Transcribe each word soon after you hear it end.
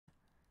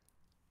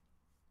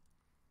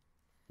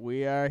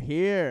We are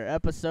here,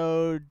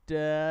 episode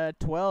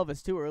 12.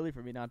 It's too early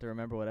for me not to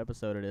remember what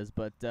episode it is,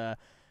 but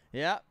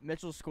yeah,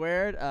 Mitchell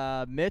Squared.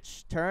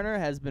 Mitch Turner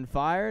has been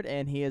fired,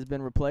 and he has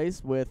been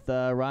replaced with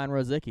Ryan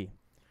Rozicki.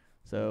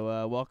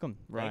 So welcome,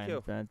 Ryan.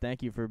 Thank you.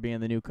 Thank you for being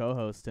the new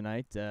co-host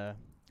tonight.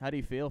 How do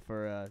you feel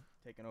for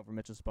taking over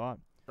Mitchell's spot?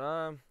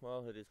 Well,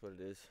 it is what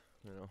it is.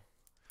 You know,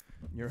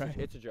 You're right.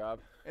 It's a job.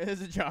 It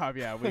is a job,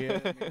 yeah.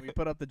 We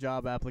put up the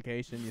job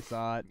application. You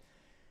saw it.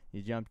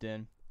 You jumped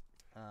in.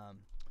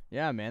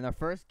 Yeah, man. Our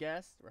first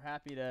guest. We're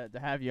happy to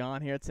have you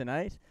on here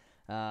tonight.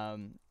 How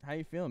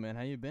you feeling, man?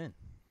 How you been?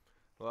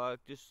 Well,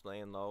 just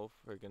laying low,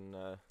 freaking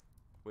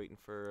waiting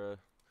for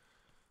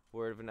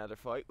word of another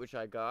fight, which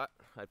I got.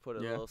 I put a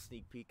little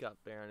sneak peek up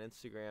there on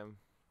Instagram.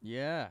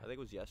 Yeah. I think it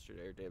was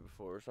yesterday or day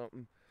before or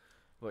something.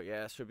 But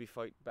yeah, should be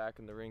fight back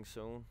in the ring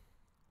soon.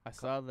 I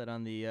saw that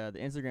on the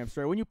Instagram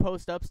story. When you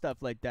post up stuff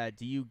like that,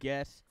 do you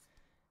get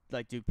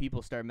do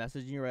people start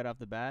messaging you right off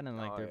the bat and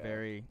they're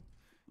very?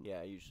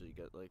 Yeah, I usually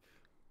get like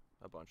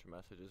a bunch of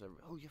messages.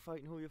 Who you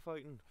fighting? Who you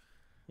fighting?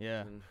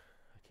 Yeah. And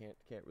I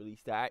can't release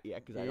that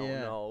yet because I don't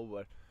know.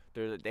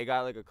 But they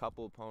got like a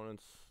couple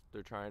opponents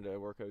they're trying to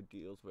work out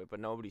deals with, but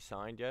nobody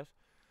signed yet.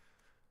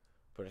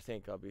 But I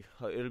think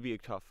it'll be a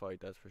tough fight,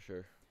 that's for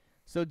sure.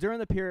 So during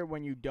the period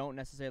when you don't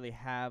necessarily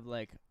have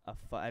like a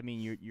fight, I mean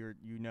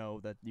you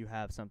know that you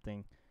have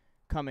something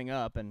coming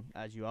up, and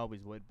as you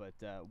always would. But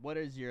what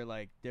is your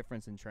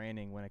difference in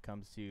training when it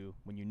comes to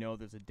when you know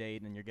there's a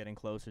date and you're getting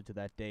closer to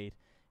that date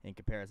in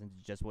comparison to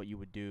just what you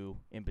would do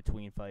in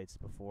between fights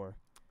before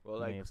you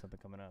have something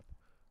coming up?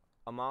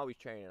 I'm always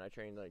training. I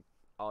train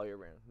all year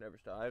round, never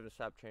stop. I haven't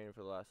stopped training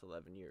for the last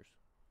 11 years.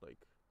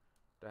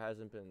 There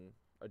hasn't been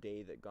a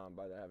day that gone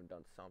by that I haven't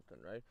done something,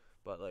 right?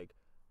 But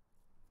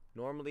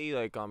normally,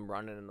 I'm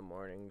running in the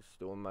mornings,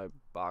 doing my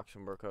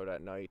boxing workout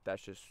at night.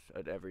 That's just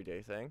an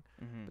everyday thing.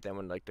 Mm-hmm. But then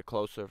when the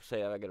closer,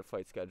 say I get a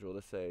fight scheduled,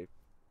 let's say,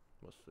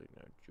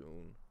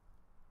 June,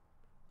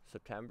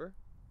 September,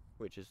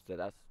 which is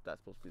that's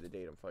supposed to be the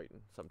date I'm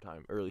fighting,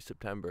 sometime early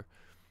September.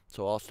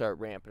 So I'll start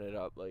ramping it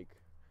up.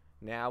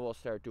 Now I'll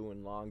start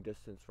doing long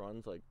distance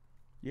runs.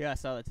 Yeah, I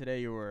saw that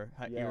today. You were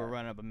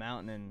running up a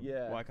mountain in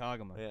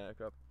Waikagama. Yeah, I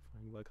grew up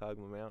in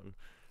Waikagama Mountain.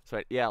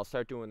 So I'll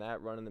start doing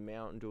that, running the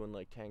mountain, doing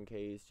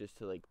 10Ks just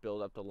to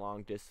build up the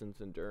long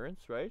distance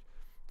endurance, right?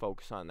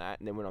 Focus on that,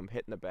 and then when I'm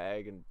hitting the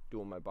bag and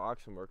doing my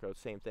boxing workout,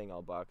 same thing.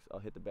 I'll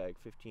hit the bag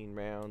 15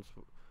 rounds.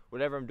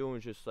 Whatever I'm doing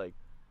is just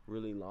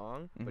really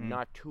long, but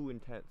not too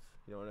intense.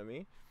 You know what I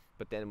mean?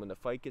 But then when the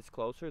fight gets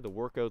closer, the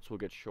workouts will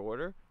get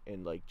shorter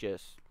and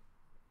just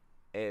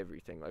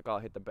everything. I'll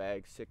hit the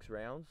bag 6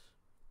 rounds,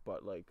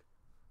 but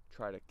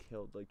try to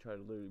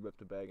literally rip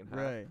the bag in half.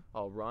 Right.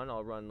 I'll run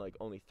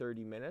only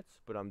 30 minutes,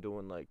 but I'm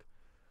doing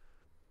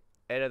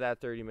out of that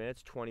 30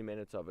 minutes, 20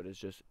 minutes of it is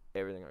just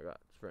everything I got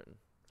sprinting.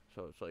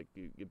 So it's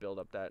you build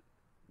up that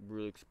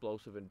really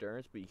explosive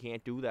endurance, but you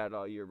can't do that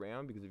all year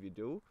round because if you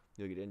do,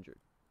 you'll get injured.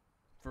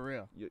 For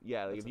real?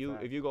 If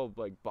you go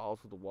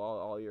balls to the wall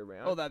all year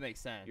round. Oh, that makes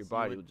sense. Your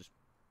body will just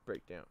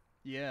break down.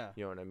 Yeah.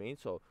 You know what I mean?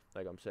 So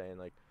I'm saying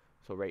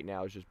so right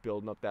now it's just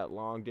building up that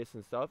long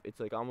distance stuff.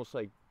 It's almost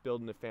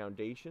building the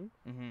foundation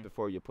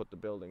before you put the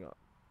building up.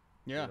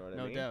 Yeah, you know what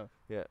no I mean? doubt.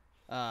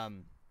 Yeah.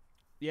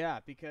 Yeah,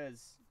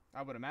 because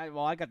I would imagine.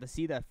 Well, I got to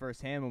see that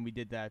firsthand when we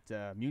did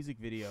that music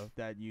video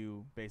that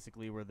you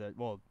basically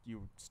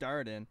you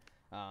starred in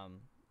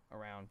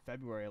around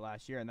February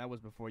last year, and that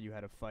was before you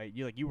had a fight.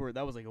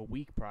 That was a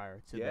week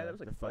prior to that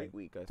was the fight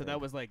week. I think. So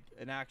that was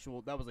an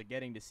actual. That was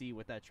getting to see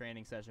what that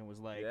training session was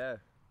like. Yeah.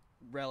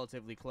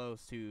 Relatively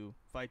close to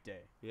fight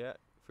day. Yeah,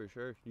 for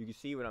sure. You can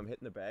see when I'm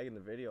hitting the bag in the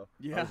video.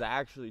 Yeah. I was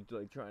actually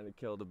trying to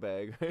kill the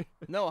bag.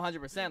 No,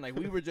 100%.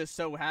 We were just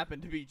so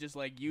happened to be just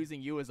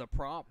using you as a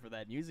prop for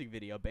that music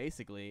video,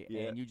 basically.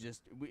 Yeah. And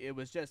it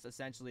was just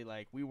essentially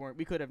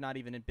we could have not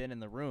even been in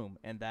the room,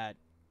 and that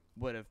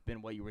would have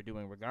been what you were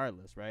doing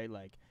regardless, right?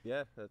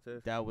 Yeah, that's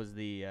it. That was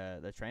the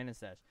training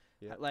session.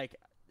 Yeah.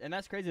 And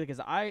that's crazy because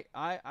I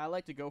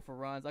like to go for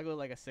runs. I go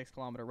a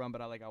 6-kilometer run,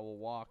 but I will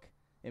walk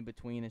in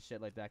between and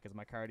shit like that because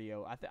my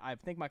cardio, I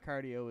think my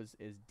cardio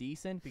is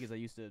decent because I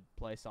used to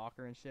play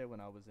soccer and shit when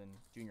I was in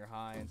junior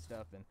high and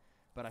stuff.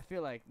 But I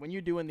feel when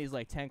you're doing these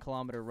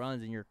 10-kilometer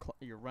runs and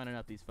you're running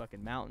up these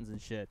fucking mountains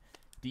and shit,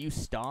 do you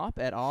stop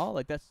at all?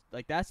 That's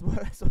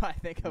what I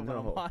think of when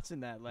I'm watching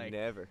that.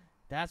 Never.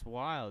 That's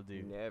wild,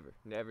 dude.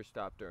 Never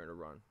stop during a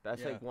run.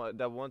 That's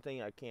one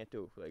thing I can't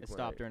do.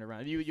 Stop during a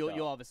run.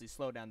 You'll obviously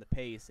slow down the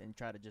pace and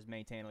try to just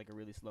maintain a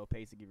really slow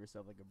pace to give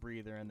yourself a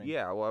breather and then.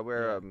 Yeah, well I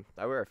wear a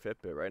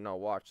Fitbit, right, and I'll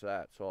watch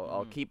that. So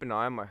I'll keep an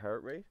eye on my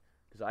heart rate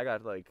because I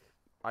got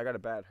a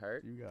bad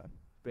heart.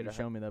 You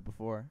showed me that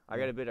before. I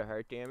got a bit of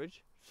heart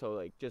damage.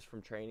 So just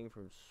from training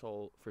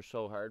so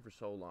hard for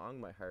so long,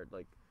 my heart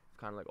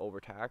kind of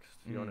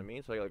overtaxed. You know what I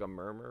mean? So I got a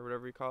murmur or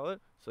whatever you call it.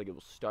 So it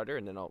will stutter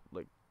and then I'll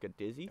get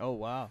dizzy. Oh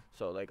wow.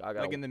 So I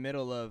got in the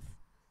middle of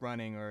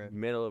running or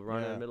middle of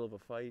a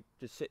fight,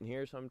 just sitting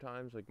here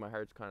sometimes. My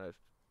heart's kind of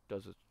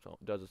does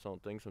its own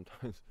thing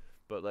sometimes.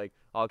 But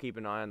I'll keep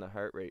an eye on the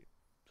heart rate.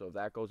 So if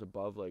that goes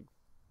above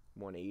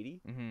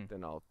 180, Mm-hmm.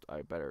 then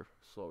I better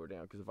slow her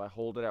down. Because if I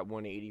hold it at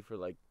 180 for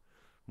like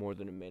more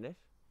than a minute,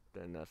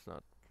 then that's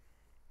not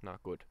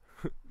good.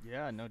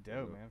 Yeah, no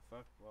doubt, Yeah. man.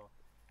 Fuck. Well,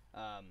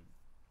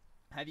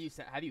 have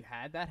you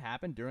had that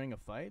happen during a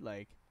fight?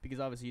 Like, because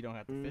obviously you don't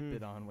have the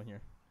Fitbit on when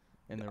you're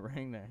in the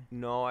ring there.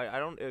 No, I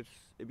don't. It'd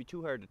be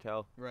too hard to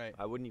tell. Right.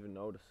 I wouldn't even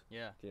notice.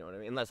 Yeah. Do you know what I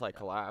mean? Unless I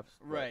collapsed.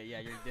 but Right. Yeah,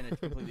 you're in a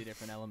completely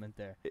different element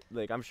there.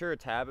 like I'm sure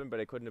it's happened, but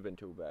it couldn't have been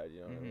too bad.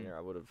 You know what I mean? Mhm. Or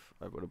I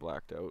would have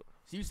blacked out.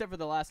 So you said for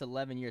the last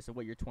 11 years. So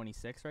what? You're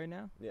 26 right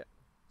now. Yeah.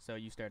 So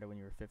you started when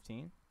you were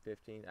 15.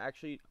 15.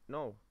 Actually,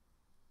 no.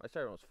 I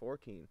started when I was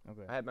 14.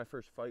 Okay. I had my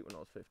first fight when I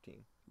was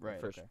 15.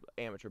 Right. First Okay.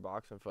 amateur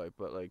boxing fight,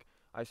 but like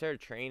I started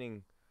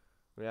training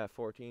when I was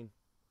 14.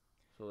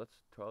 So that's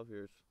 12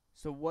 years.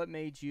 So what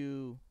made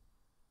you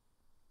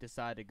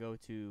decide to go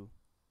to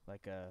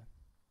like a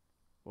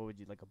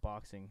like a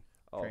boxing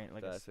Oh, train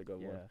like that's a good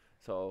yeah. one.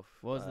 So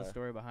What was the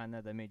story behind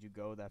that made you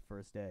go that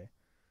first day?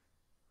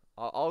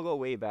 I'll go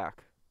way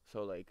back.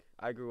 So like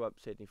I grew up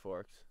Sydney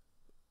Forks.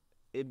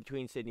 In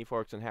between Sydney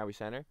Forks and Howie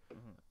Center,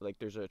 like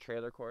there's a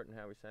trailer court in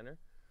Howie Center,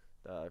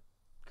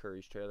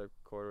 Curry's trailer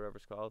court, or whatever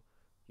it's called.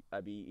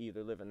 I'd be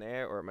either living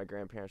there or at my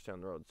grandparents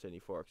down the road in Sydney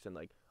Forks, and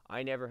like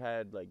I never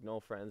had like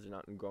no friends or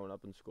nothing growing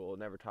up in school.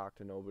 Never talked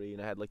to nobody,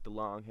 and I had like the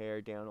long hair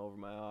down over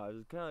my eyes. It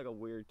was kind of like a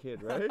weird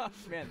kid, right?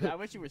 Man, I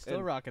wish you were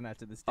still rocking that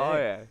to this day. Oh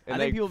yeah, I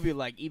think people would be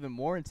like even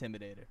more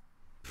intimidated.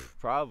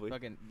 probably.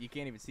 Fucking, you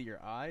can't even see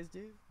your eyes,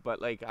 dude. But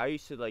like I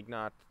used to like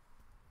not.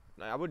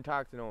 I wouldn't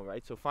talk to no one,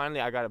 right? So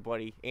finally, I got a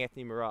buddy,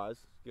 Anthony Miraz.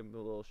 Give him a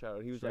little shout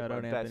out. He was Shout like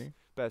out, my Anthony.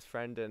 best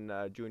friend in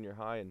junior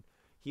high, and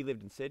he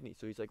lived in Sydney.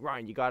 So he's like,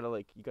 Ryan, you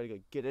gotta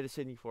get out of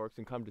Sydney Forks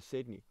and come to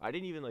Sydney. I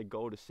didn't even like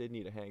go to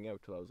Sydney to hang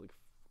out till I was like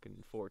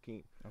fucking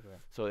 14. Okay.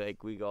 So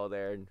like we go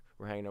there and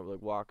we're hanging out,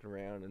 like walking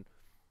around, and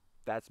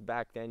that's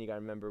back then. You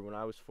gotta remember when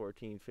I was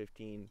 14,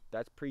 15.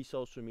 That's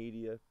pre-social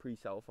media,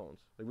 pre-cell phones.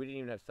 Like we didn't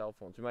even have cell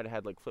phones. We might have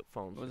had like flip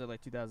phones. What was it,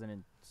 like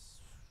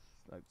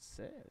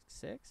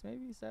 2006,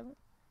 maybe 7?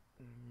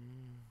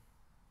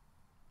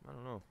 I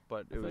don't know, but I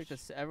it feel was.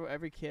 like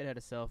every kid had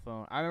a cell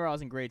phone. I remember I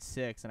was in grade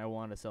 6 and I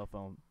wanted a cell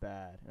phone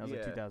bad. And I was like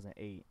Yeah.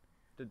 2008.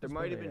 There That's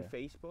might have probably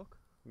been Facebook,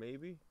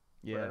 maybe.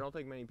 But Yeah. I don't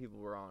think many people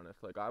were on it.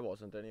 Like I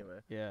wasn't anyway.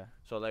 Yeah.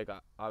 So like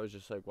I was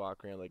just like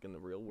walking around like in the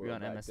real world. Were you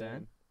on back MSN?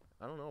 then.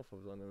 I don't know if I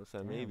was on MSN,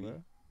 Damn, maybe.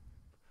 bro.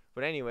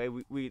 But anyway,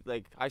 we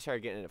like I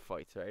started getting into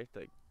fights, right?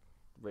 Like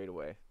right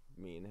away,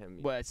 me and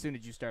him. Well, as soon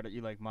as you started,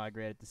 you like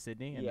migrated to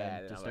Sydney and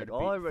yeah, then just I'm started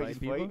like, everybody's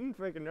fighting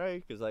people? freaking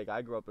right? Because like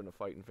I grew up in a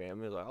fighting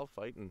family. I was like, I'll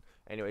fight. And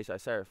anyways, I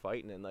started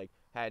fighting and like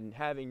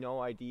having no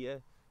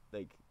idea.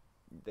 Like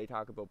they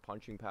talk about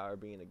punching power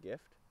being a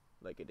gift.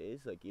 Like it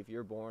is. Like if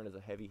you're born as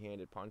a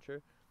heavy-handed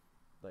puncher,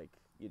 like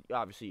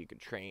obviously you could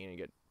train and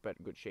get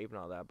good shape and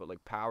all that. But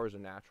like power is a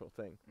natural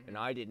thing, and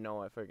I didn't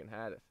know I freaking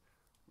had it.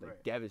 Like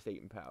Right.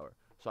 devastating power.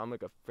 So I'm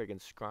like a freaking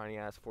scrawny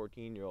ass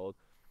 14-year-old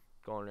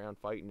going around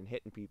fighting and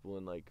hitting people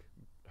and like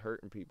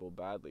hurting people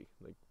badly,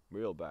 like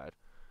real bad,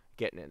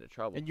 getting into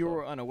trouble. And you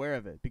were unaware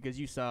of it because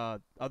you saw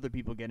other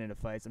people get into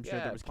fights. I'm sure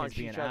Yeah, there was kids punch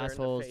being each other in the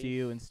assholes to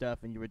you face. and stuff,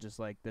 and you were just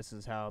like, "This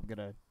is how I'm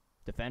gonna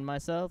defend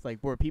myself."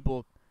 Like, were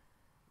people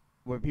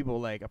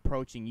like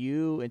approaching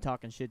you and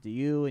talking shit to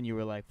you, and you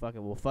were like, "Fuck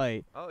it, we'll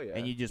fight," Oh yeah.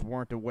 and you just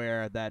weren't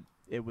aware that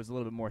it was a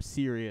little bit more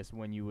serious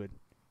when you would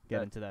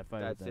get into that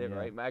fight. That's with them, it,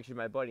 yeah. right? Actually,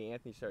 my buddy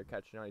Anthony started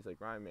catching on. He's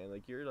like, Ryan, man,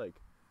 like you're like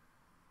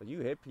you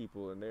hit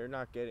people and they're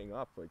not getting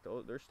up. Like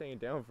they're staying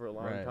down for a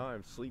long Right.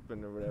 time,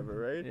 sleeping or whatever,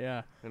 right?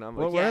 Yeah. And I'm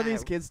Well, like, where yeah, are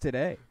these kids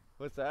today?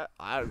 What's that?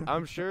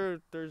 I'm sure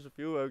there's a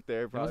few out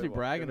there. They must Probably be won't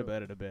bragging get up.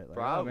 about it a bit. Like,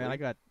 oh Probably. man, I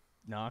got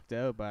knocked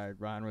out by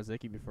Ryan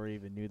Rozicki before he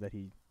even knew that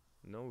he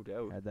No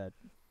doubt. had that.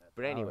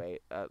 But anyway,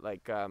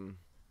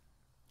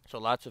 so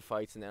lots of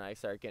fights, and then I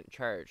started getting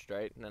charged,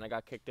 right? And then I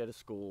got kicked out of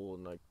school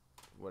and like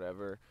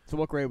whatever. So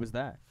what grade was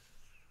that?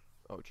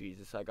 Oh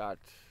Jesus, I got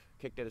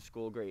kicked out of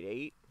school grade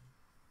 8.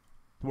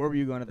 Where were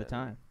you going at the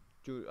time?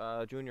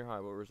 Junior high.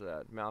 Where was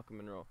that? Malcolm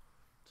Monroe.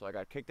 So I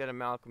got kicked out of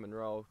Malcolm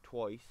Monroe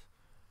twice,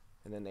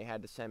 and then they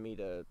had to send me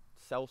to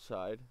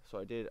Southside.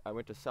 So I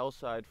went to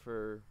Southside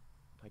for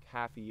like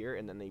half a year,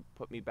 and then they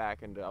put me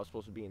back into. I was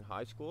supposed to be in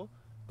high school.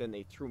 Then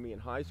they threw me in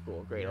high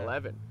school, grade Yeah.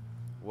 11.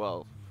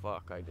 Well,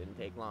 fuck, I didn't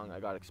take long. I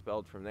got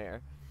expelled from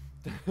there.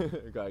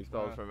 Got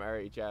expelled from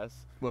RHS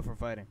What, for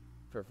fighting?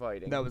 for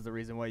fighting. That was the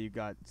reason why you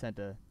got sent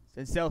to.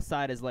 And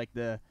Southside is like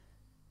the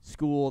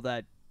school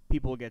that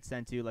people get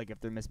sent to, like if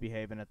they're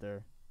misbehaving at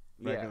their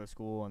regular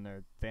school and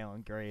they're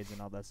failing grades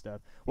and all that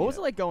stuff. What was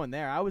it like going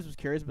there? I was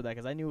curious about that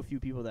because I knew a few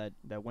people that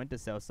went to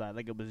Southside.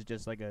 Like it was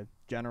just like a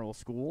general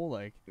school.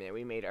 Like Man,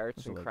 we made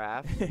arts and like-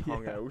 crafts and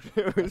hung Yeah. out.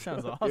 that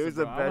sounds awesome. It was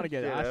the bro. best I shit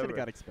should ever. have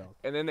got expelled.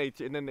 And then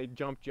they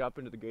jumped you up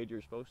into the grade you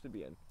were supposed to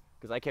be in,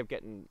 because I kept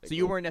getting. So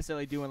you weren't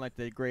necessarily doing like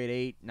the grade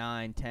 8,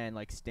 9, 10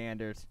 like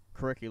standard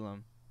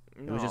curriculum.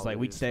 It was just like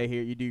we'd stay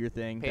here, you do your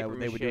thing. That paper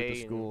they would do at the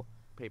mache school.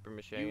 paper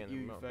mache You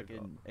and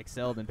fucking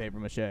excelled in paper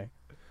mache.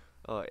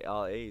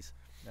 all A's.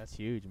 That's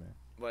huge, man.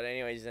 But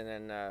anyways, and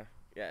then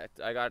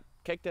I got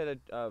kicked out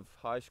of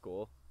high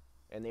school,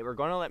 and they were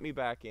gonna let me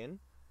back in,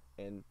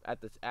 And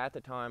at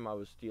the time, I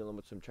was dealing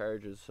with some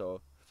charges,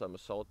 some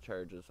assault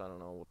charges, I don't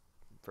know,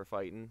 for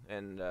fighting.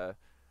 And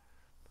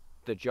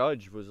the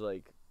judge was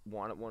like,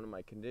 wanted one of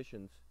my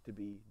conditions to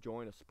be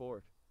join a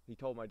sport. He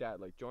told my dad,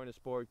 like, join a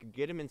sport,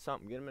 get him in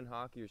something, get him in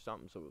hockey or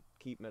something, so we'll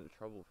keep him out of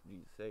trouble for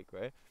Jesus' sake,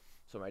 right?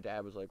 So my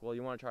dad was like, well,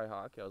 you want to try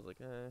hockey? I was like,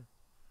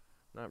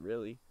 not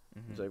really.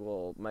 He's like,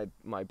 well,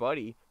 my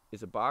buddy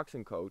is a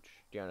boxing coach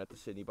down at the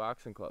Sydney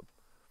Boxing Club.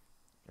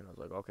 And I was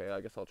like, okay,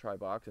 I guess I'll try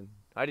boxing.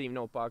 I didn't even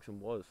know what boxing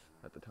was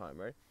at the time,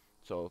 right?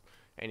 So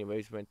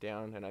anyways, went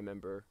down, and I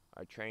remember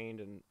I trained,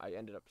 and I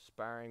ended up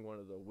sparring one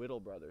of the Whittle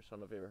brothers. I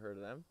don't know if you ever heard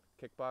of them.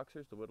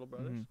 Kickboxers, the Whittle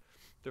brothers.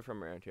 They're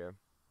from around here.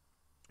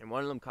 And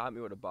one of them caught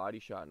me with a body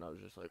shot, and I was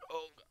just like,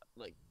 oh,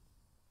 God. Like,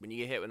 when you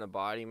get hit in the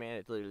body, man,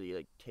 it literally,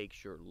 like,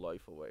 takes your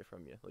life away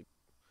from you. Like,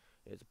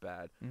 it's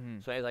bad.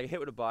 So I was, like, hit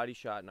with a body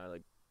shot, and I,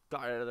 like,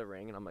 got out of the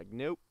ring, and I'm like,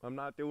 nope, I'm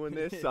not doing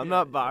this. I'm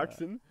not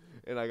boxing.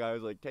 And, like, I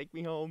was like, take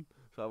me home.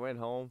 So I went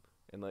home,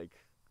 and, like,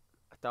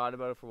 I thought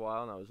about it for a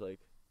while, and I was like,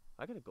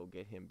 I got to go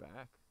get him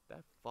back.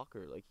 That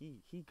fucker, like,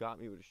 he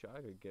got me with a shot.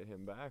 I could get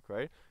him back,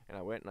 right? And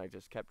I went, and I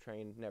just kept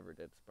training. Never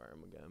did spar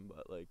him again,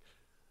 but, like,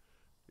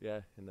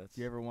 yeah, and that's...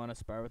 Do you ever want to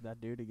spar with that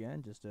dude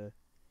again, just to...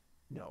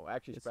 No,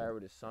 actually spar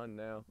with his son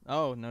now.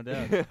 Oh, no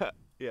doubt.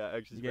 Yeah,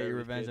 actually you get your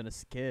revenge on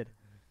his kid.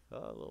 Oh,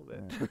 a little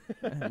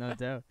bit. No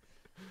doubt.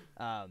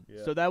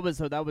 Yeah. So that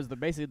was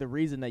basically the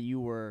reason that you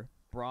were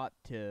brought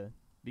to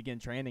begin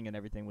training and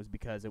everything was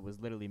because it was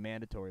literally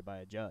mandatory by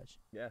a judge.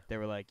 Yeah. They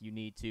were like, you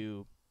need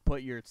to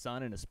put your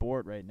son in a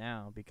sport right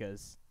now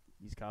because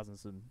he's causing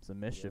some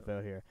mischief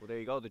out here. Well, there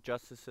you go. The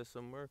justice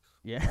system works.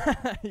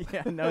 Yeah.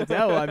 Yeah, no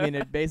doubt. I mean,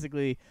 it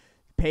basically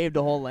paved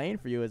a whole lane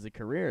for you as a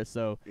career.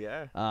 So,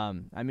 yeah.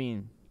 I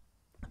mean,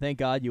 thank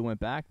God you went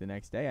back the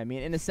next day. I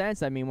mean, in a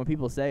sense, I mean, when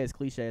people say, as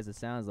cliche as it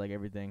sounds, like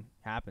everything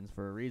happens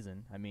for a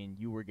reason. I mean,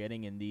 you were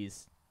getting in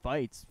these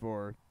fights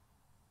for,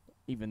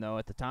 even though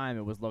at the time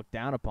it was looked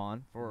down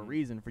upon, for a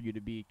reason for you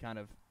to be kind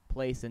of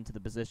placed into the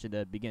position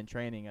to begin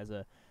training as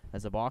a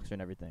boxer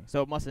and everything.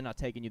 So it must have not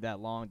taken you that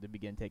long to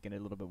begin taking it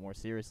a little bit more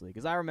seriously.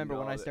 Because I remember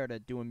when I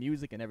started doing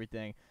music and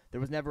everything,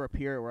 there was never a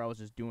period where I was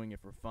just doing it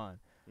for fun.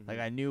 Like,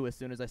 I knew as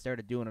soon as I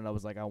started doing it, I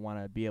was like, I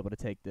want to be able to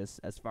take this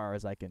as far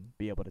as I can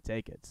be able to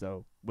take it.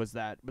 So was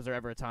there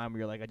ever a time where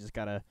you're like,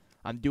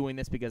 I'm doing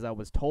this because I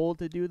was told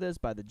to do this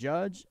by the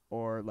judge?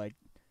 Or, like,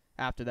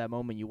 after that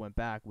moment you went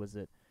back, was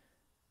it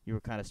you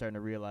were kind of starting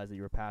to realize that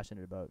you were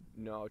passionate about?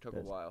 No, it took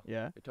a while.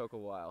 Yeah? It took a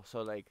while.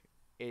 So, like,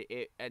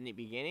 it in the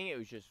beginning, it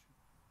was just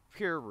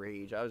pure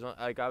rage. I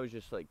was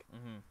just, like,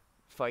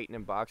 fighting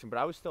and boxing. But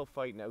I was still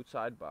fighting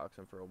outside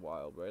boxing for a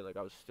while, right? Like,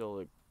 I was still,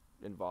 like,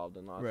 involved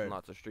in lots and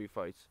lots of street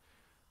fights,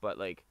 but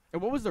like.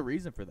 And what was the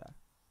reason for that?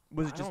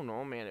 Was it I don't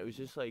know, man. It was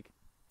just like,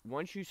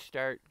 once you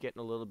start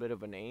getting a little bit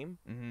of a name,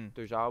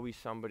 there's always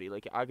somebody.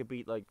 Like, I could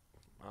beat, like,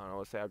 I don't know,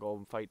 let's say I go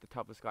and fight the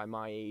toughest guy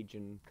my age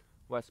in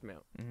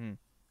Westmount,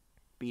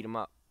 beat him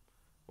up.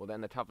 Well,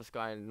 then the toughest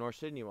guy in North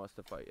Sydney wants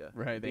to fight you.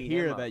 Right, they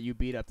hear that you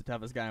beat up the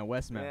toughest guy in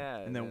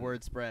Westmount, and then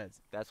word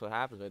spreads. That's what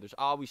happens. Right? There's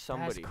always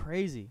somebody. That's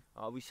crazy.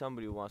 Always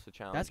somebody who wants to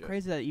challenge. That's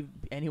crazy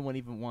that anyone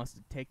even wants to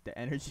take the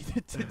energy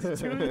to do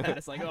that.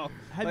 It's like, oh,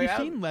 have you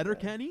seen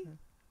Letterkenny?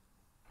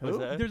 Who?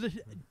 There's a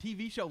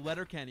TV show,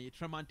 Letterkenny. It's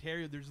from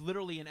Ontario. There's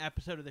literally an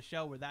episode of the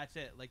show where that's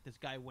it. Like, this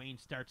guy Wayne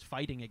starts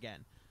fighting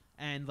again.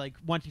 And, like,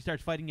 once he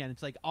starts fighting again,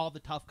 it's like all the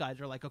tough guys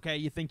are like, okay,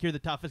 you think you're the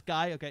toughest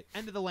guy? Okay,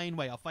 end of the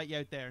laneway. I'll fight you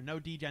out there. No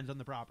degens on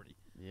the property.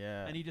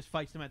 Yeah. And he just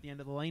fights them at the end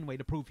of the laneway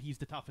to prove he's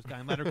the toughest guy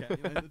in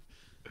Letterkenny.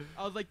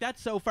 I was like,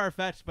 that's so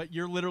far-fetched, but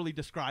you're literally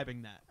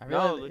describing that.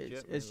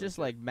 It's just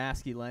like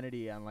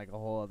masculinity on, like, a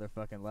whole other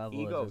fucking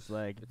level. Egos. It's just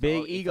like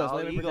big egos.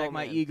 Let me protect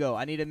my man. ego.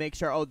 I need to make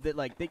sure,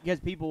 because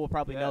people will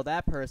probably know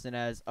that person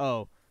as,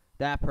 oh,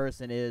 that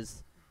person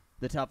is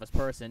the toughest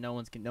person. No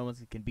one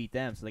can beat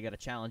them, so they got to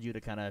challenge you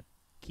to kind of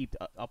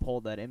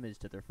uphold that image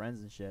to their friends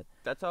and shit.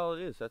 That's all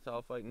it is. That's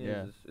all fighting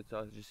is. It's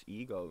all just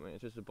ego, man.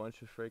 It's just a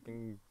bunch of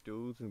freaking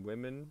dudes and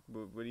women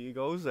with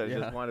egos that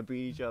just want to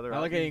beat each other. I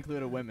like how you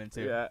included women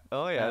too. Yeah.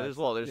 Oh yeah. There's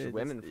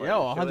women. Yeah,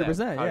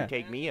 100%. Yeah.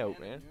 Take me out,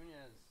 man.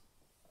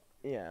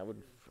 Yeah, I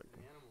wouldn't.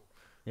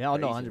 Yeah, oh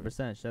no,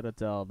 100%. Shout out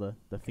to all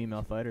the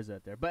female fighters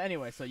out there. But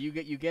anyway, so you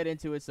get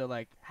into it. So,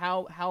 like,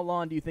 how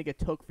long do you think it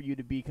took for you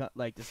to be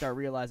to start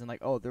realizing,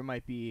 like, oh, there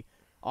might be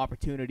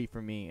opportunity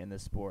for me in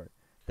this sport,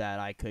 that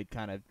I could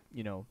kind of,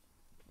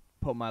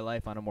 put my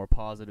life on a more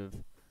positive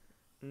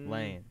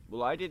lane?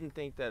 Well, I didn't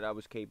think that I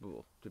was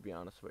capable, to be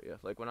honest with you.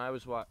 Like, when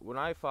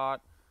I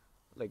fought,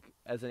 like,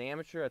 as an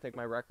amateur, I think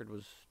my record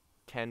was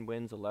 10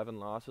 wins, 11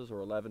 losses, or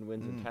 11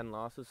 wins and 10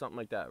 losses, something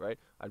like that, right?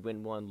 I'd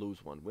win 1,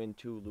 lose 1, win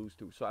 2, lose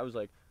 2. So I was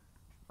like,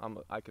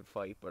 I could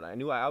fight, but I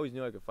always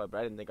knew I could fight, but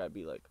I didn't think I'd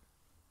be, like,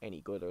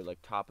 any good or, like,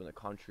 top in the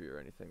country or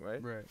anything,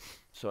 right? Right.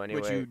 So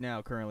anyway. Which you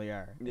now currently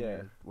are. Yeah. In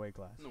your weight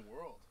class. In the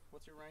world.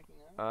 What's your ranking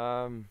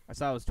now? I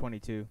saw it was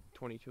 22.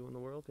 22 in the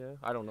world, yeah.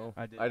 I don't know.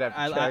 I did. I'd have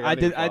to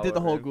check. I did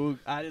the whole Google.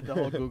 I did the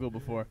whole Google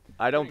before.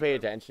 I don't pay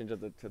attention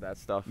to that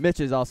stuff. Mitch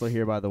is also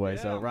here, by the way,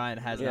 so Yeah. Ryan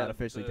has not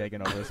officially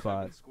taken over the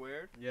spot.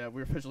 Squared. Yeah,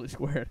 we're officially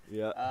squared.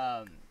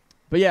 Yeah.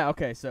 But yeah,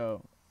 okay,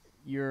 so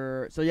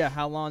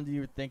how long do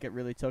you think it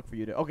really took for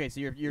you to? Okay, so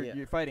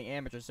you're fighting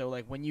amateur. So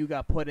like when you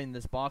got put in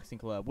this boxing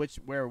club,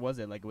 where was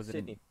it? Like was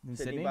Sydney. it in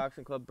Sydney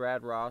Boxing Club?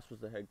 Brad Ross was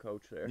the head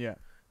coach there. Yeah.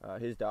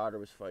 His daughter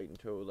was fighting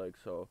too, like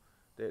so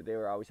they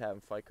were always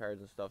having fight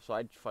cards and stuff. So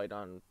I'd fight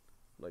on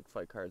like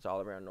fight cards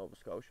all around Nova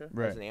Scotia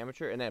as an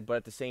amateur, and then but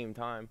at the same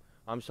time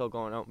I'm still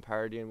going out and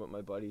partying with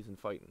my buddies and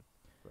fighting.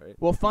 Right.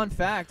 Well, fun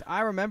fact, I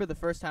remember the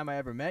first time I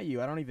ever met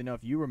you. I don't even know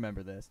if you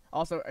remember this.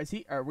 Also,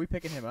 are we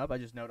picking him up? I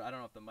just noted. I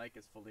don't know if the mic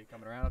is fully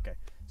coming around. Okay,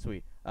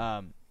 sweet.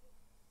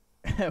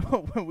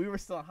 When we were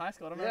still in high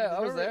school, I don't know. Yeah, I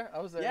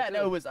was there. Yeah, too.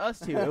 no, it was us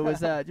two. It was.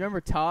 Do you remember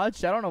Todd?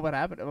 I don't know what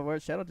happened.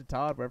 Shout out to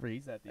Todd wherever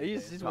he's at.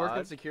 He's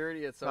working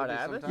security at Todd Sobeys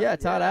Abbott? sometimes. Yeah,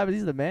 Todd Abbott.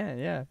 He's the man.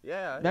 Yeah.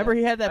 Yeah. Remember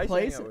he had that I used to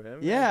hang place? out with him.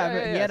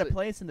 Yeah, he had a So-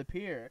 place in the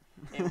pier,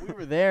 and we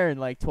were there in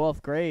like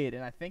 12th grade,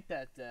 and I think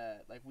that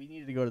like we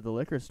needed to go to the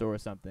liquor store or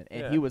something,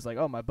 and Yeah. he was like,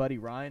 "Oh, my buddy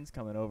Ryan's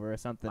coming over or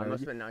something." I or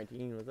must you- have been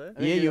 19, was it? I think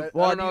Yeah, you- I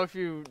well, don't know if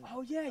you.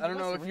 Oh yeah. I don't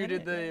know if you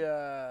did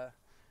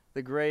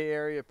the gray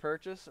area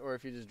purchase or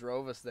if you just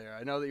drove us there.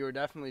 I know that you were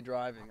definitely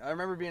driving. I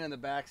remember being in the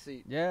back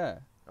seat. Yeah.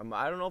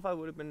 I don't know if I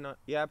would have been.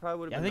 Yeah, I probably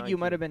would I have been. think you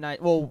might have been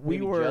Well, we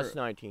Maybe were just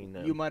 19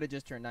 then. You might have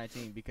just turned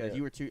 19 because Yeah.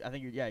 you were two. I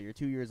think you're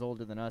 2 years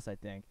older than us. I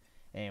think,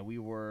 and we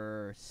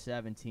were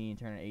 17,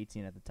 turning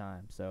 18 at the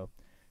time. So,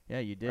 yeah,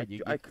 you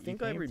did. I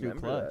think I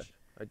remember that.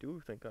 I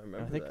do think I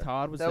remember I think that.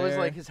 Todd was That there. was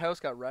like his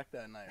house got wrecked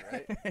that night,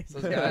 right?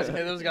 Yeah.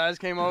 Those guys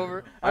came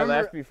over. I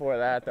remember- left before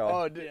that though.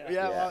 Oh, Yeah.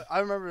 yeah. Yeah. I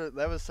remember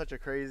that was such a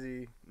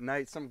crazy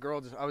night. Some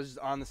girl I was just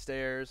on the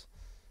stairs,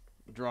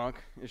 drunk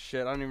as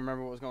shit. I don't even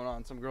remember what was going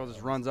on. Some girl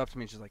just runs up to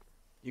me and she's like,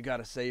 "You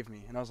gotta save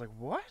me." And I was like,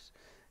 "What?"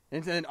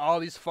 And then all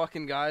these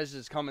fucking guys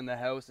just come in the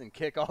house and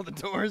kick all the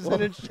doors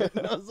in and shit.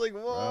 And I was like,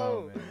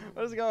 "Whoa, man.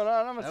 what is going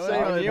on? I'm That not would've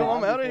saving been you. I'm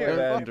awesome out of before here.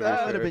 that Fuck ended That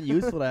for would have sure. been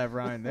useful to have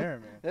Ryan there,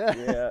 man.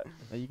 Yeah.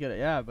 Yeah. You could,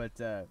 yeah, but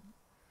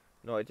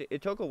No,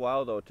 it took a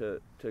while though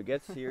to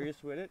get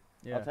serious with it.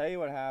 yeah. I'll tell you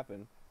what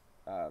happened.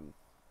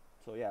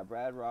 So yeah,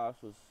 Brad Ross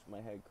was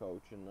my head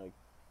coach, and like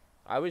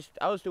I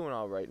was doing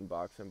all right in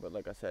boxing, but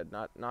like I said,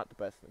 not the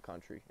best in the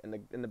country. And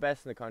the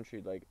best in the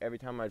country, like every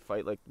time I'd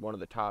fight like one of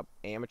the top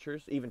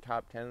amateurs, even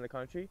top 10 in the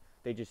country,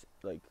 they just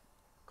like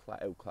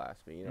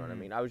outclassed me. You know what I Mhm.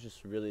 mean? I was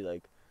just really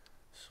like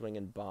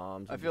swinging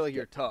bombs. I and feel just like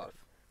you're tough.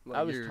 Like,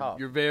 I was you're, tough.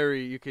 You're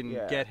very. You can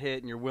Yeah. get hit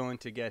and you're willing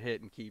to get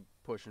hit and keep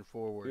pushing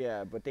forward.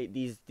 Yeah, but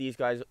these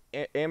guys,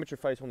 amateur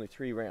fights only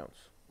 3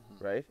 rounds,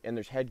 Mhm. right? And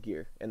there's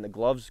headgear, and the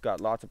gloves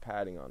got lots of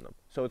padding on them.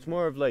 So it's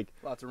more of like,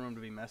 Lots of room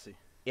to be messy.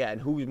 yeah,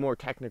 and who's more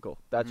technical?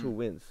 That's who Mhm.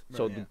 wins. Right,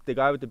 So yeah. the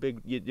guy with the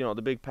big, you know,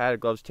 the big padded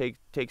gloves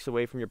takes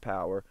away from your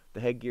power. The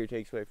headgear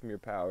takes away from your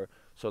power.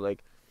 So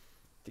like,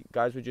 the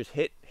guys would just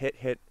hit,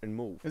 and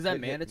move. Is that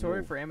Hit, mandatory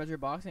move. for amateur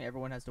boxing?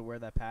 Everyone has to wear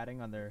that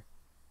padding on their.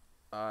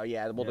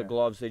 Yeah, well, Yeah. the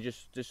gloves, they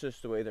just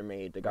the way they're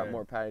made. They got Right.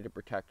 more padding to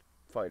protect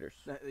fighters.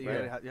 You,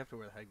 Right. you have to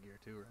wear the headgear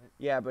too, right?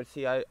 Yeah, but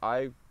see,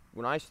 I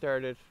when I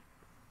started,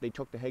 they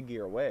took the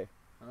headgear away.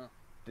 Oh.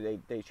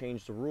 They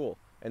changed the rule,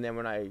 and then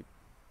when I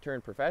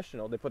turned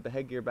professional, they put the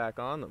headgear back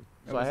on them.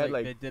 It So I was had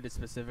they like did it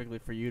specifically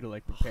for you to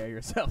like prepare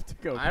yourself to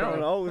go. I don't pro.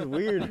 know, it was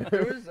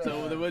weird.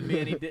 So there wouldn't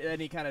be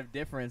any kind of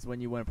difference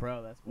when you went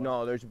pro. That's why.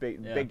 No, there's a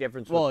Yeah. big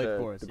difference Well, with of the,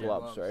 course, the yeah.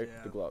 gloves, Gloves, right?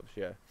 yeah. The gloves,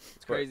 yeah.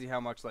 It's crazy how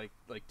much like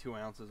 2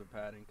 ounces of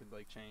padding could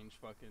like change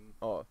fucking.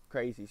 Oh,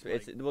 crazy. So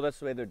it's Like- well, that's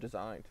the way they're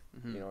designed.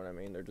 Mhm. You know what I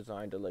mean? They're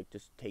designed to like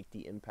just take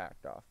the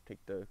impact off,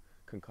 take the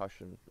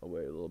concussion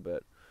away a little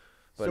bit.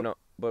 But So- no,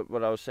 but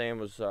what I was saying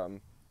was,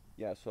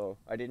 yeah. So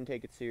I didn't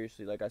take it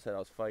seriously. Like I said, I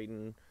was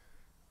fighting,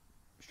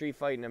 street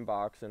fighting and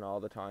boxing all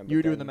the time. You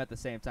were but doing then- them at the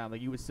same time.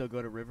 Like you would still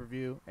go to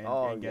Riverview and,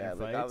 oh and get yeah, in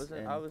like fights.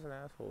 I was an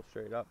asshole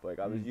straight up. Like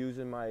I was Mm.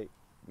 using my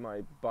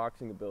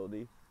boxing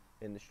ability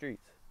in the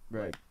streets.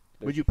 right.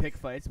 Like, Would you pick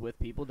fights with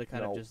people to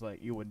kind No. of just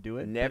like you wouldn't do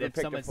it? Never but if picked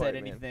a someone fight, said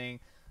man. anything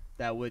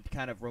that would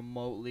kind of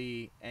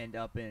remotely end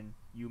up in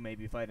you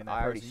maybe fighting that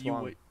I already person, you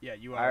swung. would. Yeah,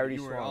 you I already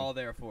you were swung. all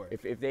there for it.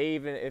 If they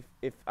even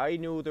if I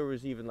knew there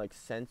was even like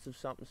sense of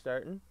something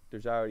starting,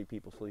 there's already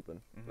people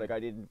sleeping. Mhm. Like I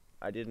didn't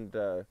You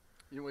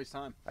didn't waste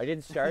time. I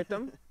didn't start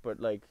them,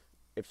 but like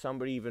if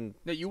somebody even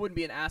No, you wouldn't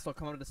be an asshole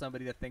coming up to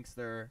somebody that thinks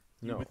they're.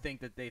 You No. would think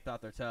that they thought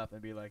they're tough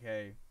and be like,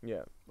 "Hey,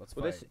 yeah. let's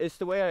Well, fight." this it's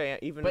the way I am.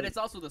 Even But it's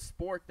also the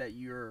sport that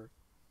you're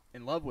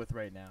in love with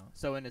right now.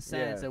 So in a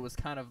sense, Yeah. it was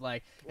kind of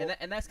like, Well,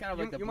 and that's kind of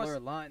you- like the you must-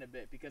 blurred line a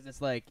bit because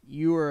it's like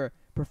you're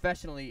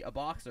professionally a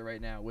boxer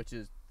right now, which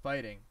is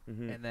fighting,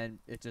 Mhm. and then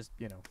it just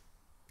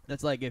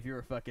that's like if you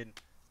were fucking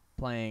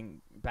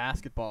playing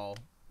basketball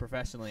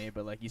professionally,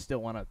 but like you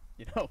still want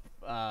to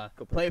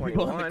Go play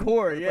people on the 21,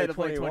 court, go yeah, play to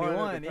play 21 at the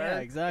 21, yeah,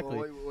 time. exactly.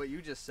 Well, what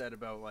you just said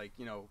about like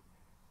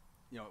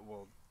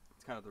well,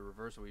 it's kind of the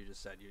reverse of what you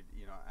just said. You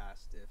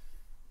asked if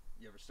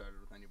you ever started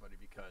with anybody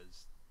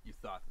because you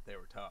thought that they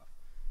were tough.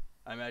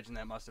 I imagine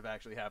that must have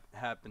actually had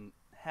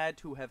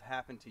to have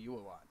happened to you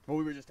a lot. Well,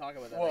 we were just talking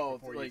about that Well,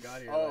 before like, you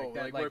got here. oh,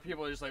 that, where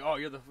people are just like, oh,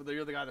 you're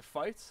the guy that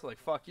fights, like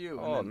fuck you.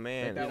 Oh and then,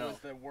 man, that you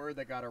was know. the word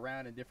that got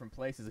around in different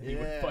places, and he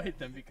would Yeah. fight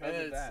them because and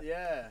of it's, that.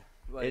 yeah,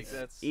 like it's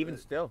that's even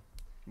still.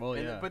 Well,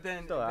 And, yeah. But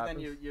then Still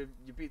happens. you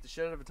beat the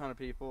shit out of a ton of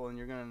people, and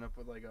you're gonna end up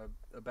with like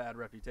a bad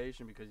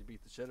reputation because you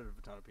beat the shit out of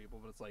a ton of people.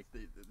 But it's like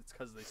it's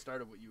because they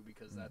started with you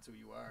because that's who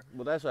you are.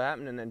 Well, that's what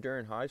happened. And then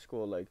during high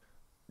school, like,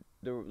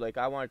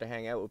 I wanted to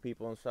hang out with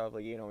people and stuff.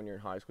 Like, when you're in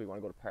high school, you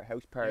want to go to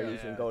house parties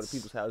yeah, and go to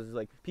people's houses.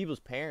 Like, people's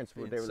parents,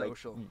 being they were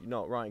social. like,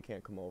 no, Ryan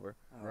can't come over.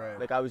 Right.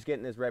 Like, I was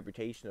getting this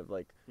reputation of,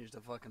 like, You're just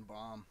a fucking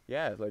bomb.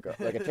 yeah, like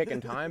a ticking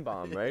time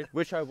bomb, right?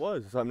 Which I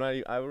was. I'm not.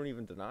 I wouldn't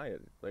even deny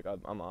it. Like,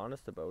 I'm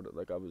honest about it.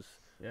 Like, I was.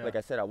 Yeah. Like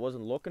I said, I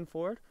wasn't looking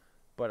for it,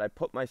 but I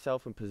put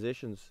myself in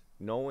positions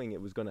knowing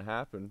it was gonna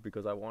happen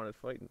because I wanted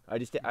fighting.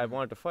 I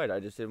wanted to fight. I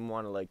just didn't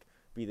want to like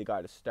be the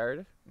guy to start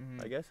it.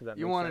 Mhm. I guess if that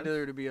You makes wanted sense.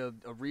 there to be a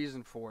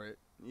reason for it.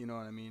 You know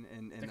what I mean?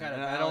 And To kinda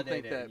I don't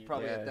think validate it, that you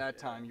probably Yeah. at that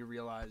time you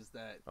realized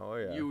that Oh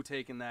yeah. you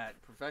taking that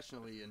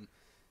professionally and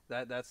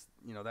that's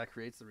that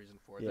creates the reason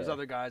for it. There's Yeah.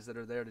 other guys that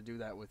are there to do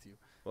that with you.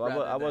 Well,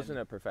 rather I wasn't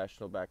than- a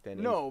professional back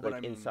then. No, like but I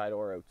mean- inside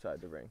or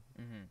outside the ring.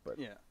 Mhm. But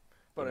Yeah,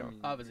 but You I know.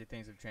 mean, Obviously,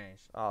 things have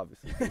changed.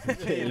 obviously,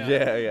 You know?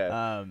 yeah,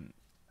 yeah.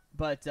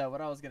 But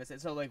what I was gonna say,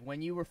 so like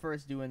when you were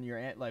first doing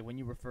when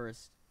you were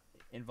first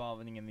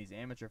involving in these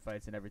amateur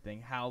fights and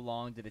everything, how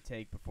long did it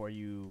take before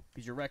you?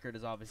 Because your record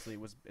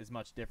is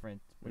much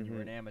different when you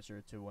were an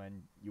amateur to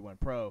when you went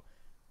pro.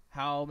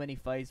 How many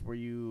fights were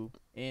you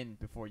in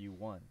before you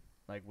won?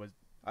 Like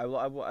I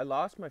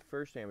lost my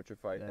first amateur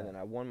fight, Yeah. and then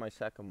I won my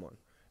second one,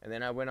 and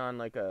then I went on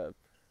like I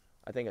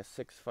think a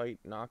 6-fight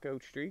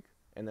knockout streak,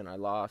 and then I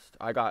lost.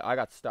 I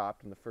got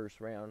stopped in the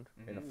first round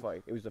in a Mhm.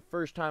 fight. It was the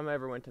first time I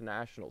ever went to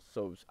nationals,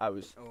 so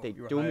they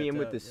you were threw me in hyped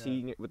with up,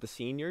 the yeah.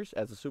 seniors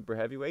as a super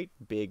heavyweight.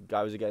 Big,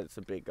 I was against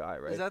a big guy,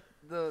 right? is that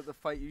the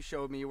fight you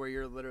showed me where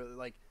you're literally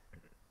like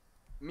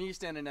me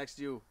standing next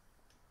to you,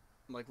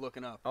 like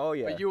looking up? Oh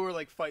yeah. But you were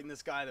like fighting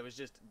this guy that was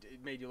just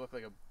it made you look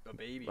like a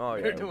baby. Oh,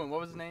 You're yeah. doing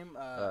what was his name?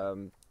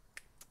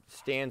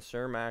 Stan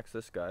Cermax,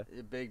 this guy.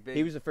 Big.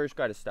 He was the first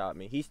guy to stop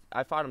me.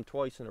 I fought him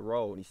twice in a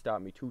row, and he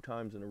stopped me 2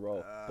 times in a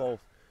row.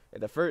 Both.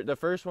 The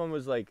first one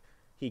was like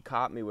he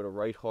caught me with a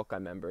right hook, I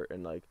remember,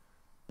 and like,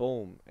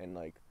 boom, and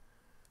like,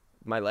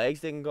 my legs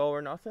didn't go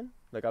or nothing.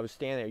 Like I was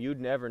standing there,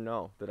 you'd never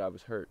know that I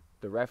was hurt.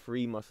 The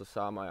referee must have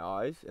saw my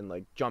eyes and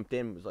like jumped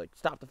in, and was like,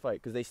 stop the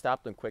fight, because they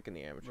stopped them quick in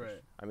the amateurs.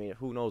 Right. I mean,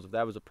 who knows if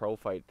that was a pro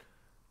fight,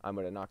 I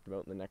might have knocked him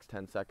out in the next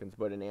 10 seconds.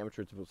 But in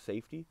amateur, it's about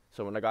safety.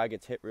 So when a guy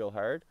gets hit real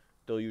hard,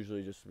 they'll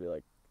usually just be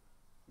like,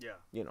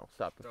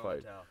 stop the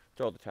fight,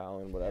 throw the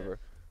towel in, whatever.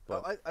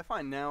 Well, But I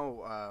find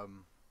now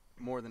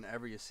more than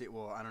ever you see.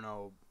 Well, I don't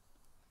know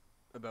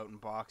about in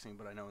boxing,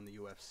 but I know in the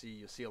UFC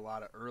you see a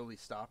lot of early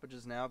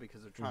stoppages now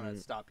because they're trying to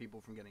stop people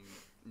from getting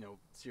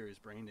serious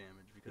brain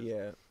damage. Because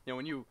yeah,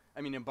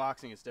 when in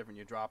boxing it's different.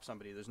 You drop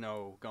somebody, there's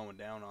no going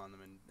down on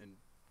them and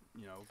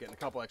getting a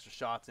couple extra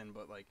shots in,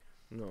 but like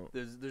no.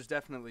 there's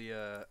definitely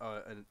a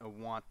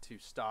want to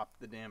stop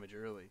the damage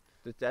early.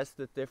 That's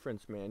the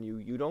difference, man.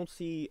 You don't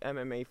see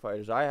MMA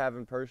fighters. I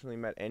haven't personally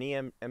met any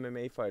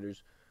MMA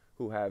fighters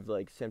who have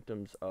like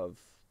symptoms of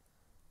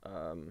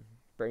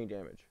brain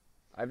damage.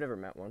 I've never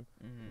met one.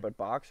 But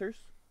boxers,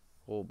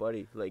 oh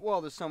buddy, like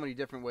Well, there's so many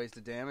different ways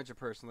to damage a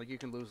person. Like you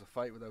can lose a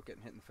fight without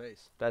getting hit in the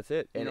face. that's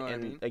it. You And know what I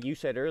mean? like you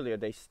said earlier,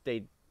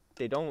 they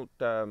don't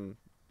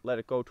let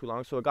it go too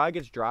long. So a guy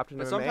gets dropped in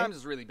But MMA. sometimes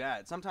it's really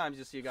bad. Sometimes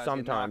you see a guy get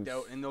Sometimes knocked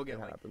out and they'll get it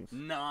like happens.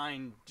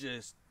 9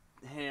 just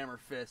hammer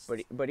fists.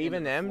 But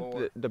even into the them,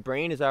 floor. the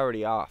brain is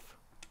already off.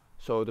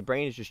 So the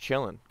brain is just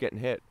chilling, getting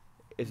hit.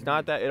 It's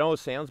not that it always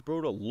sounds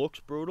brutal, looks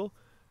brutal,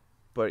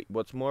 but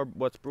what's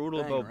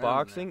brutal Bang about around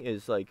boxing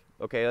is like,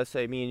 okay, let's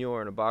say me and you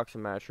are in a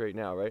boxing match right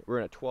now, right? We're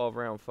in a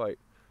 12-round fight.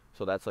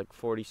 So that's like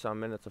 40-some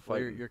minutes of Well,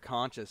 fighting. you're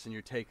conscious and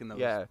you're taking those.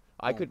 Yeah,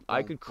 I boom,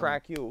 could boom,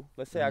 crack you.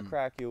 Let's say I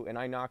crack you and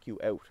I knock you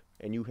out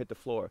and you hit the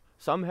floor.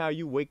 Somehow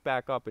you wake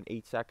back up in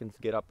 8 seconds,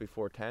 get up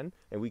before 10,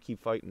 and we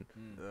keep fighting.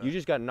 boom. You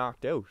just got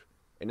knocked out,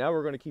 and now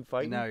we're gonna keep And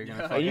fighting. now you're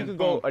gonna. And you fucking can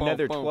go boom, boom,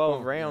 another boom, 12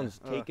 boom.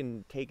 rounds Yeah.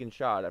 taking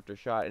shot after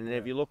shot. And then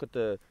if Yeah. you look at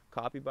the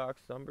copy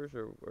box numbers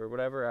or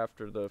whatever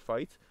after the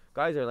fights,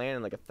 guys are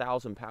landing like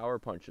 1,000 power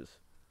punches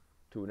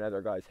to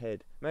another guy's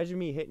head. Imagine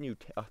me hitting you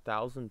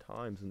 1,000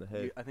 times in the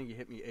head. I think you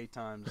hit me 8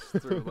 times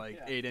through like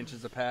 8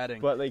 inches of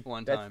padding. But like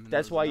one that's, time. and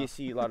that's that was why you enough.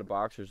 see a lot of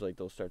boxers like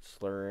they'll start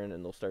slurring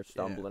and they'll start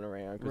stumbling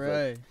around. 'Cause, like,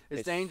 Right.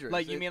 It's dangerous.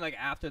 Like you mean like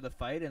after the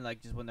fight and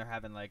like just when they're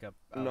having like a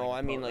No, like, I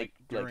a mean, pro- like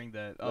during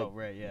the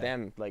like yeah.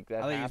 them like that.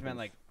 I think you happens. just meant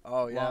like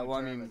Oh yeah. long Well,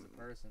 I term mean. as a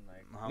person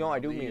like No, I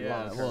do Muhammad mean Ali,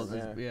 long yeah, term,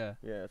 well, yeah. yeah.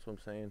 Yeah, that's what I'm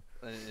saying.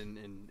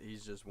 And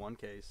he's just one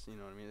case. You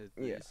know what I mean?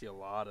 Yeah. You see a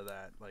lot of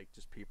that, like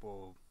just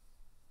people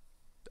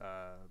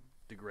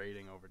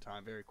degrading over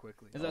time very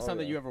quickly. Is that Oh,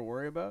 something yeah. you ever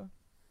worry about?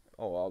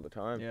 Oh, all the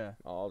time. Yeah.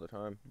 All the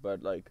time.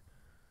 But like,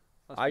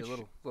 Must I be a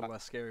little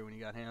less scary when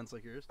you got hands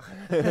like yours.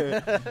 Yeah,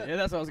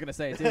 that's what I was gonna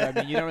say too. I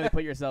mean, you don't really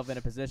put yourself in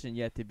a position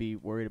yet to be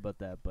worried about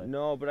that, but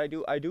no, but I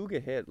do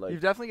get hit. Like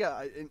You've definitely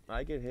got.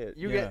 I get hit.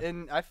 You Yeah. get,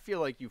 and I feel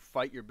like you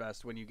fight your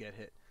best when you get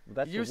hit.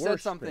 That's You the said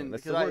worst something thing.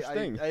 That's because the worst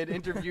thing. I had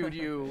interviewed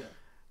you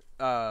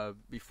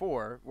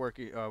before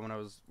working when I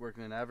was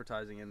working in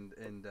advertising,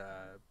 and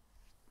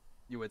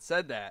you had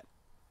said that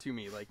to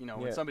me, like when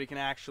Yeah. somebody can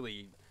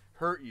actually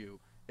hurt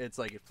you, it's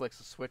like it flicks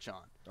a switch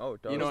on. Oh,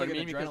 it does. You know It's what like I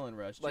an mean? Because, adrenaline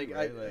rush, too, like,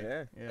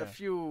 right? Yeah. A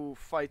few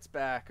fights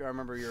back, I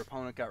remember your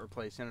opponent got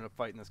replaced. He ended up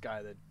fighting this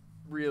guy that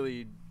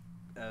really,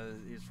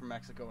 he's from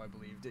Mexico, I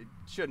believe.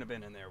 Shouldn't have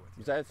been in there with you.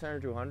 Was that Center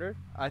 200?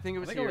 I think it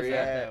was I think it here. was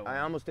yeah. that I one.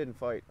 almost didn't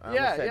fight. I Yeah,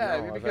 almost said no. I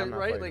was like, because I'm not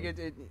right, fighting like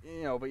him.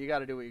 you know, but you got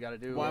to do what you got to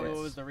do. Why? It's-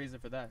 What was the reason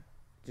for that?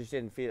 Just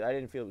didn't feel. I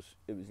didn't feel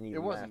it was needed.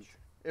 It wasn't. Match.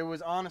 It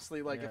was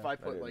honestly like Yeah, if I I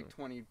put didn't like know.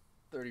 20,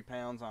 30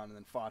 pounds on and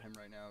then fought him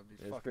right now, it'd be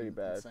It was fucking pretty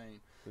bad. insane.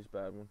 It was a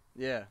bad one.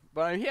 Yeah,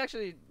 but I mean, he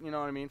actually, you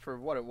know what I mean, for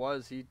what it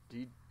was, he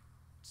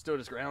stood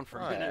his ground for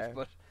a Oh, minute. yeah.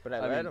 But But I I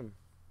let mean, him.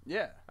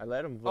 yeah. I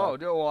let him. Oh,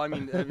 well, I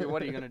mean,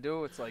 what are you gonna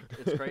do? It's like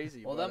it's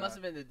crazy. Well, but, that must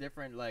have been the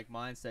different like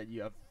mindset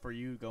you have for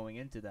you going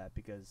into that,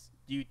 because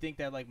do you think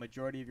that like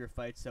majority of your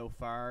fights so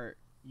far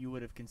you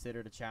would have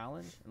considered a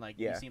challenge? And, like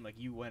you Yeah. seem like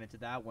you went into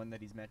that one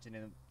that he's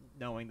mentioning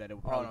knowing that it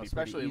would Oh probably no, be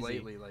especially pretty easy.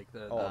 lately, like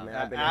the Oh, man,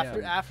 I've been after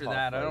in some after tough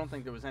that, I don't fights.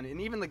 think there was any, and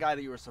even the guy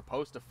that you were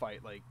supposed to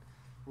fight, like,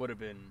 would have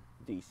been.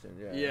 Decent.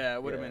 Yeah. Yeah,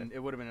 it would have been. It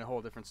would have been a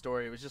whole different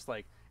story. It was just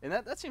like, and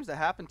that seems to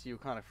happen to you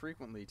kind of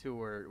frequently too,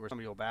 where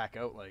somebody will back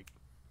out. Like,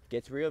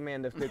 Gets real,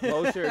 man. The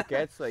closer it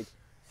gets, like,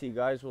 see,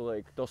 guys will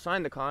like they'll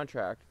sign the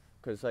contract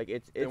because like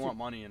it's they want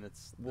money and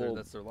well,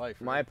 that's their life.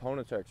 my Right?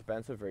 opponents are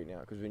expensive right now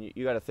because when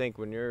you got to think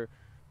when you're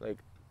like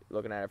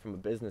looking at it from a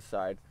business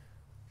side,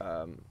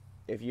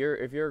 if you're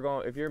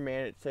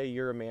say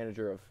you're a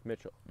manager of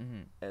Mitchell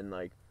Mm-hmm. and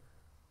like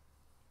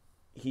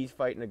he's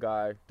fighting a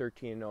guy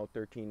 13-0,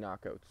 13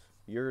 knockouts.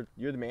 You're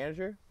the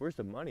manager. Where's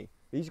the money?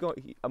 He's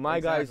going. My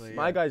Exactly,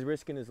 yeah. guy's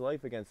risking his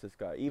life against this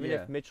guy. Even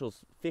Yeah. if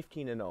Mitchell's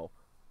 15-0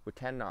 with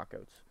 10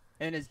 knockouts.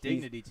 And his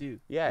dignity too.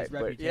 Yeah, his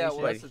but- reputation. Yeah,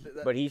 well, But, that's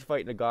the- but he's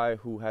fighting a guy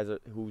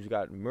who's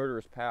got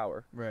murderous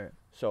power. right.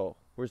 So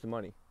where's the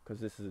money?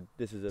 Because this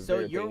is a So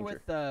very you're danger.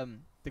 with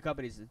the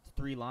companies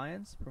Three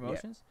Lions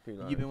Promotions. Three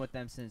You've been Lions. with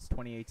them since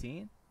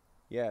 2018.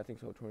 Yeah, I think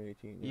so.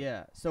 2018.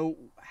 Yeah. So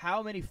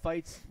how many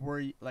fights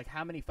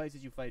how many fights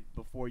did you fight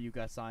before you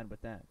got signed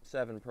with them?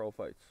 7 pro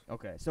fights.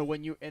 Okay. So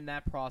when you in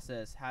that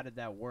process, how did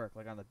that work?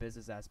 Like on the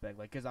business aspect,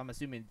 like because I'm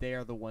assuming they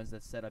are the ones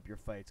that set up your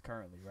fights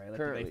currently, right? Like do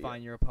Currently, they yeah.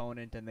 find your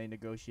opponent and they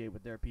negotiate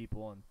with their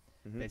people and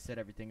Mhm. they set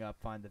everything up,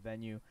 find the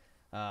venue.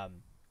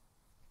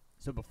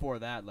 So before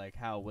that, like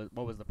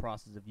what was the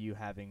process of you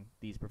having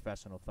these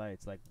professional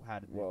fights? Like how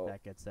did Well,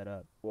 that get set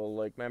up? Well,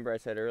 like remember I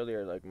said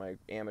earlier, like my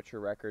amateur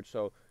record.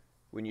 So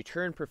when you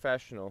turn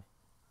professional,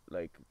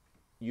 like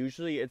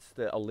usually it's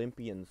the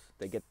Olympians.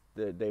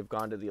 They've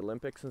gone to the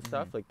Olympics and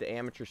stuff. Mhm. Like the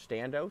amateur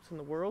standouts in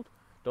the world.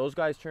 Those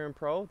guys turn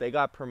pro. They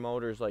got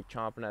promoters like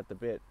chomping at the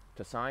bit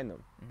to sign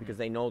them because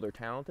they know they're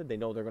talented. They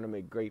know they're going to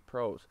make great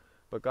pros.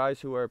 But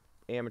guys who are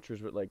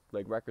amateurs with like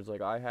records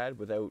like I had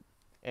without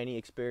any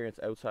experience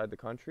outside the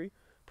country,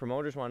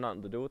 promoters want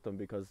nothing to do with them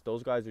because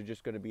those guys are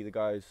just going to be the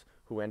guys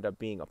who end up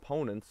being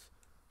opponents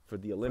for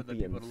the For the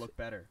Olympians, people to look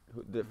better.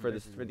 for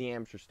the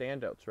amateur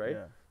standouts, right?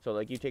 Yeah. So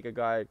like you take a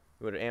guy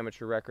with an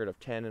amateur record of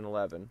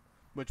 10-11,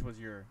 Which was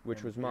your?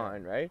 which was yeah.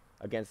 mine, right,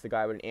 against the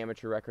guy with an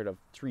amateur record of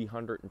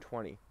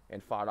 320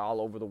 and fought all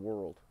over the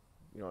world.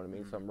 You know what I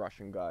mean? Some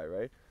Russian guy,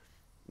 right?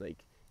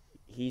 Like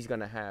he's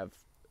gonna have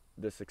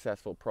the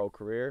successful pro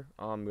career.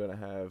 I'm gonna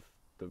have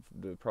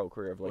the pro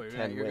career of like Well,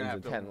 10 you're gonna wins have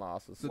and to 10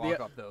 losses. So walk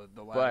the- up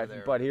the ladder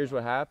there. But here's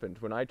what happened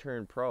when I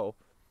turned pro.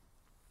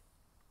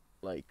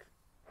 Like,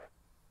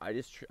 I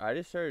just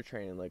started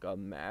training like a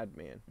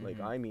madman. Like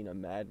Mhm. I mean a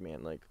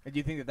madman. Like, And do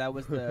you think that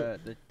was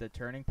the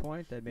turning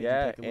point that made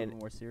Yeah, you take it a little and- bit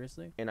more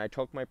seriously? and I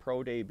took my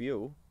pro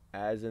debut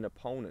as an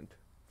opponent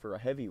for a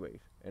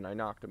heavyweight, and I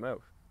knocked him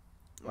out.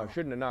 I Oh.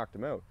 shouldn't have knocked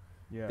him out.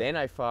 Yeah. Then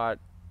I fought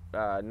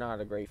not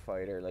a great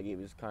fighter. Like he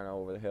was kind of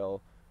over the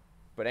hill.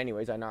 But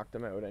anyways, I knocked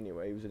him out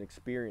anyway. He was an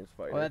experienced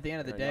fighter. Well, at the end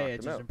of the and I day, knocked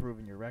it's him just out.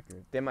 improving your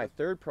record. Then my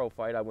third pro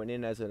fight, I went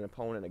in as an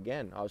opponent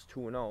again. I was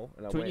 2-0,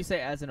 and I So when went you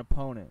say as an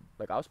opponent,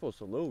 like I was supposed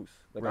to lose.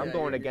 Like Right. I'm Yeah,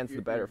 going you're- against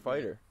you're- the better you're-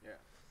 fighter. Yeah.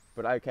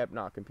 But I kept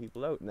knocking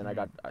people out, and then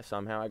Mhm.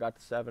 somehow I got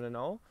to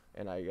 7-0,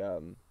 and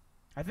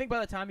I think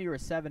by the time you were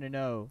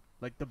 7-0,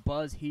 like the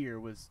buzz here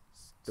was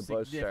the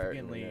buzz started.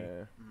 significantly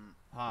Mm.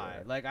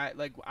 high.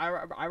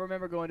 Yeah. I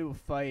remember going to a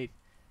fight.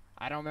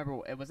 I don't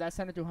remember. It was at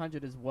Center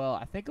 200 as well.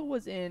 I think it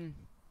was in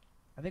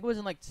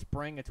like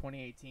spring of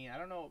 2018. I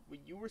don't know.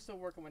 You were still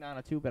working with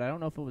Anna too, but I don't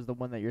know if it was the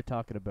one that you're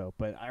talking about.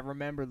 But I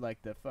remember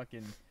like the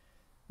fucking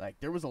like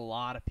there was a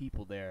lot of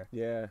people there,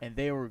 Yeah. and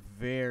they were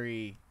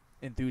very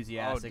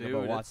enthusiastic dude,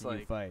 about it's watching you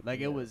like- fight. Like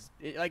Yeah. it was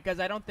like because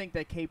I don't think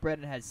that Cape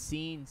Breton has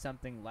seen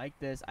something like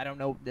this. I don't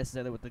know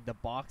necessarily what the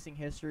boxing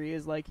history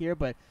is like here,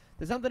 but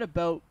there's something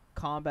about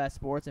combat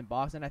sports and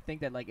boxing. I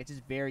think that like it's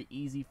just very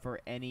easy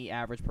for any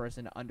average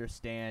person to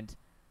understand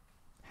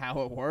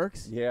how it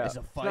works. Yeah. It's a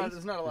It's fight. not,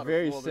 there's not a lot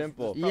Very of, well, there's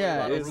simple. probably a Yeah,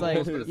 lot of it's rules,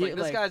 like- but it's yeah, like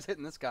this like- guy's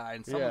hitting this guy,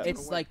 and someone's It's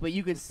gonna like, but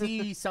you could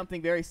see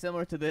something very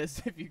similar to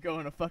this if you go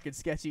on a fucking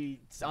sketchy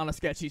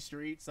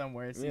street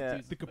somewhere. and see Yeah.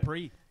 two- The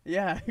Capri.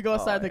 Yeah, you go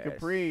outside the yes.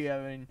 Capri.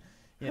 I mean,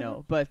 you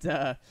know. But Had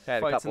a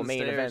Fights couple in the main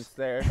stairs. events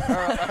there.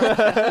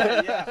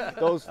 yeah,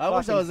 Those I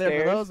wish I fucking was there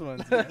stairs. for those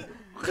ones. Yeah.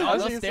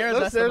 Those those stairs,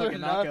 those that's stairs the are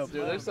fucking nuts, knockout dude.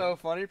 They're plan. so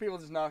funny. People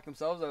just knock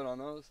themselves out on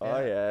those.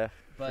 Oh yeah.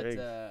 But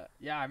Frig.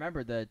 yeah, I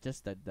remember the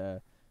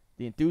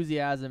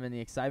enthusiasm and the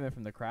excitement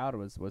from the crowd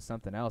was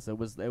something else. It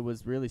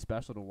was really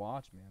special to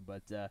watch, man.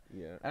 But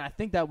Yeah. and I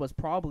think that was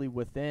probably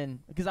within,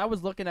 because I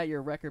was looking at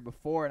your record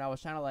before and I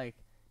was trying to like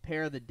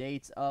pair the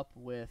dates up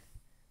with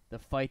the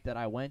fight that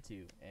I went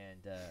to,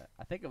 and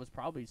I think it was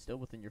probably still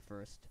within your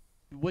first.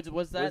 Was that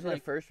Wasn't like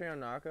it first round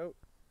knockout?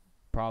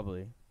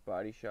 probably?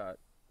 Body shot.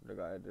 The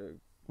guy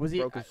Was he?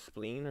 broke his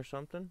spleen or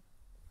something.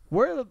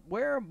 Where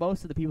are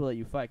most of the people that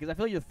you fight? Because I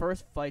feel like the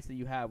first fights that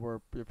you had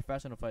were the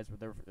professional fights,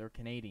 where they're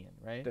Canadian,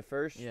 right? The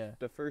first Yeah.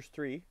 the first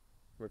 3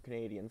 were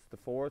Canadians. The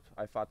fourth,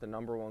 I fought the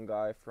 #1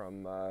 guy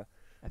from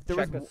There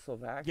was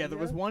Czechoslovakia. there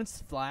was one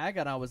flag,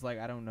 and I was like,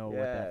 I don't know what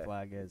that Yeah.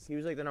 flag is. He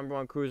was like the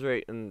 #1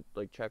 cruiserweight in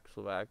like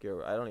Czechoslovakia.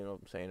 I don't even know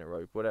if I'm saying it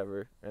right.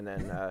 Whatever. And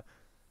then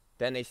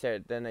then they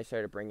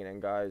started bringing in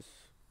guys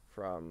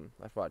from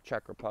I fought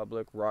Czech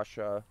Republic,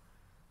 Russia.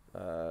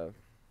 You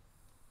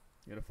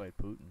gotta fight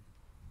Putin,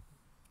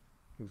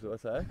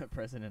 What's that?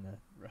 president of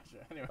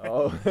Russia. Anyway.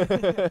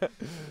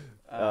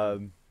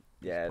 Oh.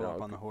 Yeah, Pull up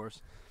no, on the horse.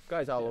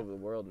 guys all over the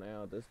world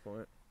now at this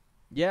point.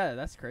 Yeah,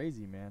 that's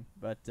crazy, man.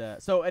 But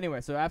so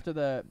anyway, so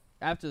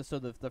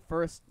the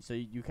first, so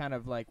you kind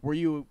of like, were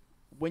you,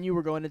 when you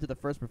were going into the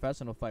first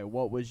professional fight,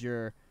 what was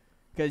your,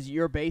 because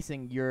you're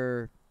basing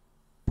you're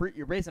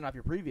basing off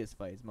your previous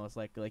fights, most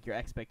likely, like your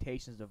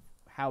expectations of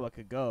how it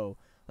could go.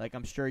 Like,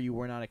 I'm sure you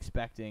were not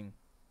expecting,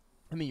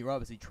 I mean, you're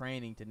obviously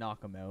training to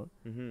knock them out,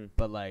 Mm-hmm.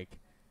 but like,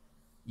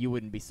 you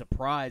wouldn't be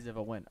surprised if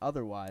it went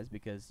otherwise,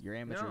 because your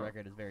amateur No.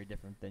 record is very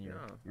different than your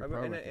No,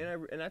 pro and,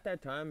 record. and at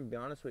that time, to be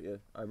honest with you,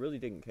 I really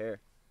didn't care.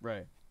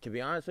 Right. To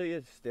be honest with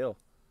you, still,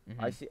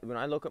 I Mhm. see when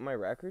I look at my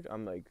record,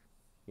 I'm like,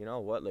 you know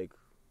what, like,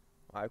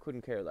 I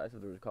couldn't care less if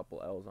there was a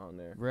couple L's on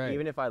there. Right.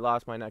 Even if I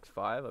lost my next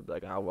 5, I'd be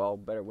like, oh well,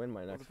 better win my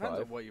Well, it next depends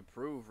 5. on what you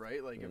prove,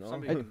 right? Like You if know?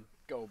 somebody can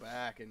go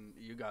back and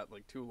you got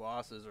like 2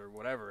 losses or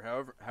whatever,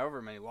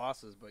 however many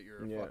losses, but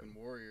you're a Yeah. fucking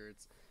warrior.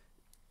 It's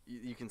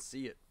you can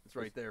see it. It's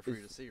right there for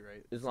you to see,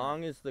 right? As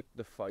long as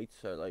the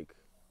fights are like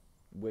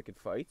wicked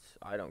fights,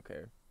 I don't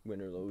care,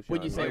 win or lose.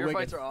 When you know say what I your mean?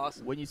 wicked fights are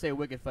awesome. When you say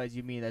wicked fights,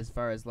 you mean as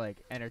far as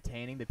like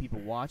entertaining the people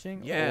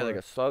watching? Yeah, or like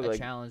a slug, a like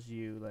challenge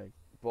you, like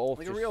both.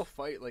 Like a just, real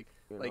fight, like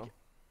you like know?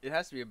 it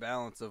has to be a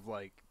balance of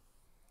like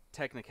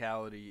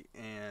technicality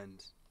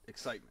and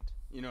excitement.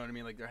 You know what I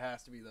mean? Like there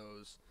has to be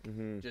those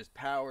Mhm. just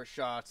power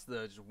shots,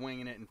 the just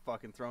winging it and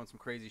fucking throwing some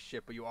crazy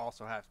shit, but you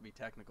also have to be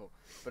technical.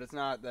 But it's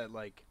not that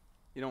like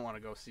you don't want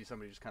to go see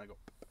somebody just kind of go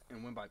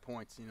and win by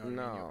points. You know what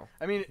No.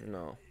 I mean?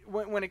 No.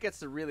 When it gets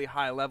to really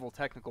high level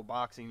technical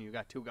boxing, you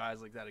got 2 guys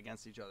like that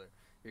against each other.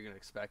 You're gonna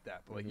expect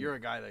that, but like Mhm. you're a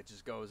guy that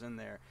just goes in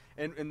there,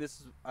 and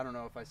this is, I don't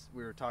know if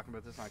we were talking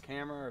about this on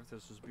camera or if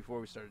this was before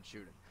we started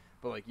shooting,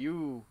 but like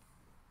you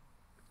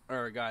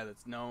are a guy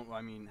that's known.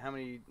 I mean, how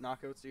many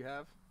knockouts do you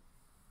have?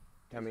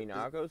 How many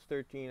knockouts?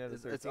 13 out of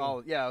 13. It's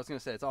all. Yeah, I was gonna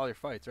say it's all your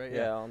fights, right?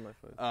 Yeah, all my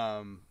fights.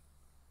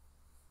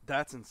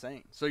 That's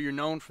insane. So you're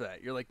known for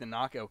that. You're like the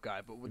knockout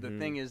guy. But the Mhm.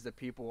 thing is that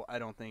people, I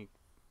don't think,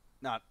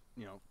 not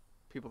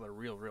people that are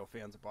real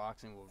fans of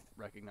boxing will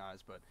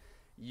recognize, but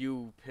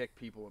you pick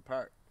people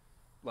apart.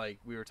 Like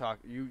we were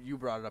talking, you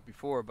brought it up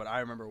before, but I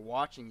remember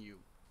watching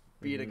you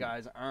beat a Mhm.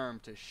 guy's arm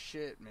to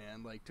shit,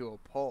 man, like to a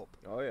pulp.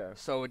 Oh yeah.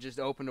 So it just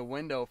opened a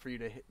window for you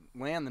to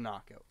land the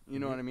knockout. You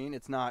know Mhm. what I mean?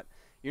 It's not,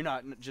 you're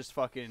not just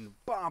fucking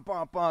bomb,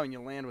 and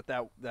you land with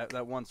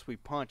that one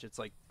sweet punch. It's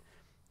like,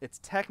 it's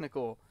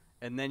technical,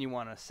 and then you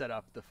want to set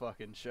up the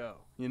fucking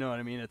show. You know what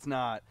I mean? It's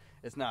not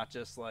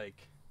just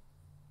like,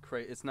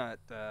 it's not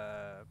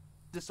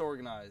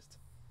disorganized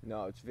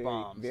No, it's very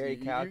bombs. very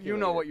you calculated.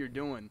 know what you're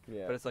doing,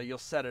 Yeah. but it's like you'll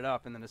set it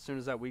up, and then as soon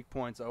as that weak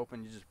point's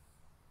open, you just,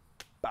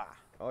 bah.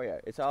 Oh yeah,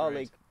 it's all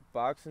great. like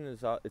boxing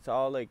is all. It's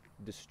all like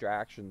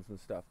distractions and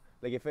stuff.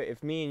 Like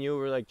if me and you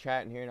were like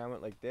chatting here and I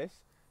went like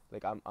this,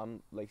 like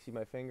I'm like see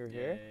my finger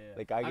here,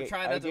 like I'm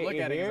trying not to look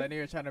at it because I know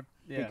you're trying to.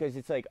 Yeah. because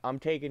it's like I'm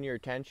taking your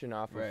attention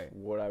off Right. of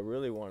what I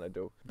really want to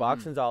do.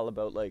 Boxing's all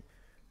about like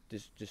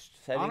just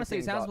setting. Honestly,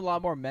 it things sounds up. a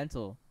lot more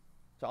mental.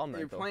 It's all You're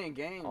mental. playing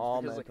games.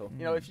 All because, mental. Like,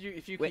 you know, if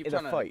you Wait, keep the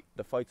trying to,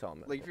 the fight's all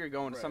mental. like if you're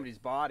going to Right. somebody's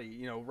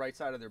body, right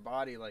side of their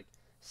body, like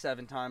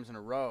 7 times in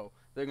a row,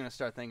 they're gonna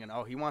start thinking,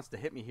 oh, he wants to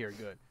hit me here,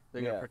 good.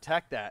 They're gonna Yeah.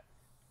 protect that,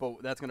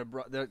 but that's gonna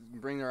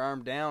bring their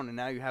arm down, and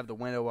now you have the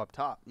window up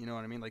top. You know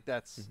what I mean? Like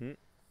that's Mhm.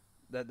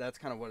 that's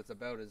kind of what it's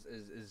about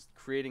is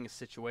creating a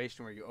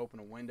situation where you open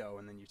a window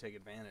and then you take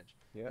advantage.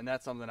 Yeah. And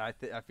that's something I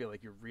feel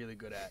like you're really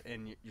good at,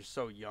 and you're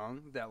so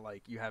young that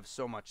like you have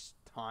so much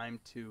time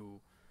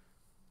to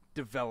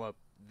develop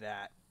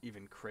that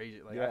even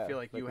crazy. Like I Yeah, feel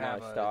like like you my have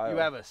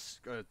style.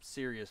 a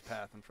serious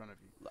path in front of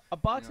you. A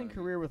boxing what I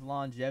mean? career with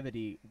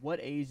longevity, what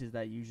age does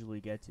that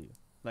usually get to?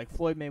 Like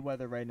Floyd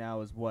Mayweather right now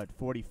is what,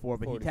 44,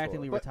 but 44. he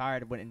technically But-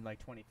 retired when in like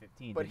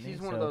 2015. But didn't he's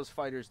he? one of So- those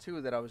fighters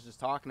too that I was just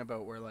talking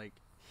about, where like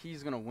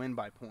he's gonna win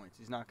by points.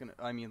 He's not gonna.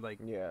 I mean, like,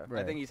 Yeah.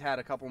 I think he's had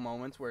a couple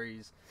moments where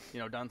he's,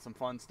 done some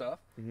fun stuff,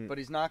 but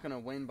he's not gonna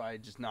win by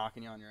just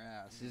knocking you on your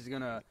ass. He's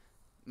gonna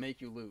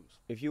make you lose.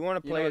 If you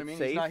want to You know play what it I mean?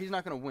 safe, He's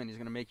not gonna win. He's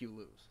gonna make you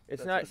lose.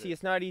 it's That's not. what See, it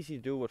it's not easy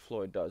to do what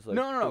Floyd does. Like,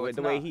 No,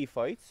 the way he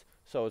fights.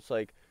 So it's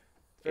like,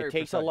 Very it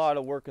takes precise. a lot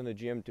of work in the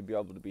gym to be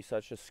able to be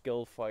such a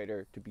skilled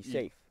fighter to be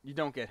safe, You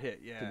don't get hit.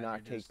 Yeah. to not you're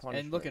take just-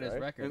 punishment. And look at his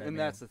right? record. And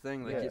that's the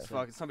thing. Like, Yeah. it's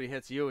fucking somebody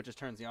hits you, it just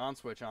turns the on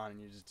switch on, and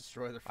you just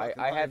destroy their fucking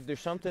I life. have there's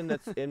something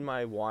that's in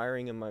my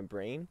wiring in my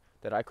brain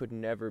that I could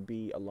never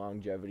be a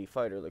longevity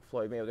fighter like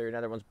Floyd Mayweather.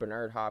 Another one's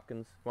Bernard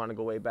Hopkins. Want to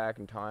go way back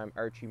in time?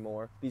 Archie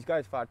Moore. These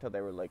guys fought till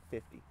they were like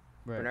 50.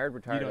 Right. Bernard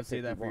retired. You don't at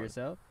see that for 51.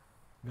 yourself?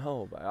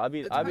 No, but I'll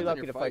be It lucky depends on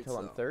to your fight till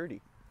fights, I'm though.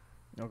 30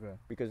 Okay.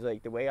 because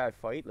like the way I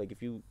fight, like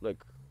if you like,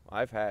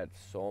 I've had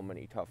so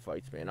many tough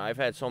fights, man. I've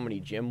had so many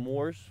gym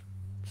wars,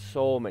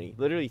 so many,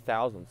 literally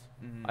thousands.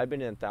 Mhm. I've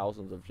been in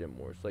thousands of gym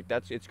wars. Like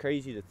it's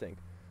crazy to think,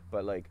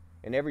 but like,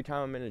 and every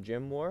time I'm in a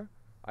gym war,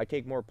 I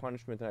take more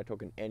punishment than I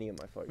took in any of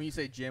my fights. When you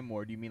say gym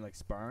war, do you mean like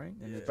sparring?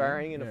 In the gym?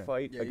 Sparring in Yeah. a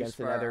fight Yeah, you against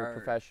spar another hard.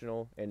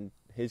 professional, and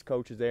his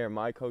coach is there, and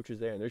my coach is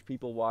there, and there's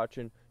people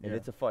watching, and Yeah.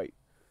 it's a fight.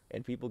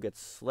 And people get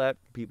slept,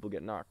 people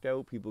get knocked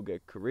out, people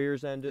get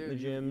careers ended in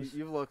the gyms.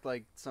 You looked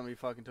like somebody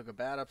fucking took a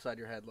bat upside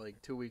your head like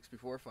 2 weeks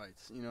before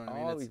fights. You know what I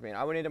mean? Always, man.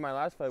 I went into my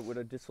last fight with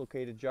a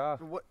dislocated jaw.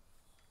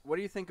 What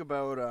do you think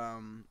about?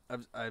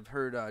 I've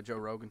heard Joe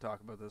Rogan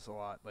talk about this a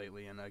lot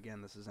lately, and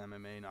again, this is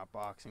MMA, not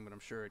boxing, but I'm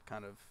sure it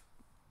kind of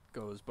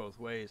goes both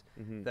ways.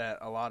 Mhm. That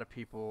a lot of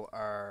people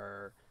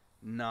are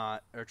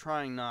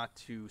trying not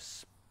to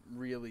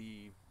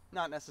really,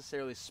 not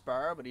necessarily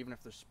spar, but even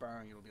if they're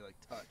sparring, it'll be like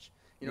touch.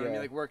 You know what I mean?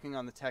 Yeah. Like working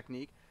on the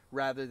technique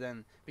rather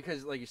than,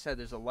 because like you said,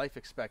 there's a life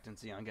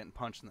expectancy on getting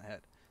punched in the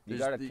head. You There's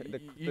gotta the-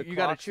 you you gotta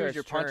gotta choose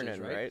your punches,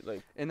 right?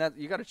 Like, And that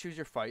you got to choose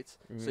your fights.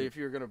 So Mhm. if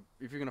you're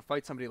gonna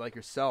fight somebody like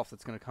yourself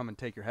that's gonna come and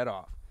take your head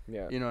off,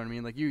 yeah, you know what I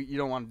mean? Like you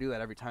don't want to do that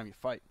every time you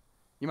fight.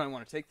 You might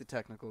want to take the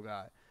technical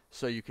guy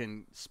so you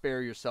can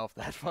spare yourself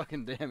that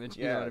fucking damage.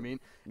 You know Yeah. what I mean?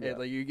 yeah.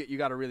 Like you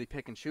got to really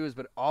pick and choose.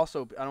 But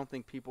also, I don't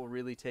think people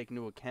really take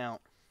into account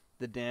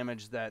the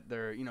damage that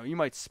they're. You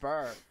might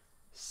spar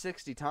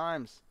 60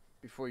 times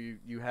before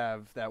you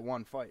have that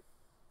one fight.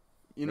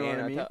 You know Man,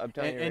 what I mean? I'm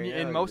telling you right and now,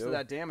 you most of do.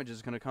 that damage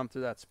is going to come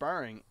through that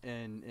sparring,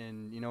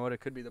 and you know what? It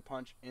could be the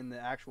punch in the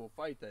actual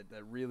fight that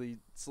really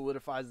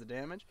solidifies the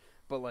damage.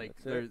 But like,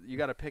 That's it. you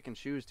got to pick and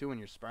choose too when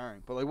you're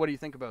sparring. But like, what do you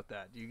think about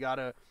that? You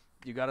gotta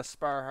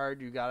spar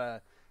hard. You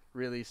gotta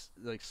really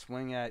like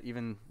swing at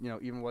even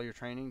while you're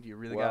training. Do you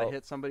really gotta Well,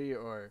 hit somebody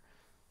or?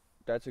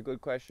 That's a good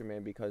question,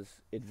 man,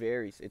 because it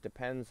varies. It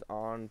depends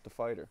on the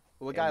fighter.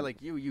 Well, a guy and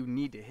like you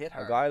need to hit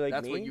hard. guy like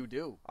That's what me? you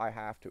do. I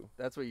have to.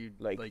 That's what you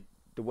Like, like.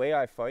 The way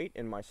I fight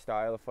and my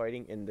style of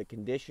fighting and the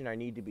condition I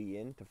need to be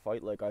in to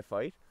fight like I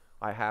fight,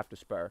 I have to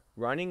spar.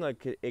 Running,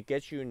 like, it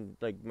gets you in,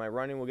 like, my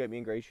running will get me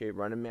in great shape.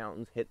 Running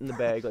mountains, hitting the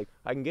bag, like,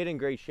 I can get in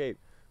great shape.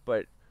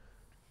 But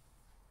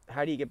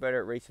how do you get better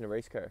at racing a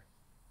race car?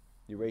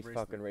 You race Race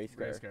fucking the- race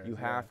car. race cars, You yeah.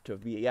 have to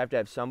be. You have to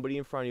have somebody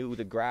in front of you with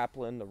the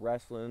grappling, the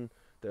wrestling,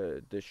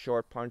 the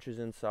short punches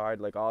inside,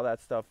 like all that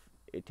stuff.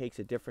 It takes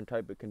a different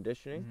type of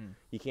conditioning. Mhm.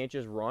 You can't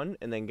just run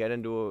and then get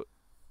into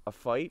a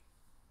fight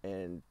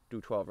and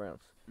do 12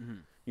 rounds.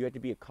 Mhm. You have to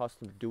be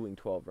accustomed to doing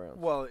 12 rounds.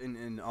 Well,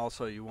 and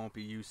also you won't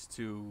be used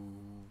to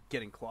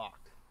getting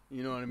clocked.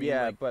 You know what I mean?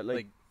 Yeah, but,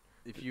 like-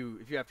 if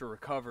you have to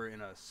recover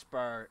in a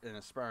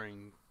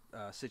sparring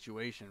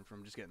situation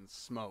from just getting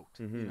smoked,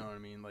 you Mhm. know what I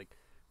mean? Like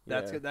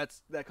Yeah.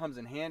 that comes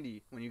in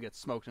handy when you get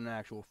smoked in an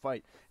actual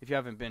fight. If you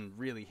haven't been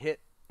really hit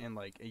in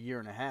like a year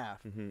and a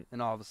half, Mhm.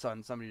 and all of a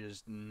sudden somebody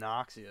just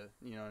knocks you,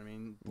 you know what I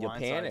mean? You'll Blindsides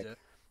panic. you.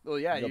 Well,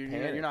 yeah, You'll you're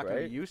panic, not going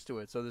to right? be used to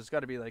it. So there's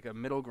got to be like a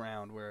middle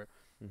ground where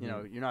you know,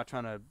 Mhm. you're not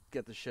trying to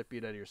get the shit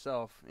beat out of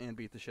yourself and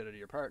beat the shit out of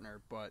your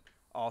partner, but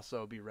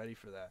also be ready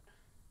for that.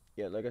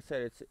 Yeah, like I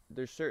said,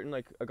 there's certain,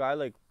 like, a guy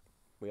like,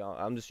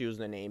 I'm just using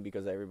the name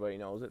because everybody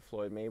knows it,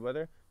 Floyd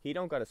Mayweather. He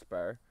don't got to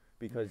spar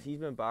because he's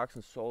been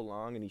boxing so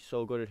long and he's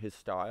so good at his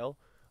style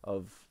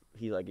of,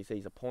 like you say,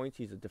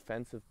 he's a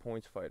defensive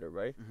points fighter,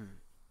 right?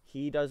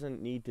 He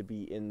doesn't need to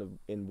be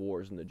in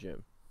wars in the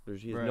gym.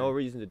 He has no Right.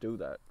 reason to do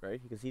that,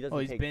 right? Because he doesn't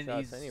He's take been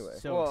shots he's anyway.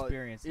 so Well,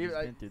 experienced. He's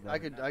been through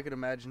that. I could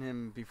imagine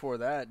him before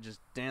that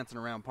just dancing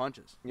around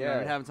punches. You know what I Yeah.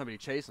 mean? Having somebody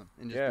chase him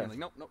and just Yeah. being like,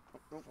 nope, nope,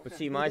 nope, nope. But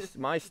see,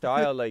 my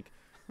style, like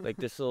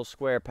this little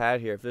square pad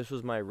here, if this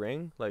was my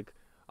ring, like,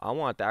 I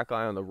want that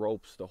guy on the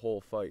ropes the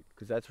whole fight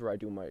because that's where I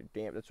do my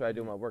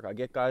work. I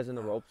get guys in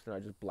the ropes and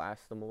I just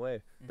blast them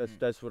away.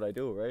 That's what I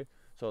do, right?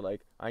 So,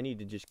 like, I need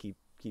to just keep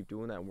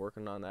doing that and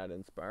working on that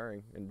and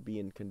sparring and be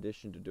in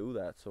condition to do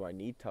that. So I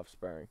need tough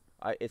sparring.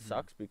 It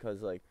sucks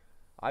because, like,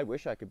 I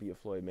wish I could be a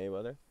Floyd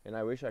Mayweather and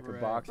I wish I could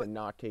Right. box But and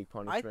not take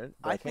punishment.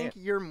 but I can't.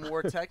 think you're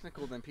more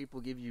technical than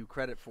people give you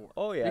credit for.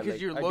 Oh yeah, because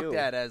like, you're I looked do.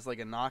 at as like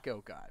a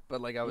knockout guy.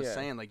 But like I was Yeah.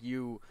 saying, like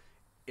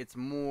it's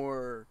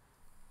more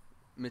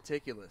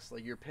meticulous.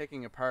 Like you're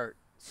picking apart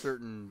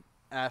certain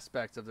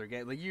aspects of their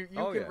game. Like you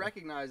Oh, can yeah.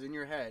 recognize in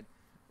your head,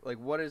 like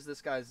what's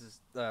this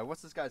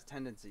guy's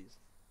tendencies.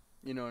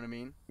 You know what I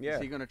mean? Yeah.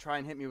 Is he gonna try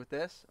and hit me with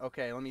this?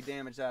 Okay, let me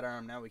damage that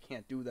arm. Now we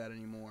can't do that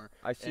anymore.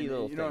 I see And,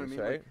 little you know things,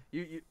 what I mean? right? Like,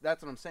 you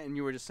that's what I'm saying.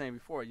 You were just saying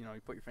before. You know, you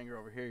put your finger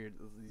over here.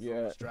 These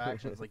little Yeah.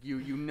 distractions. Like you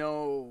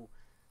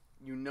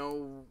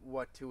know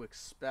what to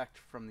expect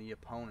from the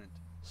opponent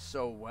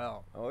so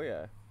well. Oh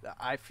yeah. That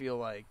I feel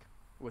like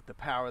with the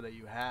power that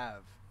you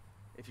have,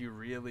 if you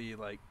really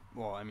like,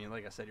 well, I mean,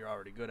 like I said, you're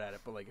already good at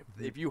it. But like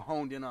if you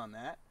honed in on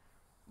that,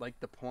 like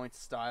the point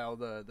style,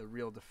 the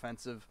real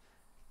defensive.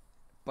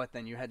 But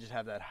then you just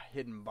have that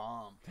hidden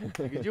bomb.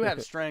 Because you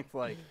have strength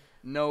like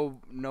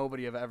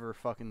nobody have ever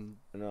fucking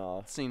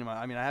seen him.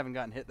 I mean, I haven't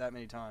gotten hit that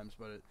many times,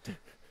 but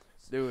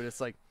dude, it's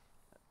like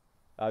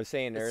I was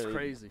saying it's earlier,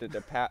 crazy.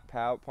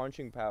 the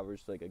punching power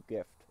is like a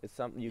gift. It's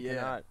something you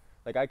cannot.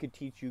 Like I could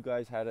teach you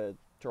guys how to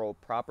throw a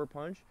proper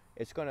punch.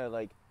 It's gonna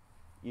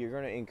you're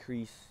gonna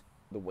increase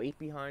the weight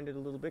behind it a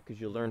little bit because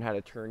you'll learn how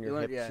to turn your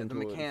hips into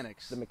the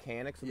mechanics. The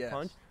mechanics of the Yes,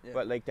 punch. yeah.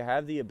 But like to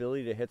have the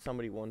ability to hit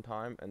somebody one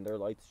time and their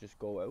lights just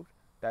go out.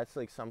 That's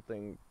like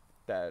something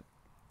that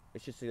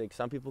it's just like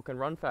some people can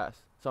run fast.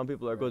 Some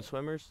people are good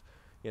swimmers,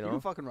 you know. You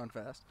can fucking run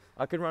fast.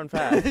 I can run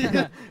fast,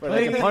 but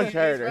I can punch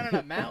harder. He's running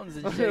up mountains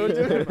and shit. He's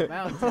running up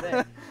mountains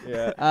today.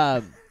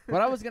 Yeah.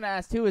 What I was gonna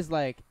ask too is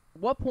like,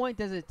 what point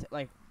does it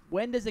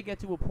when does it get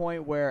to a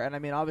point where? And I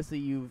mean, obviously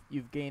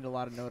you've gained a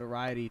lot of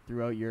notoriety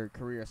throughout your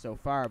career so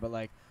far, but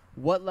like,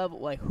 what level?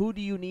 Like, who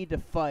do you need to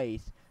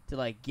fight to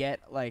like get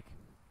like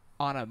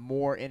on a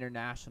more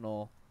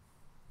international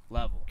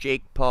level?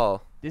 Jake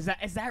Paul. Is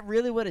that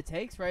really what it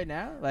takes right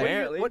now? Like,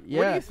 What do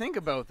you think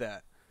about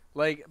that?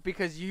 Like,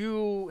 because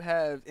you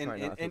have, and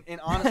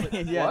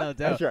honestly, yeah, no what?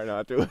 doubt. I try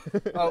not to.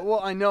 Well,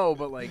 I know,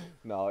 but like,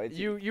 No, it's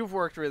you've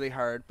worked really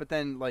hard. But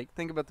then, like,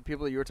 think about the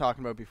people that you were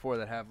talking about before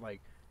that have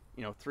like,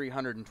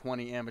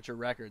 320 amateur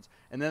records,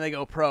 and then they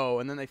go pro,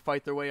 and then they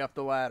fight their way up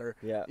the ladder.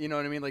 Yeah. You know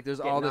what I mean? Like, there's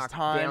Get all this knocked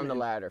time down the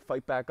ladder,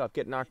 fight back up,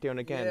 get knocked down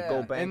again,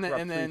 go bankrupt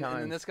and 3 then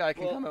times. this guy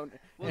can come out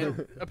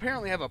and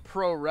apparently have a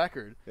pro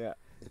record. Yeah.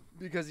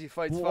 Because he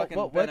fights Well, fucking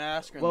what- Ben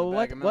Askren in the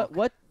bag of milk.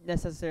 what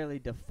necessarily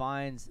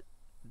defines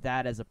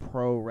that as a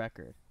pro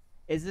record?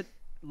 Is it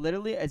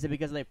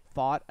because they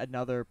fought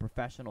another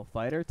professional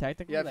fighter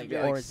technically? You have to be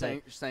or like is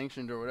it-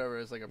 sanctioned or whatever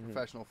as like a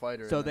professional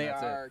fighter. so and then they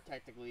that's are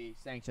technically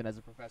sanctioned as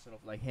a professional,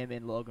 like him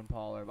and Logan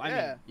Paul. Or I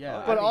Yeah. mean,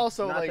 yeah. But I mean,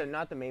 also not like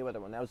not the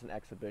Mayweather one. That was an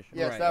exhibition.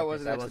 yes, Right, that okay,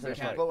 was an so that doesn't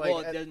exhibition. count. But like Well,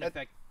 it doesn't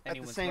affect at the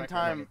anyone's same record or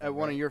time, anything, at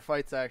one of right? your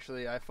fights,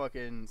 actually, I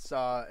fucking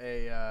saw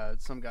a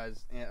some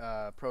guy's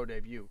pro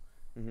debut,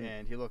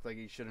 and he looked like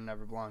he should have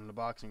never belonged in the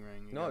boxing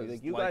ring. He No, got his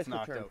like you lights guys could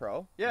knocked turn out.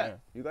 pro. Yeah.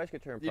 You guys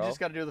could turn pro. You just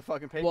got to do the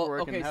fucking Well,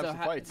 paperwork okay, and have so some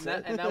fights.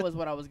 and that was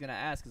what I was gonna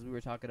ask, because we were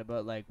talking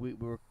about like we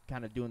were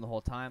kind of doing the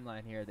whole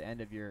timeline here at the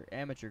end of your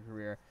amateur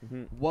career.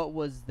 What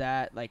was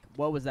that like?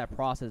 What was that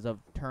process of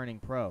turning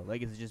pro?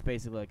 Like, is it just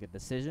basically like a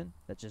decision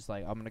that's just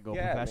like I'm gonna go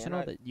Yeah, man,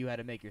 professional that you had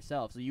to make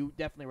yourself? So you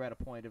definitely were at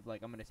a point of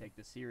like I'm gonna take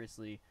this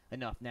seriously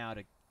enough now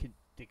to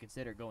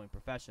consider going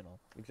professional.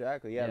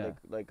 Exactly. Yeah. Yeah.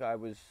 Like I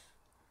was.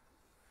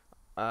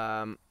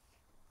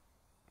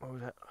 What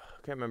was that? I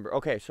can't remember.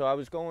 Okay, so I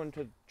was trying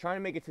to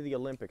make it to the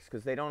Olympics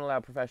because they don't allow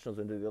professionals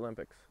into the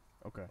Olympics.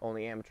 Okay.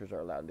 Only amateurs are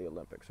allowed in the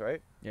Olympics,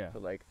 right? Yeah. So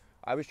like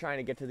I was trying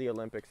to get to the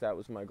Olympics. That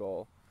was my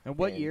goal. And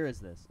what and year is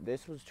this?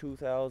 This was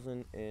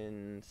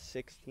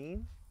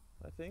 2016,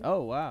 I think.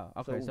 Oh wow.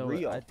 Okay, so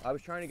Rio. I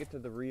was trying to get to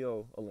the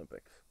Rio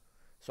Olympics,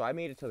 so I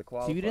made it to the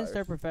qualifiers. So you didn't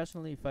start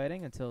professionally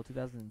fighting until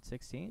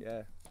 2016?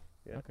 Yeah.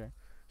 Yeah. Okay.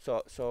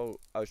 So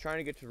I was trying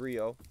to get to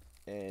Rio,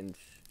 and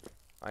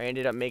I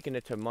ended up making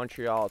it to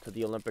Montreal to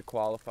the Olympic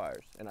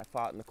qualifiers, and I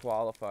fought in the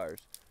qualifiers,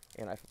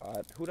 and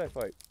who did I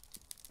fight?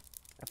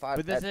 I fought.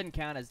 But this didn't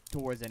count as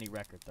towards any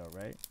record though,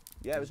 right?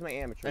 Yeah, it was my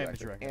amateur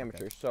record. okay.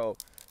 Amateur. So,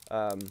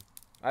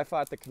 I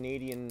fought the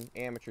Canadian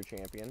amateur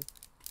champion,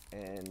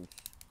 and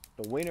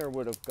the winner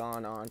would have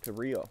gone on to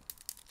Rio,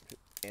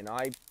 and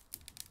I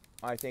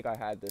think I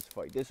had this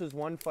fight. This was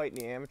one fight,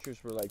 and the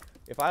amateurs were like,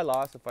 if I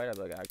lost the fight, I'd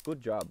be like,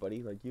 good job,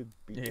 buddy. Like, you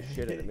beat the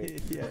shit out of me.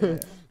 yeah.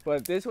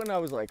 But this one, I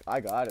was like,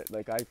 I got it.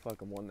 Like, I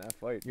fucking won that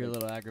fight. You're a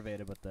Like, little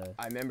aggravated with the.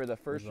 I remember the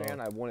first result.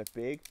 round, I won it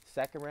big.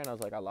 Second round, I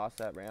was like, I lost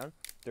that round.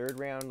 Third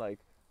round, like,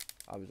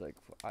 I was like,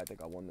 I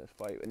think I won this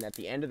fight. And at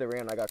the end of the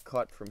round, I got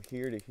cut from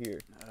here to here.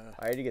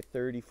 I had to get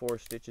 34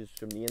 stitches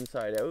from the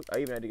inside out. I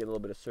even had to get a little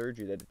bit of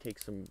surgery. They had to take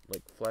some,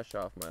 like, flesh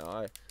off my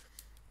eye.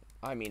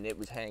 I mean, it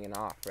was hanging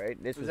off,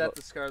 right? This Was that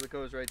the scar that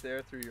goes right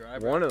there through your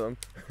eyebrow? one of them.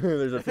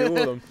 There's a few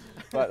of them.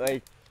 But,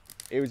 like,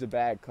 it was a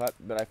bad cut.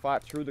 But I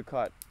fought through the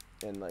cut.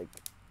 And, like,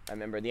 I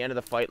remember at the end of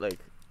the fight, like,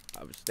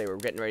 they were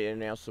getting ready to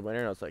announce the winner.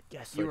 And I was like,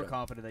 yes. You like, were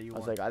confident that you I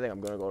won. was like, I think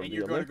I'm going to go to and the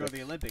you're going to Olympics. go to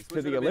the Olympics. To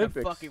which the would've been a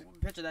Olympics. Fucking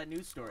picture that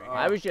news story.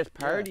 I was just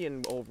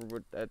partying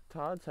over at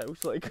Todd's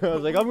house. Like, I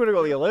was like, I'm going to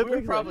go to the We Olympics.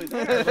 were probably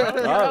there, bro. You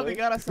probably Probably.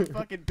 got us some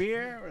fucking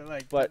beer, or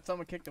like But-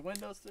 someone kicked the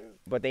windows through.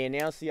 But they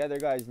announced the other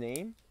guy's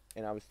name,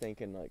 and I was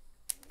thinking, like,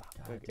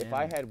 God like, damn if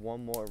I it. had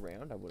one more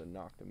round, I would have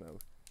knocked him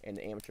out. And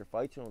the amateur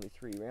fights are only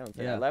 3 rounds.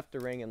 And Yeah. I left the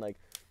ring, and, like,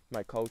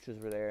 my coaches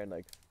were there, and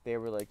like they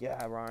were like,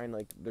 yeah, Ryan,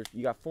 like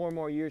you got 4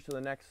 more years to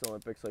the next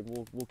Olympics. Like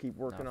we'll keep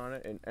working on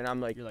it. And I'm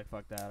like, you're like,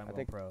 fuck that. I'm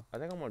going pro. I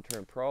think I'm gonna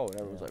turn pro. And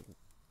everyone's like,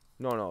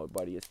 no,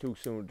 buddy, it's too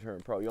soon to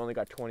turn pro. You only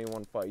got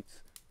 21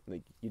 fights.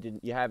 Like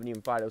you haven't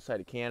even fought outside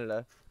of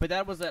Canada. But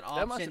that was that option.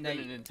 That must have been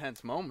an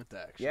intense moment,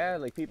 actually. Yeah,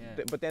 like people.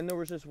 But then there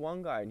was this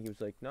one guy, and he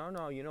was like,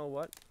 no, you know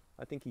what?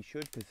 I think he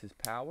should, because his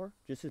power,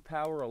 just his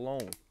power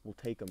alone, will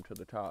take him to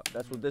the top.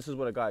 This is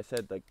what a guy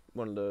said. Like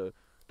one of the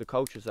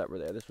coaches that were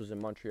there. This was in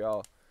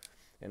Montreal,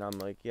 and I'm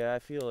like, yeah, I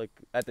feel like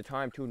at the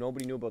time too,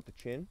 nobody knew about the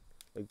chin.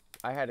 Like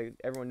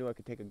everyone knew I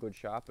could take a good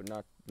shot, but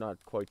not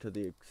quite to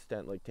the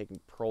extent like taking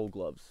pro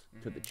gloves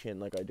to the chin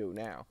like I do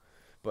now.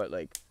 But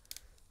like,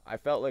 I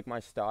felt like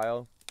my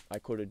style, I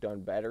could have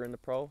done better in the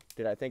pro.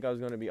 Did I think I was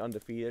going to be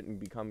undefeated and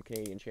become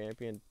Canadian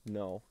champion?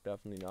 No,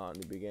 definitely not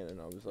in the beginning.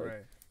 I was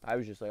like, I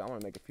was just like, I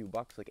want to make a few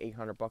bucks, like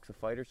 $800 a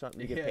fight or something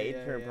to get paid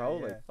to turn pro.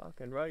 Like,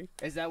 fucking right.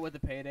 Is that what the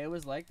payday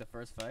was like, the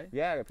first fight?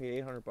 Yeah, I got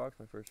paid $800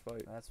 my first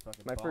fight. That's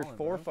fucking my ballin', first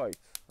 4 fights,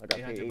 I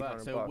got paid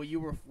 $800. So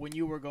when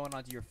you were going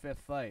on to your 5th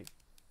fight,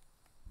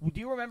 do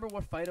you remember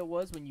what fight it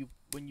was when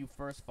you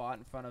first fought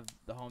in front of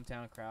the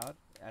hometown crowd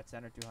at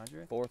Center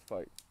 200? 4th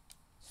fight.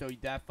 So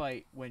that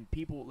fight, when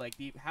people like,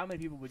 how many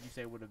people would you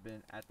say would have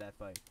been at that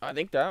fight? I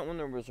think that one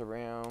there was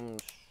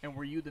around. And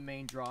were you the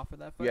main draw for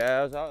that fight?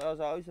 Yeah, I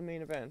was always the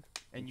main event.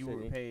 And you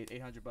were paid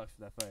 $800 for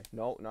that fight?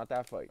 No, not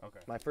that fight. Okay.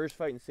 My first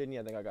fight in Sydney,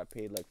 I think I got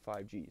paid like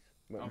 5 G's.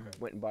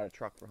 Went and bought a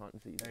truck for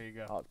hunting season. There you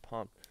go. I was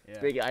pumped. Yeah.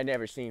 Big, I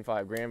never seen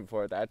 $5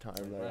 before at that time.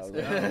 Like, I was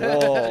like,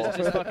 whoa.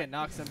 just fucking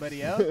knock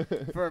somebody out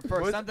for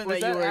something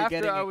that you were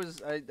after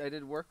getting. I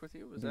did work with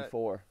you? Was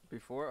before?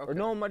 Before? Okay. Or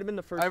no, it might have been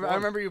the first I one.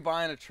 remember you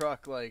buying a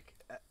truck like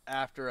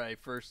after I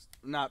first,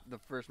 not the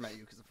first met you,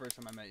 because the first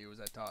time I met you was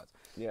at Todd's.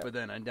 Yeah. But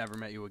then I never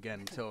met you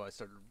again until I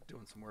started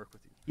doing some work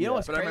with you. You know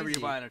what's But crazy? I remember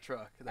you buying a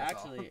truck. That's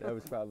Actually, that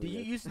was probably.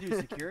 you used to do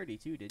security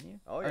too, didn't you?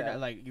 Oh Or yeah.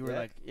 like you were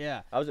like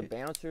I was a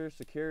bouncer,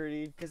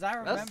 security. Because I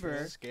remember.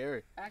 That's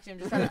scary. Actually, I'm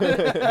just trying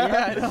to.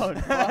 Yeah, I know.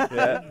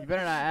 Yeah. You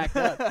better not act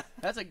up.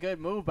 That's a good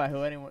move by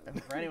for anyone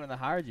that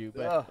hired you.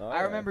 But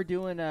I remember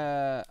doing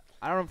I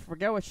don't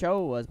forget what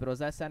show it was, but it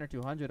was at Center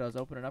 200. I was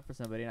opening up for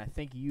somebody, and I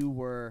think you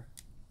were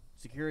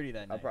security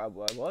that night. I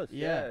was.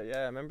 Yeah, I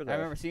remember that. I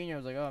remember seeing you. I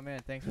was like, oh man,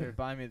 thanks for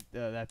buying me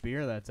that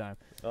beer that time.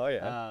 Oh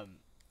yeah.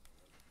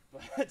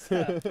 But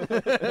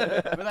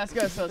that's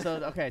good. So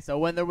okay. So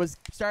when there was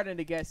starting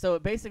to get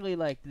basically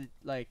and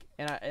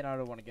I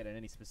don't want to get into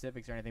any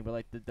specifics or anything, but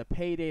like the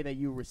payday that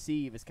you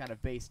receive is kind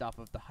of based off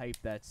of the hype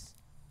that's,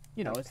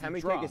 it's how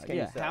many draw. tickets can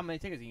you sell? How many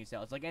tickets can you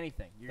sell? It's like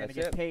anything. You're That's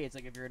gonna get paid. It's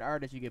like if you're an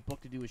artist, you get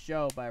booked to do a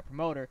show by a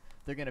promoter.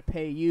 They're gonna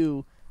pay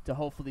you to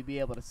hopefully be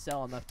able to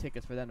sell enough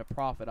tickets for them to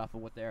profit off of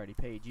what they already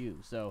paid you.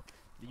 So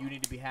you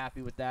need to be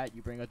happy with that.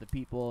 You bring out the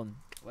people and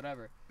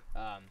whatever.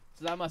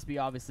 So that must be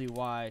obviously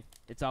why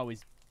it's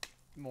always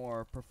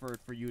more preferred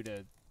for you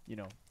to,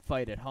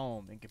 fight at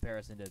home in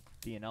comparison to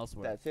being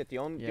elsewhere. That's it. The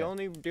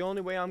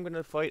only way I'm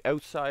gonna fight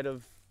outside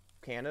of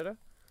Canada,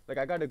 like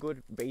I got a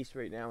good base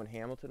right now in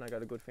Hamilton. I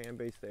got a good fan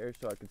base there,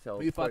 so I could sell.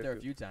 Well, you fought there a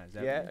few times.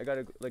 Yeah, I got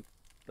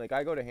like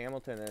I go to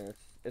Hamilton, and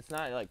it's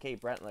not like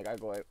Cape Breton. Like I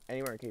go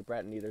anywhere in Cape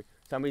Breton, either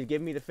somebody's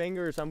giving me the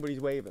finger or somebody's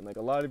waving. Like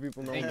a lot of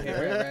people know. In Cape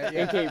Breton, right?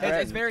 Yeah. In Cape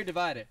Breton. It's very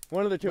divided.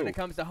 One of the two. When it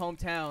comes to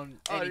hometown,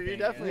 anything, you're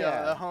definitely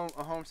yeah. a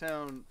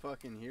hometown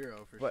fucking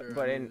hero for sure.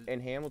 But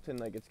in Hamilton,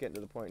 like it's getting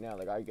to the point now.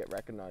 Like I get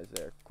recognized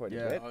there quite a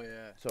bit. Oh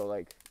yeah. So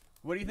like.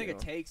 What do you think it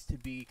takes to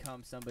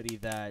become somebody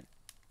that?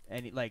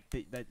 And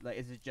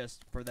is it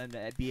just for them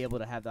to be able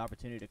to have the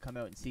opportunity to come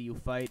out and see you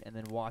fight and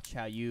then watch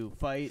how you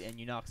fight and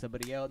you knock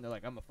somebody out and they're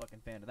like, I'm a fucking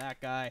fan of that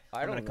guy.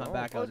 I'm gonna come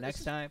back out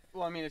next time.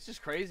 Well, I mean, it's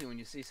just crazy when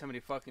you see somebody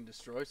fucking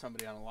destroy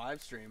somebody on a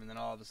live stream and then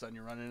all of a sudden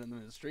you're running into them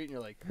in the street and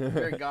you're like,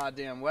 you're a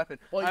goddamn weapon.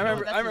 Well,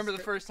 I remember the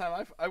first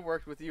time I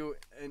worked with you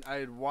and I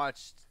had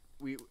watched.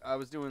 I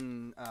was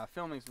doing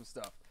filming some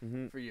stuff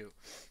for you,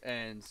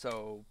 and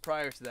so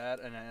prior to that,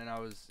 and I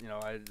was,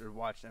 I had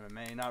watched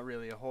MMA, not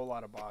really a whole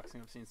lot of boxing.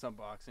 I've seen some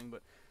boxing,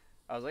 but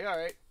I was like, all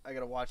right, I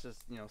gotta watch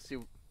this,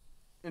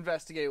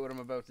 investigate what I'm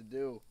about to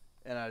do,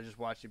 and I just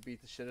watched you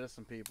beat the shit out of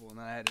some people, and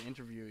then I had to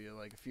interview you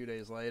like a few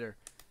days later,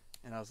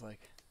 and I was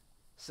like,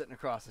 sitting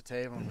across the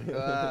table, I'm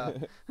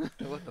like,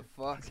 what the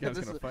fuck?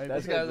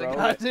 This guy's like,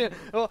 goddamn.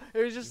 Well, it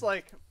was just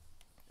like.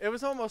 It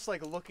was almost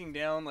like looking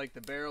down like the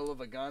barrel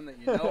of a gun that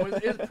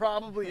it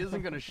probably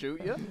isn't going to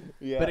shoot you.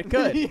 Yeah. But it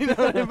could.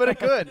 But it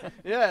could.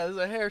 Yeah, there's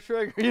a hair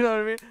trigger. You know what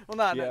I mean? Well,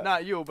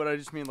 not you, but I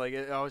just mean like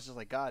I was just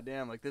like, God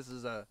damn, like this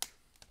is a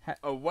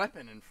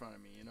weapon in front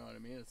of me. You know what I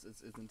mean?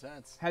 It's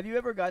intense. Have you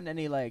ever gotten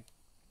any like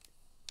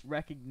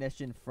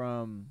recognition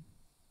from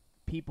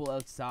people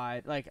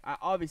outside? Like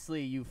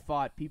obviously you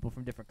fought people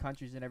from different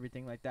countries and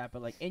everything like that,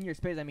 but like in your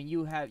space, I mean,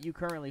 you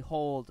currently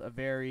hold a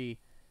very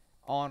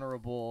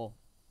honorable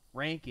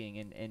ranking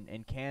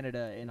in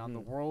Canada and on the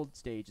world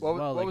stage as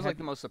well. What was like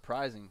the most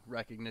surprising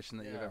recognition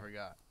that you've ever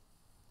got?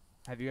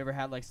 Have you ever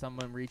had like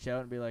someone reach out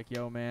and be like,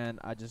 yo man,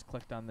 I just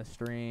clicked on the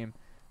stream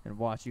and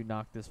watched you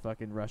knock this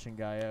fucking Russian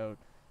guy out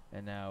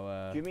and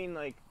now Do you mean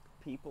like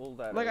people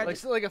that Like,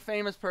 are, Like a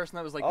famous person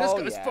that was like, this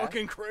Oh, guy's yeah.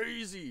 fucking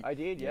crazy. I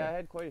did, Yeah. I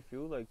had quite a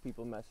few like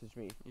people message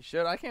me, You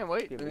should. I can't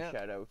wait. give me Yeah.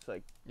 shout outs,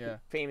 like Yeah.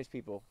 famous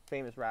people,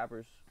 famous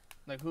rappers.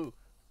 Like who?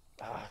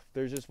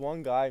 There's this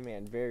one guy,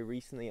 man, very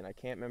recently, and I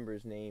can't remember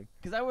his name.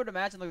 Because I would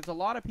imagine like there's a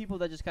lot of people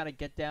that just kind of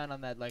get down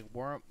on that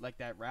like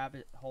that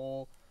rabbit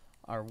hole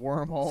or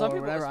wormhole Some or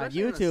people, whatever on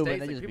especially in the YouTube, States, and they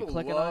like, just be people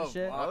clicking on love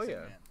shit. boxing, Oh, yeah.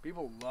 man.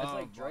 People love That's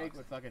like Drake boxing.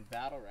 with fucking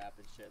battle rap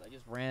and shit, like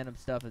just random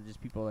stuff that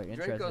just people like Drake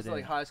interested goes to in.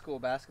 like high school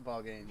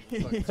basketball games.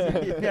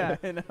 Yeah,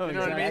 I know. You know what I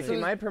mean? exactly.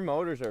 See, my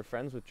promoters are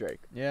friends with Drake.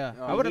 Yeah,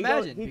 Oh, I would He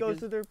imagine. he goes because-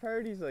 to their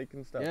parties like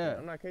and stuff. Yeah. Man.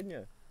 I'm not kidding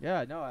you.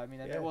 Yeah, no, I mean,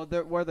 Yeah. well,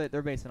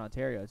 they're based in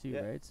Ontario too,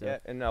 Yeah, right? So, yeah,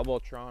 and well,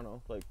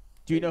 Toronto, like.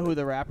 do you know who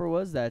the rapper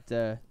was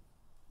that?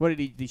 What did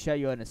he shout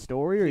you on a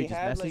story or he just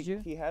had messaged like, you?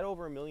 He had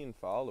over 1 million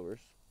followers.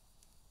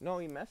 No,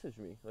 he messaged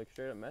me, like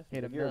straight up messaged. He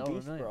had Like, a you're a over a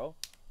beast, million. bro.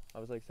 I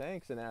was like,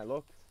 thanks, and then I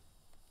looked,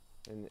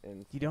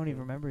 and You don't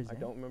even remember his I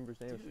name. don't remember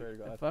his name. I swear to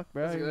The God. fuck,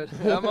 bro. That's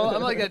good.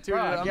 I'm like that too,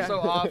 dude. Fuck, I'm yeah. so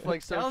off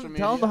like Tell social him, media.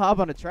 tell him to hop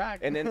on a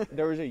track. And then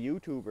there was a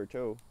YouTuber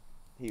too,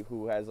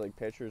 who has like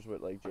pictures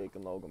with like Jake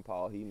and Logan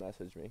Paul. He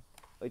messaged me.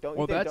 Like, don't you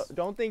Well, think, that's-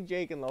 don't think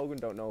Jake and Logan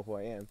don't know who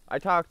I am. I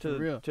talked For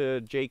real? to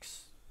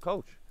Jake's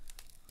coach,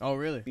 Oh,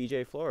 really?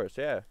 BJ Flores.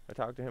 Yeah, I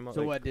talked to him.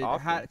 So like, what did?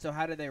 often.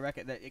 How did they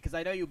reckon that? Because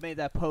I know you made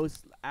that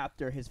post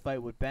after his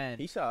fight with Ben.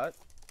 He saw it.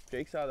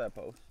 Jake saw that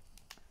post.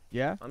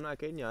 Yeah. I'm not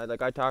kidding you.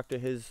 I talked to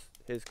his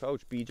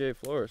coach, BJ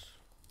Flores.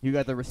 You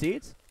got the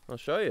receipts? I'll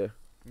show you.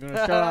 I'm gonna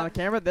show it on the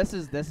camera. This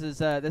is This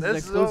is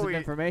exclusive what we-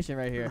 information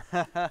right here.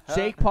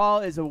 Jake Paul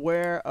is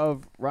aware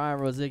of Ryan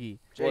Rozicki.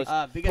 Jake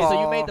Because so you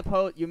Paul made the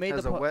post. You made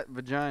has the a post. wet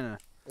vagina.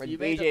 So you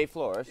BJ made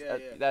Flores. Yeah,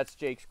 yeah. That's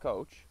Jake's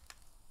coach.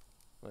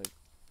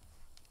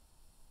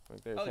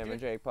 Like there's Oh, him dude,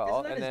 and Jake Isn't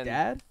Paul, that and his then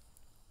dad?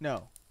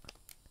 No.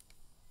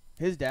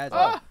 His dad's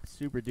Ah! a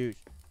super douche.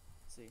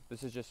 See.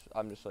 this is just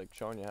I'm just like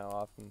showing you how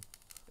often.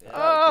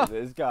 Ah!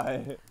 This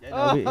guy. Yeah,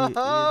 no, he is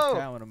Oh!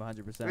 chatting with him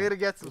 100%. We gotta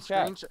get some Good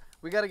chat. screenshot.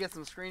 We gotta get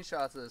some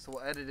screenshots of this.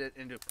 We'll edit it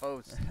into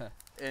post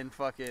and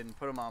fucking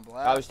put them on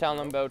blast. I was telling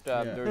him bro.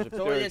 about Yeah. there was a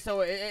So there yeah, so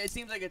it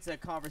seems like it's a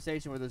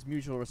conversation where there's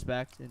mutual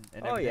respect and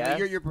Oh, everything. yeah.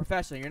 Like, you're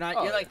professional. You're not.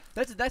 Oh, You're like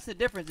that's the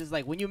difference. Is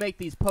like when you make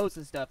these posts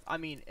and stuff. I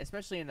mean,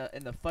 especially in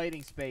the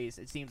fighting space,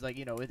 it seems like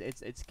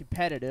it's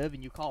competitive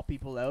and you call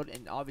people out.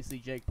 And obviously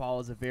Jake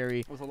Paul is a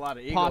very with a lot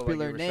of ego, popular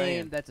like you were name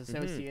saying. that's Mhm.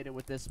 associated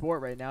with this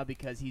sport right now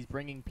because he's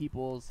bringing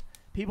people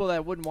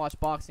that wouldn't watch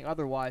boxing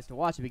otherwise to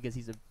watch it because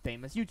he's a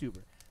famous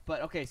YouTuber.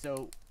 But okay,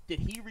 so did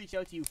he reach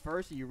out to you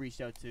first, or you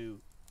reached out to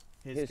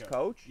his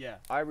coach. Yeah,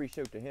 I reached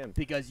out to him.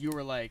 because you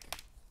were like,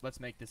 "Let's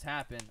make this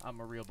happen. I'm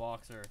a real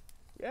boxer."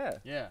 Yeah,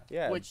 Yeah,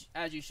 Yeah. Which,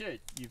 as you should,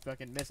 you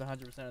fucking miss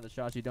 100% of the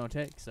shots you don't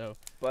take. So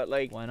but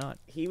like why not?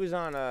 he was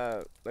on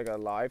a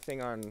live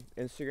thing on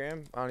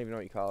Instagram. I don't even know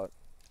what you call it.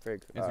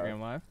 Instagram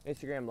Live.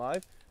 Instagram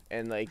Live,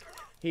 and like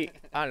I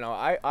don't know.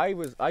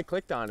 I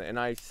clicked on it and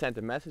I sent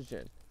a message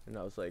in, and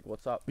I was like,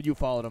 "What's up?" But you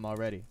followed him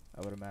already,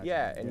 I would imagine.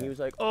 Yeah, and he was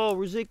like, "Oh,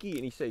 Rozicki,"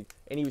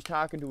 and he was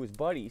talking to his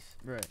buddies.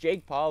 right.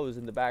 Jake Paul was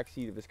in the back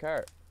seat of his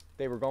car.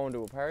 They were going to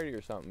a party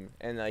or something,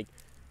 and like,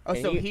 Oh,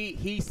 and so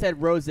he said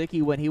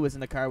Rozicki when he was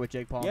in the car with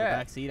Jake Paul in Yeah. the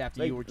back seat after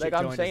like, you were like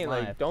joined I'm saying, his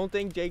live. like, don't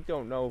think Jake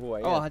don't know who I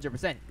am. Oh,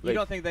 100%. You Like-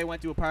 don't think they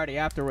went to a party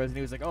afterwards and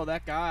he was like, "Oh,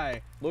 that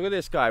guy." Look at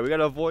this guy. We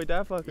gotta avoid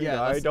that fucking Yeah,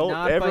 guy. let's Don't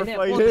not ever fight him.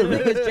 fight Well, him. the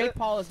thing is, Jake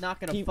Paul is not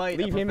going to Keep- fight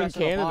leave a him in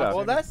professional Canada. boxer Well,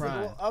 in his that's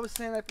prime. I was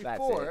saying that That's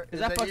before. it. 'Cause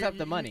that fucks you- up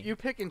the money. You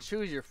pick and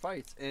choose your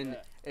fights, and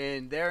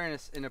they're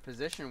in a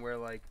position where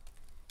like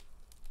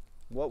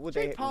What would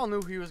Jake they? Paul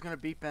knew he was gonna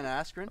beat Ben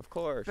Askren. Of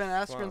course. Ben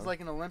Askren's Wow. like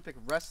an Olympic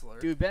wrestler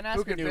Dude, Ben who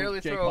Askren could knew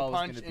barely Jake throw Paul a was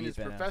punch going to in beat his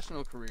Ben Askren.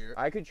 professional career.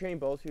 I could train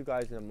both you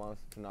guys in a month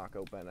to knock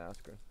out Ben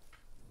Askren.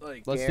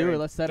 Like Let's do it.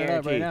 Let's set it up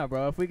right Guaranteed. now,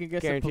 bro. If we can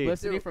get some Guaranteed.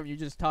 publicity Dude. from you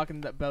just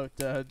talking about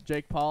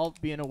Jake Paul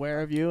being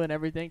aware of you and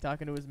everything,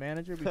 talking to his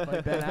manager, we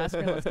play Ben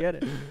Askren. Let's get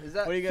it. is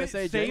that What are you gonna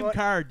say, Jake? Same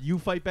card. You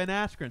fight Ben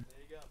Askren.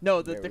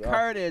 No, There the we go.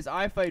 card is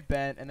I fight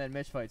Ben and then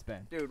Mitch fights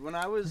Ben. dude? When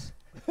I was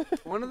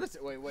one of the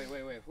wait,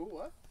 who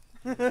what?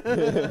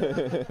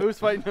 Who's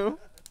fighting who?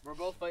 We're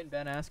both fighting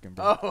Ben Askren,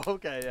 bro. Oh,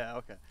 okay, yeah,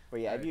 okay. But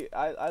yeah, Right.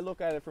 I look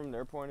at it from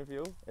their point of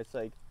view. It's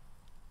like,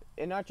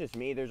 and not just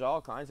me. There's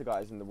all kinds of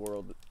guys in the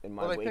world in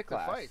my Well, they weight pick the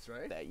class fights,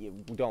 right? that you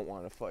don't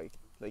want to fight.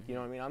 Like, you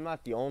know what I mean? I'm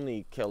not the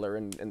only killer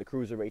in the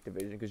cruiserweight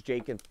division because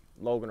Jake and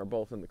Logan are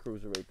both in the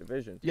cruiserweight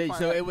division. Yeah, Find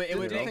so that- it would. do It you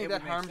would think it that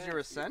would make harms sense your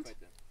to ascent?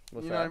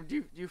 What's you know, that? what I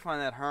mean? Do you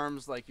find that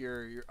harms like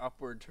your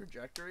upward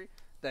trajectory?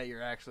 That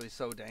you're actually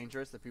so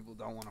dangerous that people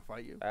don't want to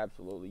fight you?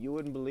 Absolutely. You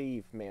wouldn't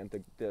believe, man,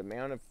 the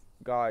amount of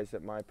guys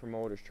that my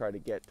promoters try to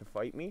get to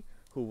fight me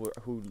who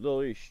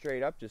literally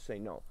straight up just say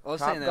no. I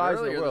was Top saying that guys in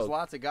the earlier. There's world.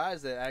 lots of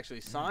guys that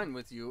actually sign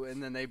with you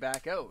and then they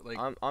back out. Like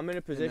I'm in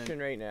a position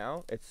right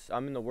now.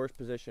 I'm in the worst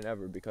position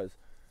ever because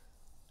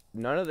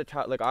none of the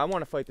top, like, I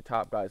want to fight the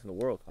top guys in the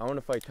world. I want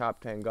to fight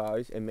top 10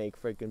 guys and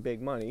make freaking big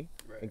money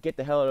and get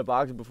the hell out of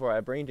boxing before I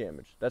have brain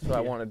damage. That's what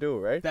I Yeah. want to do,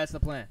 right? That's the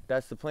plan.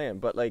 That's the plan.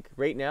 But like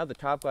right now, the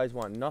top guys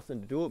want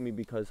nothing to do with me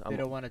because They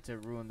don't want it to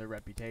ruin their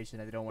reputation.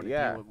 And they don't want to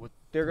Yeah. deal with what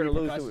they're the gonna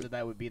lose repercussions it. of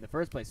that would be in the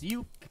first place. So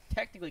you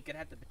technically could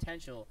have the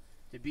potential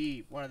to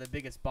be one of the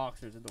biggest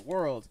boxers in the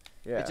world.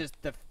 Yeah. It's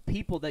just the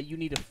people that you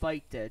need to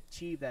fight to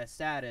achieve that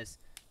status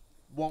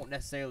won't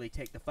necessarily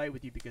take the fight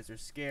with you because they're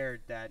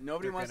scared that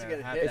Nobody they're wants to gonna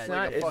get have hit It's that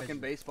not- like a it's- fucking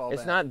baseball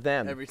It's bat not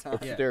them. every time.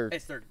 It's Yeah. their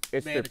It's their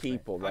management.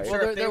 people, right? I'm Well,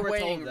 sure if they they're were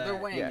weighing told that. they're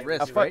weighing Yeah.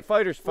 risks, A right?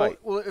 fighters fight.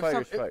 Well, if,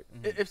 Fighters fight.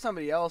 if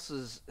somebody else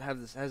has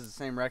the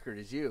same record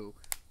as you,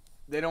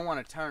 they don't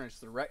want to tarnish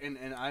the record,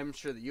 and I'm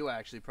sure that you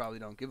actually probably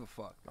don't give a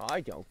fuck I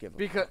don't give a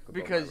because fuck about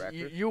because my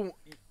record you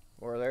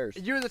or theirs.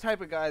 you're the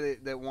type of guy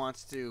that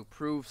wants to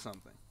prove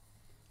something,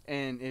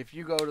 and if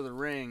you go to the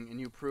ring and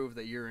you prove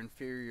that you're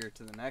inferior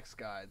to the next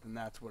guy, then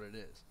that's what it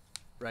is,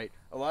 right?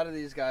 A lot of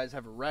these guys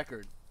have a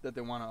record that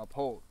they want to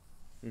uphold,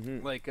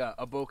 Mm-hmm. like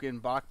Aboken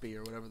Bakby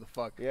or whatever the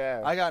fuck.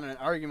 Yeah. I got in an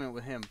argument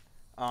with him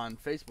on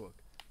Facebook,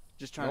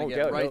 just trying to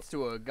No, get rights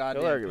to a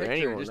goddamn argue with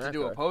picture, anyone, just to that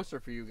do a guy. poster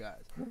for you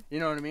guys. You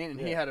know what I mean? And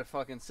he Yeah. had a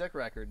fucking sick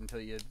record until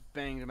you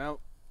banged him out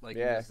like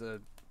Yeah. he was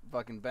a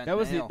fucking bent That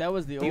was nail. the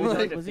He older. was Was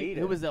he? undefeated.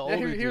 Who was the Yeah, older?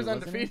 he was dude,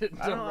 wasn't he? undefeated.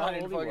 I don't know how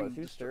Ryan old he was. fucking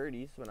He was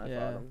 30s when I Yeah.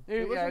 fought him. He- He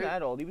wasn't yeah,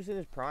 that old. He was in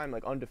his prime,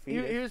 like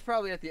undefeated. he was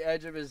probably at the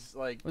edge of his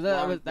like. Was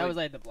that long- that was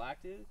like the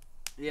black dude?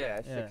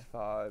 yeah. Yeah.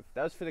 6'5".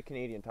 That was for the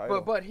Canadian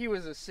title. But he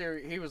was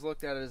he was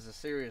looked at as a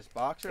serious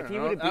boxer. If and he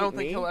I would've don't beat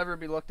think me- he'll ever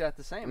be looked at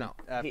the same. no,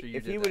 after you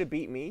if did he that. would have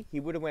beat me, he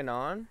would have went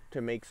on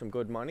to make some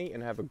good money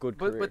and have a good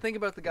But career. but think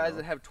about the guys know?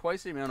 that have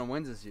twice the amount of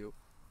wins as you,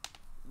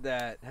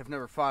 that have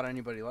never fought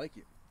anybody like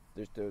you.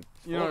 There's the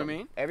You know what I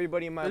mean?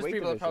 Everybody in my There's weight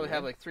people that division, probably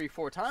have man. like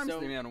 3-4 times So-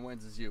 the amount of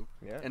wins as you,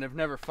 Yeah. and have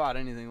never fought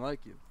anything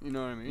like you. You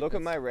know what I mean? Look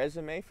at It's- my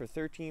resume for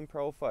 13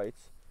 pro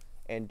fights,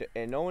 and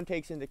no one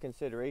takes into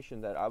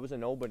consideration that I was a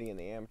nobody in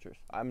the amateurs.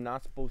 I'm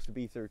not supposed to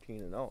be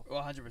 13-0.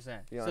 Well,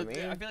 100%. You know So what I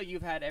mean? I feel like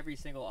you've had every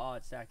single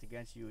odd stacked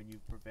against you, and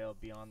you've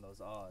prevailed beyond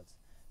those odds.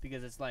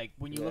 Because it's like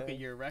when you look Yeah. at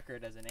your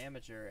record as an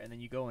amateur, and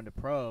then you go into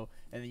pro,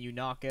 and then you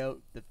knock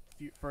out the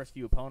first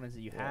few opponents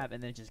that you Yeah. have,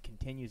 and then it just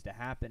continues to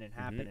happen and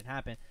happen Mhm. and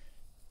happen.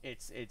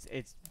 It's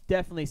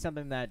definitely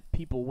something that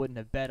people wouldn't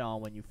have bet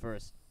on when you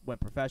first went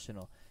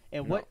professional.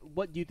 And No.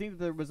 what do you think that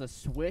there was a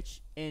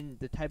switch in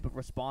the type of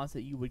response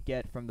that you would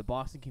get from the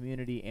boxing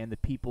community and the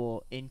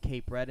people in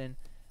Cape Breton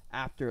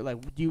after?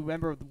 Like, do you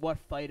remember what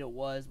fight it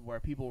was where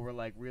people were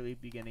like really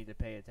beginning to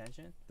pay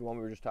attention? The one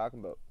we were just talking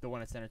about. The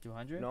one at Center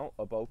 200? No,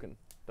 Aboken.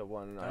 The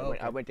one Oh, okay.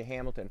 I went to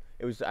Hamilton.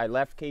 It was I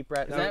left Cape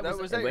Breton. Is that- was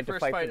and that your went to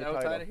first fight fight for the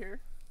outside title. of here?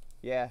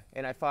 Yeah,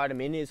 and I fought him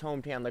in his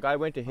hometown. Like I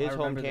went to his I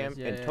remember hometown this.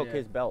 Yeah, and yeah, took yeah.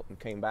 his belt and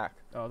came back.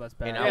 Oh, that's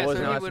bad. And I was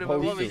so not he would've-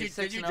 supposed what was to. he,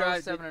 Did you 6-0,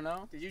 drive-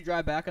 7-0? Did you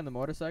drive back on the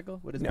motorcycle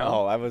with his No,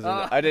 belt? I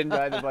wasn't. I didn't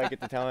drive the bike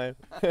at the time.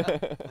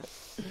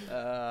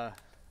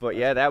 But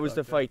yeah, that was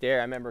the fucked up. fight there.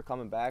 I remember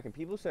coming back and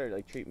people started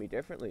like treat me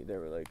differently. They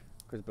were like,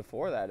 because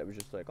before that it was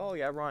just like, oh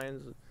yeah,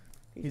 Ryan's.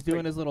 He's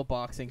doing his little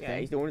boxing Yeah,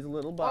 thing. he's doing his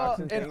little Well,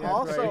 boxing thing. and that's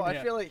also, right.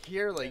 I feel like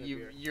here, like And a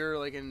beer. you're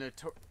like a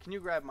Can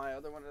you grab my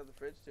other one out of the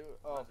fridge too?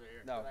 Oh,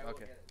 no,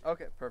 okay,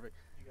 okay, perfect.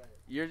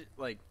 You're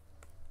like,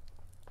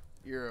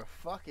 you're a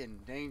fucking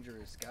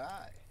dangerous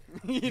guy.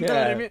 You know what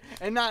I Yeah. mean?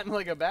 And not in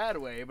like a bad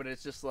way, but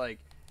it's just like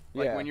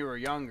Yeah. when you were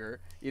younger,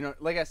 you know,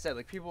 like I said,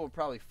 like people would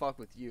probably fuck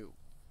with you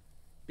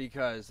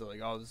because they're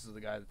like, oh, this is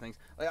the guy that thinks.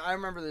 Like I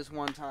remember this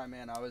one time,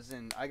 man.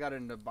 I got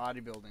into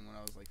bodybuilding when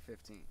I was like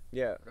 15.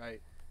 Yeah.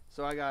 Right.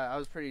 So I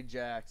was pretty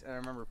jacked, and I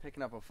remember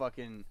picking up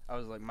I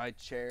was like, my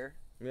chair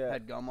Yeah.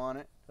 had gum on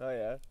it, Oh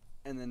yeah.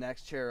 and the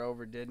next chair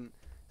over didn't.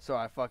 So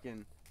I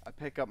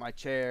pick up my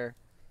chair,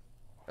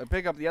 I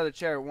pick up the other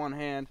chair with one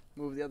hand,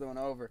 move the other one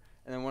over,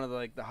 and then one of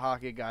the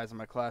hockey guys in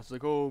my class is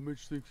like, oh,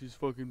 Mitch thinks he's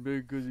fucking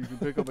big because he can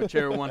pick up a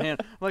chair with one hand.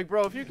 I'm like,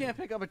 bro, if you can't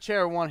pick up a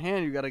chair with one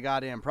hand, you got a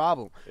goddamn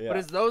problem. Yeah. But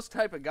it's those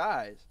type of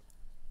guys,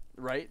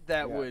 right,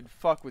 that Yeah. would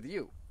fuck with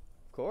you.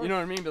 Of course. You know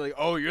what I mean? Be like,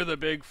 oh, you're the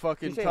big Did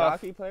fucking you say tough.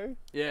 hockey player?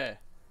 Yeah.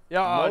 Yeah,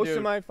 oh, Most dude.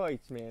 of my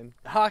fights, man.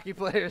 Hockey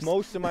players.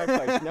 Most of my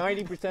fights.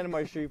 90% of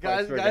my street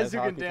fights were guys against who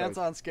can hockey dance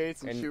players. on skates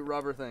and And- shoot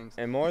rubber things.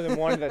 And more than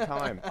one at a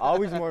time.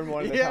 Always more than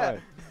one at a Yeah.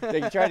 time. They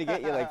can try to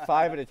get you like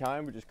 5 at a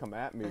time, but just come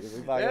at me.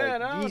 If I, Yeah, like,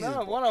 no, Jesus,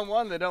 no. One on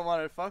one, they don't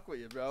want to fuck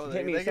with you, bro.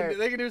 Hit me, They start-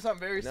 can do something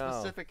very No.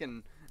 specific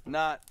and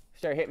not.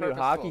 Start hitting me with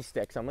Purposeful. hockey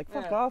sticks. I'm like,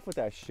 fuck Yeah. off with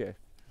that shit.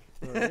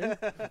 You know what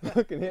I mean?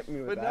 Fucking hit me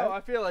with But that. no,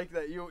 I feel like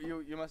that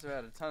you must have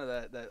had a ton of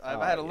that. That I've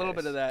Oh, had a little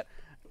bit yes. of that,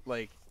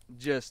 like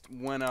just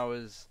when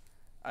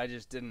I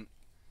just didn't.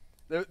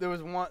 There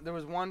was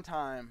one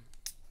time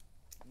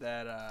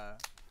that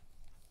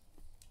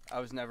I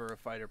was never a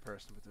fighter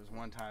person, but there was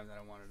one time that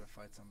I wanted to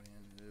fight somebody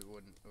and it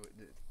wouldn't.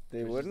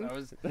 They It was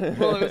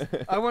wouldn't?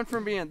 just- I went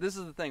from being. This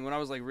is the thing. When I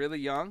was like really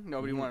young,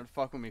 nobody Mhm. wanted to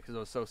fuck with me because I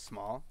was so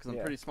small. Because I'm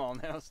Yeah. pretty small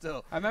now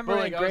still. I remember But,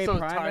 in like, I was grade so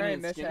tiny primary,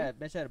 and Mitch skinny.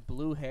 had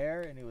blue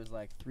hair, and he was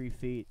like 3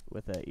 feet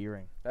with an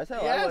earring. That's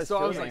how Yeah, I was so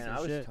I too, was man. like I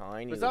was shit.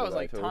 tiny. Because I was little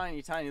like guy,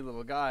 too. tiny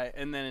little guy,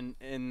 and then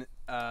in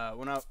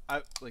when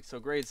I like so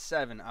grade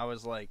 7, I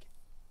was like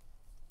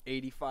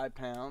 85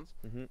 pounds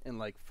Mhm. and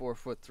like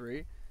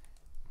 4'3".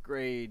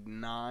 Grade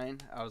 9,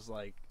 I was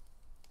like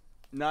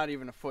not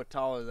even a foot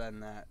taller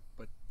than that,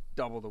 but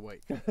double the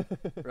weight,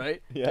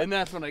 right? Yeah. And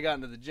that's when I got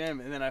into the gym,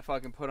 and then I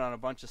fucking put on a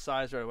bunch of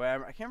size right away. I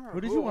can't remember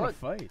Who did who you it want was. to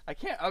fight? I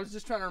can't. I was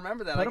just trying to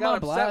remember that. Put I him got on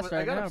upset. blast With,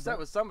 right I got now, upset bro.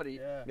 with somebody.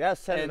 Yeah,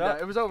 set And it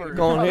up. it was over.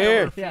 Going it was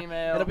here. over Yeah,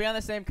 female. it'll be on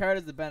the same card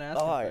as the Ben Askren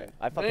Oh, fight.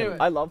 I fucking anyway-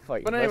 I love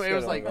fighting. But anyway, it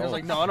was like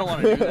no, I don't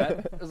want to do that.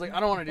 It was like I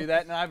don't want to do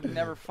that, and I've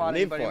never fought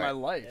Live anybody in for my it.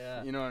 life.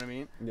 Yeah. You know what I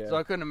mean? Yeah. So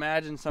I couldn't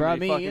imagine somebody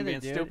me fucking either, being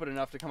dude. stupid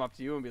enough to come up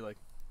to you and be like,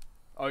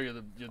 "Oh, you're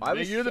the I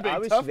big, you're the big I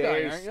was tough guy,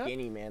 very aren't you?"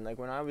 skinny, man. Like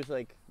when I was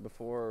like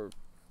before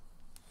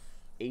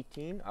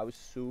 18, I was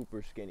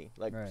super skinny.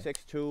 Like Right.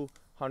 6'2",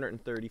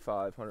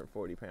 135,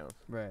 140 pounds.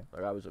 Right.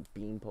 Like I was a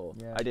beanpole.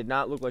 Yeah. I did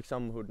not look like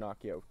someone who would knock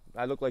you out.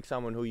 I looked like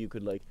someone who you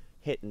could like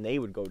hit and they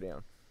would go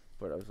down.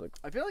 But I was like,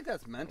 I feel like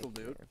that's mental,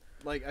 dude.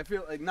 Like I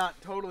feel like not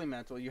totally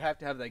mental. You have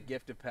to have that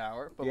gift of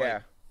power. But yeah.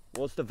 like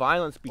Well, it's the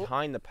violence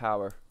behind the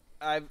power.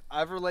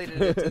 I've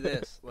related it to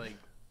this. Like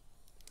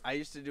I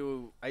used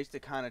to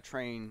kind of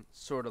train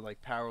sort of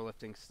like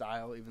powerlifting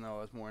style, even though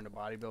I was more into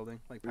bodybuilding.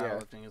 Like Yeah.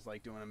 powerlifting is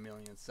like doing a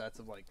million sets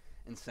of like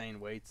insane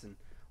weights and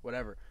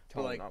whatever. But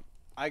Toning like up.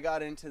 I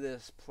got into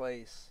this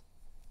place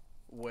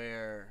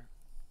where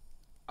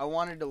I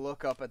wanted to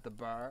look up at the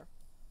bar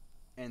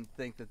and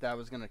think that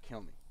was gonna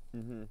kill me.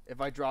 Mm-hmm.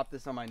 If I drop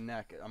this on my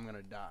neck, I'm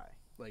gonna die,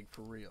 like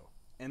for real.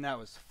 And that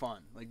was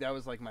fun. Like that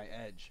was like my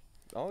edge.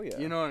 Oh yeah.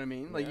 You know what I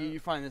mean? Like Yeah. you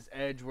find this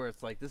edge where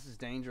it's like this is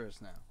dangerous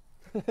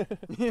now.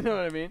 You know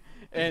what I mean?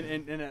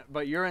 And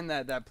but you're in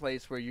that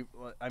place where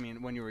I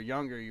mean, when you were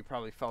younger, you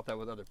probably felt that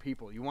with other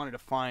people. You wanted to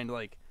find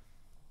like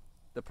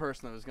the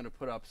person that was going to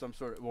put up some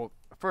sort of, well,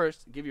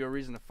 first give you a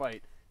reason to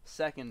fight.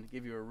 Second,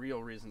 give you a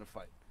real reason to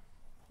fight.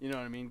 You know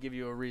what I mean? Give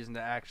you a reason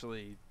to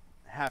actually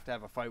have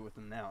a fight with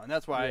them now. And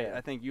that's why Yeah.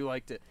 I think you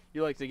like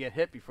to get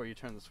hit before you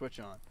turn the switch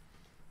on.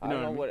 I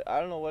don't know what I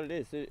don't know what it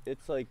is.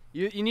 It's like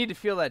You need to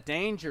feel that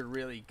danger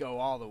really go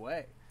all the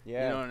way.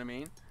 yeah. You know what I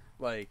mean?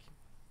 Like,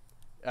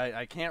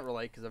 I can't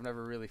relate because I've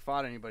never really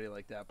fought anybody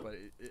like that, but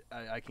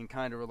I can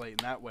kind of relate in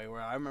that way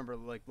where I remember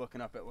like looking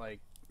up at like,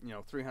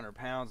 300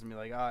 pounds and be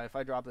like, if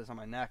I drop this on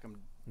my neck,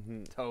 I'm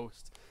Mm-hmm.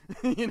 toast.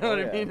 You know Oh, what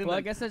yeah. I mean? And Well, I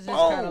then guess it's just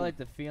kind boom! of like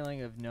the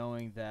feeling of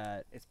knowing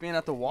that It's being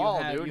at the wall,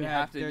 have- dude. you You have-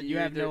 have to. there- you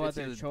have no it's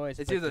other either- choice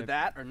It's but either to-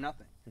 that or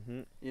nothing.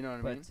 Mm-hmm. You know what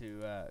I but mean?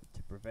 to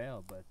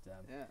prevail. But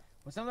Yeah.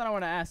 well, something I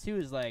want to ask too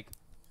is like,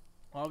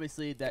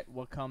 obviously that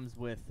what comes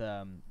with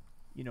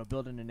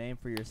building a name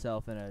for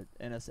yourself in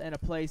a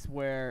place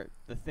where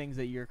the things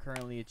that you're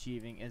currently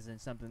achieving isn't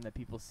something that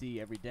people see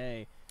every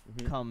day,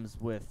 Mm-hmm. comes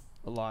with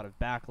a lot of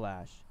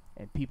backlash,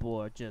 and people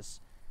are just,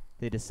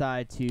 they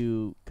decide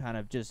to kind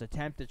of just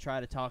attempt to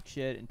try to talk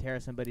shit and tear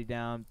somebody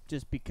down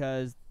just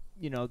because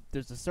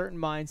there's a certain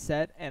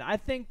mindset. And I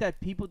think that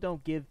people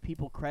don't give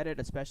people credit,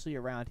 especially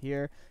around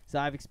here, so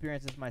I've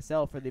experienced this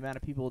myself, for the amount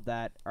of people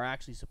that are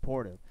actually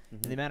supportive,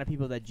 and the amount of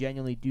people that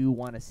genuinely do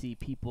want to see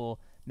people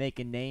make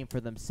a name for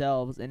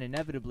themselves, and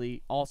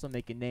inevitably also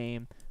make a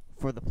name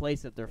for the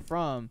place that they're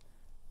from,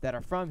 that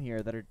are from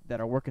here,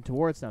 that are working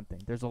towards something.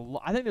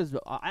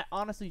 I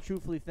honestly,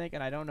 truthfully think,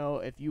 and I don't know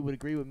if you would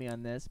agree with me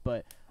on this,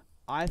 but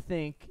I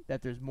think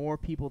that there's more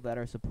people that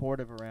are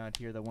supportive around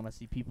here that want to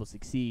see people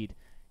succeed,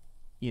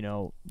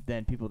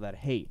 than people that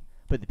hate.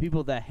 But the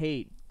people that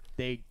hate,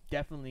 they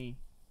definitely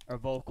are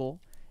vocal,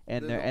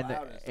 and They're they're the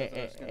loudest, that's what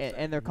I was gonna say.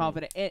 and they're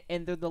confident,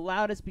 and they're the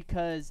loudest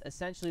because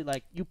essentially,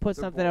 like, you put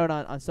They're something bold.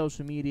 out on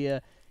social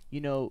media,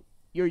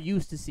 you're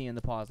used to seeing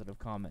the positive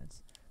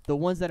comments. The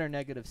ones that are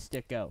negative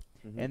stick out.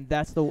 Mm-hmm. And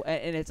that's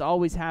and it's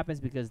always happens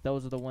because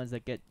those are the ones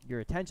that get your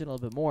attention a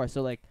little bit more.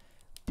 So, like,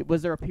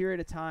 was there a period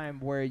of time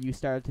where you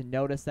started to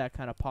notice that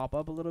kind of pop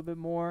up a little bit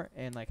more?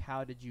 And, like,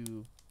 how did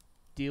you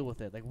deal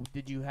with it? Like,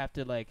 did you have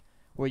to, like,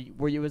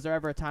 was there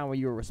ever a time where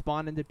you were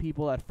responding to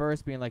people at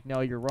first being like, no,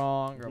 you're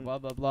wrong, or Mhm. blah,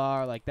 blah, blah,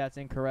 or like, that's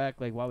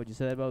incorrect, like, why would you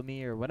say that about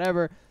me, or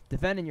whatever,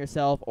 defending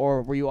yourself?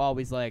 Or were you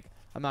always like,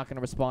 I'm not going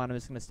to respond, I'm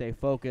just going to stay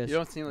focused? You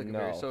don't seem like a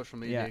very No. social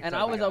media. Yeah, and type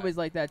I of was guy. always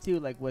like that too.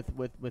 Like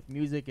with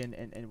music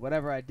and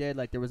whatever I did,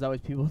 like there was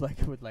always people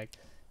like with like,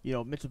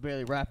 Mitchell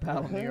Bailey rap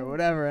battle me or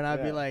whatever, and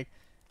I'd be Yeah. like,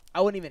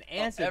 I wouldn't even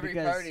answer every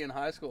because party in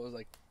high school was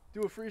like,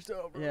 do a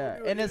freestyle, bro. yeah,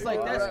 do it, and it's do like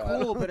it, that's rap cool,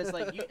 battle." but it's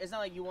like it's not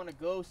like you want to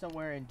go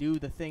somewhere and do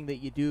the thing that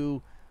you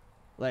do,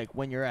 like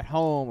when you're at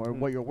home or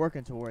what you're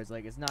working towards.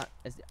 Like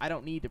I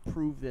don't need to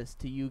prove this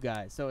to you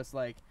guys. So it's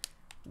like,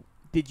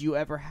 did you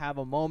ever have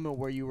a moment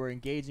where you were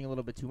engaging a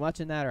little bit too much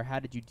in that, or how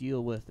did you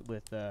deal with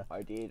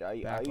I did.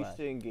 I backlash? used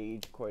to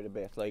engage quite a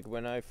bit. Like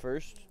when I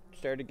first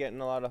started getting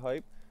a lot of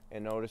hype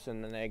and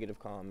noticing the negative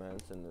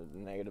comments and the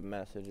negative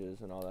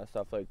messages and all that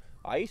stuff, like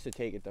I used to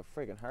take it to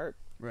friggin' heart.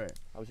 right?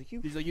 I was like,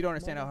 He's like, you don't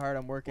understand how hard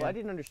I'm working. Well, I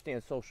didn't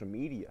understand social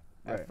media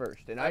Right. at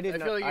first, and I I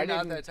didn't. feel like you're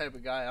not didn't- that type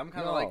of guy. I'm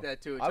kind No. of like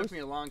that too. It I took was- me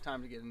a long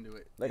time to get into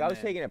it. Like I was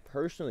taking it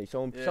personally.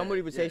 So when Yeah,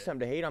 somebody would say yeah.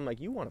 something to hate, I'm like,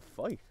 you want to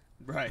fight?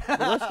 Right. Well,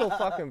 let's go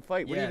fucking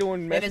fight. What are Yeah. you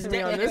doing And it's, messaging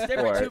me on and it's this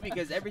different for? too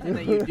because everything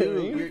that you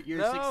do, your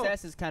No.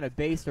 success is kind of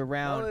based No,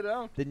 around they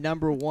don't. the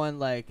number one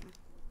like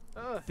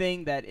Ugh.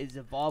 thing that is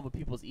involved with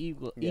people's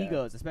Yeah.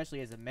 egos,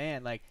 especially as a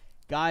man. Like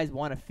guys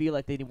want to feel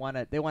like they want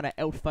to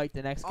outfight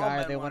the next All guy.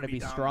 men They wanna want to be be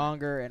dominant.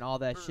 stronger and all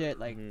that shit.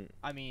 Like Mhm.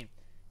 I mean,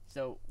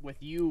 So with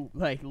you,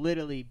 like,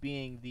 literally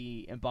being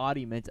the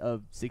embodiment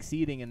of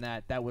succeeding in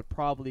that, that would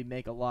probably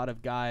make a lot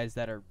of guys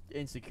that are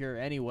insecure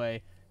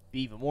anyway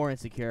be even more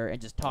insecure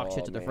and just talk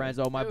shit to their friends.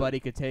 Oh, my buddy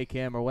could take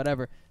him or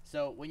whatever.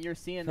 So when you're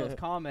seeing those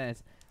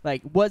comments,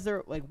 like, was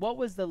there, like, what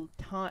was the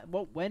time,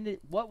 what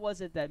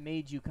was it that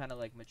made you kind of,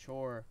 like,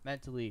 mature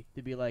mentally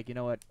to be like, you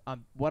know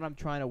what I'm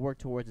trying to work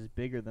towards is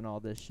bigger than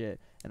all this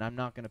shit, and I'm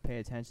not going to pay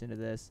attention to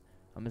this.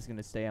 I'm just going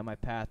to stay on my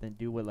path and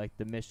do what, like,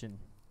 the mission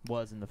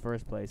was in the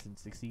first place and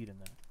succeed in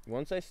that.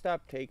 Once I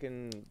stopped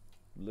taking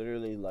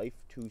literally life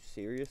too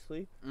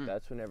seriously,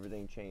 that's when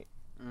everything changed.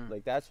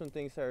 Like, that's when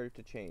things started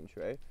to change,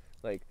 right?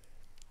 Like,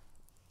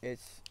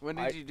 it's... When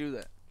did you do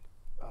that?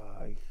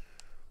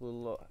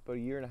 About a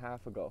year and a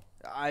half ago.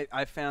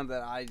 I found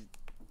that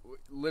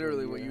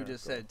literally what you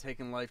just said,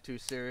 taking life too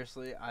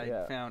seriously,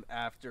 I found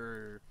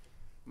after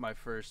my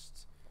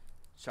first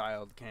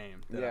child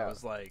came that I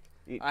was like,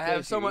 I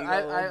have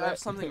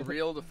something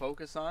real to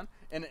focus on,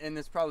 and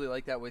it's probably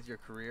like that with your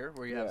career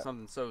where you have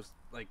something so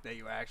like that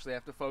you actually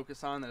have to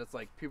focus on, that it's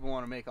like people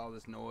want to make all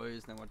this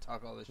noise and they want to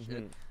talk all this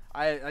shit.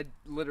 I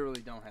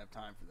literally don't have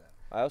time for that.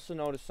 I also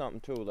noticed something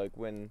too, like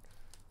when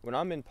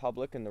I'm in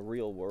public in the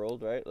real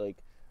world, right? Like,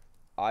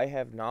 I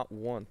have not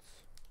once,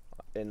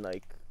 and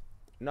like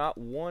not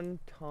one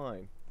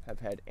time, have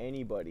had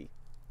anybody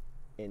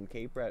in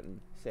Cape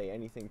Breton say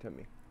anything to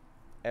me,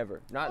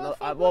 ever.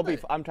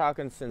 I'm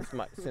talking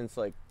since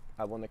like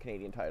I won the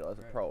Canadian title as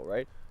a pro,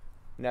 right?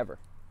 Never,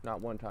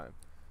 not one time.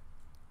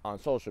 On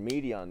social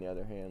media, on the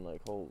other hand,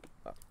 like,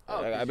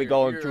 I've been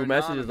going through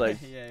messages like,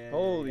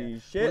 holy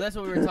shit. Well, that's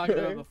what we were talking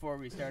about before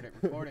we started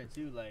recording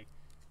too. Like,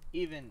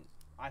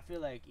 I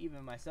feel like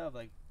even myself,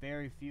 like,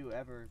 very few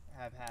ever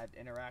have had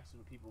interactions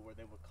with people where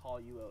they would call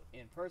you out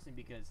in person,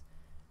 because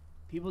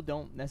people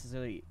don't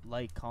necessarily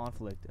like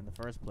conflict in the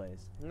first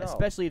place. No.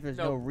 Especially if there's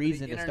no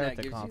reason to start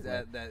the conflict. The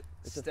internet gives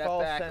you that step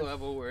back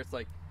level where it's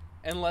like,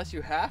 unless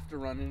you have to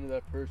run into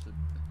that person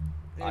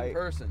in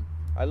person.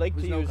 I like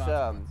to use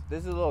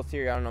this is a little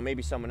theory. I don't know.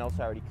 Maybe someone else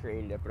already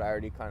created it, but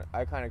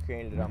I kind of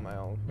created it on my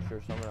own. I'm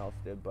sure someone else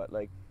did. But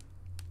like,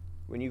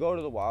 when you go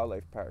to the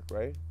wildlife park,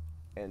 right,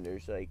 and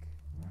there's like,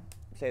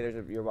 say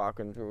you're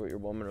walking through with your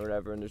woman or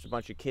whatever, and there's a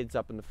bunch of kids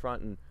up in the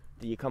front, and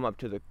you come up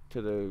to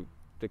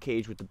the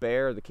cage with the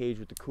bear, the cage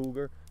with the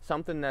cougar,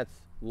 something that's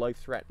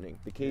life-threatening,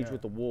 the cage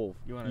with the wolf.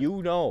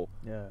 You know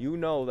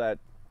that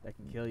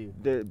can kill you.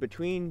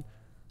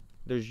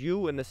 There's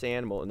you and this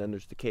animal, and then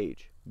there's the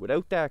cage.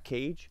 Without that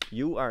cage,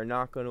 you are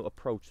not going to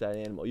approach that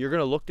animal. You're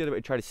going to look at it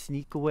and try to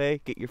sneak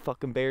away, get your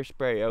fucking bear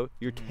spray out.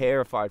 You're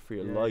terrified for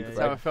your life, right? That's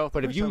how I felt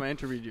the first time I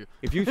interviewed you.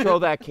 If you throw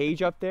that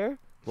cage up there,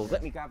 well,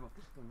 let me grab a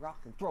fucking rock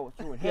and throw it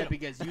through and hit him.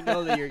 Because you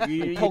know that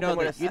you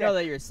know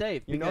that you're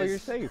safe. You know you're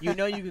safe. You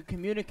know you can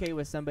communicate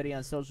with somebody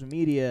on social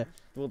media,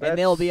 and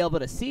they'll be able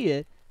to see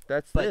it.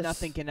 But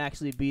nothing can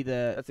actually be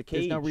that's a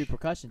cage. There's no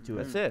repercussion to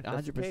it. That's it.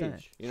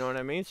 100%. You know what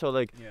I mean? So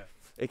like,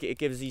 it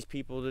gives these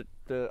people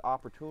the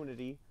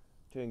opportunity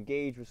to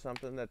engage with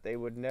something that they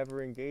would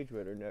never engage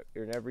with, or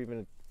never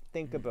even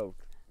think about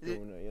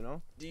doing it. You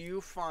know? Do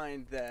you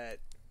find that?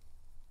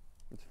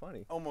 It's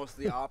funny. Almost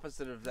the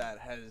opposite of that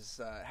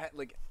has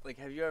like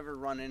have you ever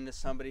run into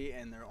somebody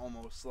and they're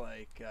almost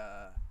like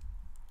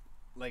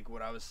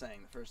what I was saying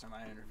the first time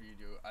I interviewed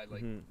you, I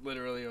like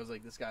literally I was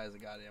like, this guy is a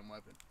goddamn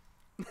weapon.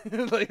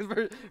 Like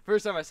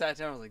first time I sat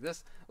down I was like,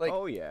 this, like,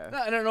 oh yeah.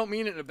 No, and I don't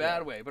mean it in a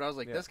bad way, but I was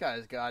like, this guy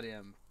is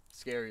goddamn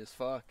scary as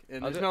fuck,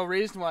 and there's no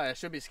reason why I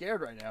should be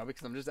scared right now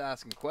because I'm just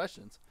asking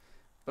questions.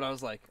 But I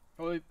was like,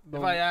 if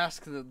I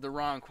ask the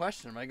wrong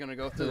question, am I going to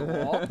go through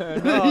the wall?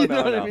 No, you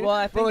know what I mean? Well,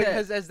 I think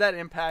has that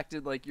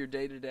impacted like your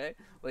day to day?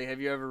 Like,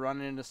 have you ever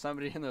run into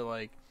somebody and they're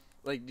like,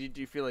 do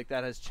you feel like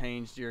that has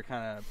changed your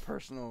kind of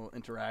personal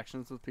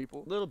interactions with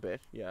people? A little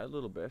bit, yeah, a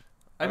little bit.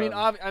 I mean,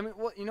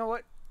 well, you know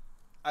what?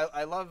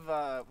 I love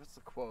what's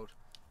the quote?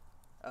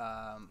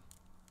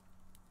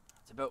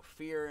 It's about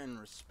fear and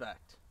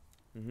respect.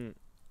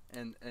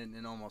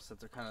 And almost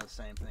that they're kind of the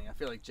same thing. I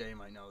feel like Jay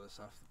might know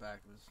this off the back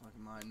of his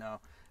fucking mind. No.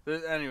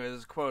 Anyway,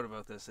 there's a quote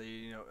about this.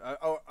 You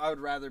know, I would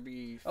rather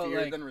be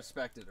feared than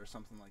respected, or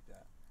something like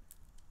that.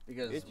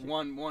 Because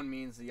one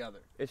means the other.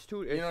 It's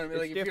two. You know what I mean?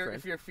 Like different.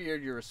 if you're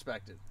feared, you're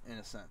respected in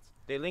a sense.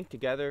 They link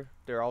together.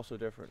 They're also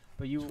different.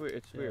 But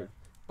it's weird.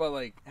 But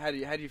like, how do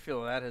you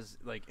feel that has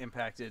like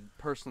impacted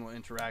personal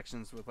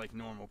interactions with like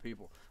normal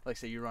people? Like,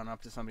 say you run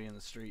up to somebody in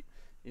the street.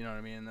 You know what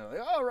I mean? And they're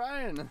like, "Oh,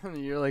 Ryan,"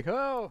 and you're like,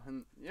 "Oh,"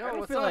 and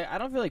I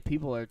don't feel like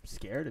people are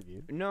scared of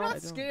you. No,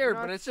 not scared,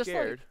 but it's just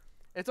like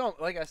it's all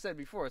like I said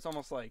before. It's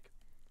almost like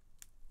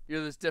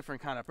you're this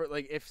different kind of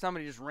like if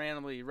somebody just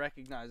randomly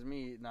recognized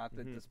me. Not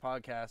that this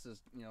podcast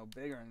is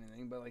big or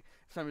anything, but like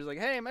if somebody's like,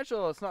 "Hey,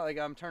 Mitchell," it's not like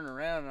I'm turning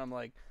around and I'm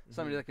like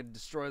somebody that could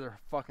destroy their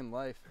fucking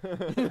life.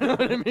 You know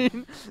what I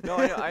mean? No,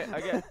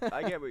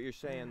 I get what you're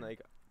saying.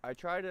 Like I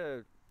try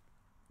to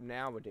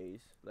nowadays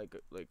like.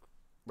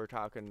 We're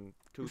talking.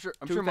 I'm sure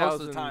most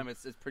of the time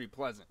it's pretty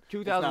pleasant.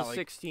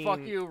 2016. Like,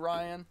 fuck you,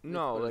 Ryan.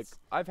 No, like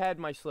I've had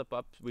my slip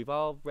ups. We've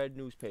all read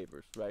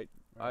newspapers, right?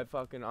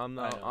 I'm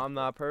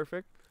not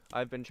perfect.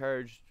 I've been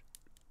charged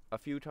a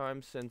few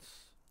times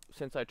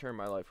since I turned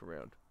my life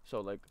around.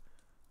 So like,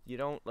 you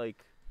don't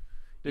like.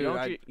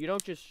 Dude, you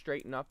don't just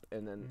straighten up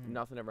and then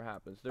nothing ever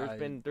happens. There's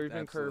been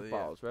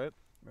curveballs, right?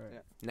 Right. Yeah.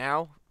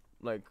 Now,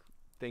 like,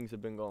 things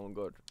have been going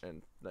good,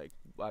 and like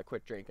I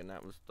quit drinking.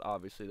 That was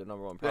obviously the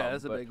number one problem. Yeah,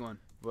 that's a big one.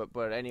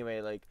 But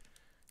anyway, like,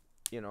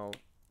 you know,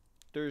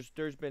 there's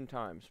been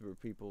times where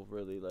people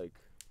really like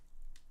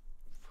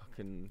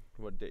fucking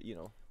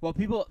Well,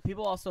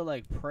 people also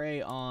like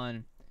prey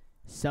on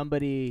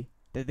somebody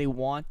that they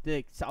want.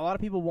 So a lot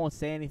of people won't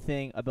say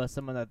anything about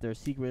someone that they're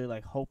secretly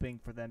like hoping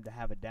for them to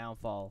have a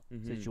downfall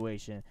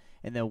situation,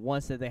 and then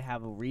once that they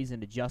have a reason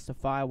to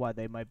justify why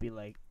they might be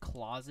like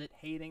closet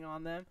hating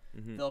on them,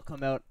 they'll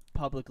come out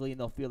publicly and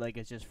they'll feel like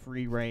it's just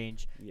free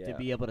range to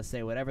be able to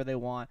say whatever they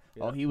want.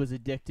 Yeah. Oh, he was a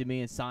dick to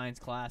me in science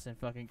class in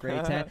fucking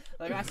grade 10.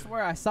 Like, I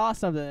swear I saw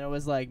something and it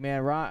was like,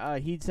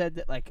 man, he said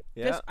that, like,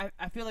 just,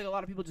 I feel like a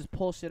lot of people just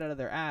pull shit out of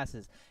their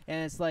asses,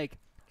 and it's like,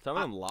 some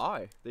of them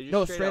lie. They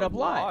just straight up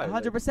lie,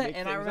 100%. Like,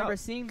 and I remember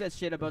seeing this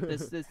shit about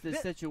this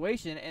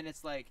situation, and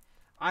it's like,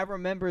 I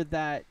remember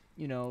that,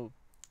 you know,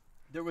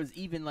 there was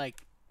even like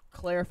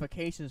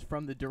clarifications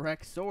from the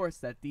direct source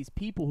that these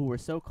people who were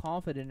so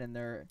confident in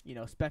their, you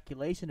know,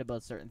 speculation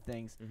about certain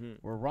things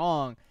were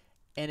wrong,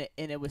 and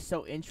it was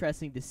so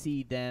interesting to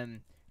see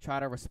them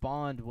try to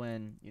respond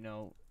when, you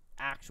know,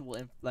 actual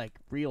like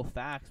real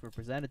facts were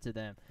presented to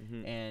them,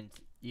 and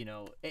you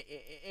know,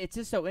 it's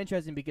just so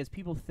interesting because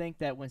people think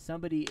that when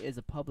somebody is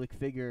a public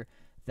figure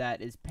that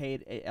is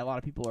paid, a lot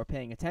of people are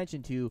paying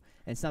attention to,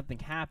 and something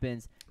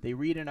happens, they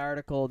read an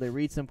article, they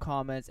read some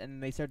comments, and then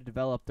they start to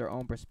develop their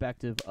own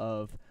perspective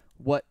of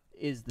what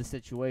is the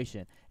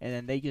situation, and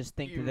then they just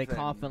think that they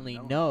confidently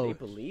know. They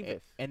believe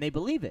it, and they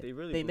believe it. They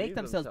really they make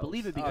themselves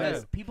believe it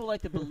because people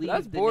like to believe.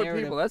 That's the bored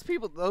narrative. people. That's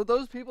people.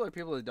 Those people are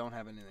people that don't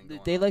have anything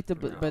going They on. like to,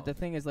 but the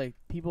thing is, like,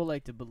 people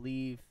like to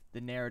believe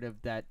the narrative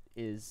that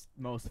is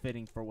most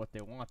fitting for what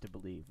they want to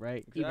believe, right?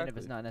 Exactly. Even if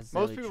it's not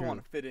necessarily Most people true.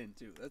 want to fit in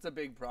too. That's a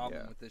big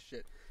problem with this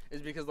shit.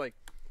 Is because like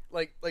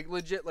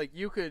legit, like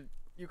you could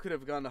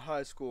have gone to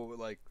high school with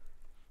like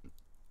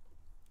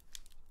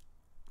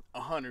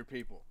 100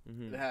 people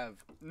that have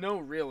no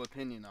real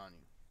opinion on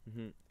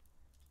you,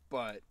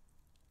 but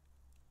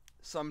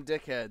some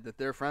dickhead that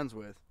they're friends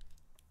with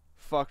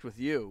fucked with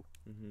you,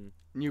 and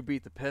you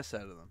beat the piss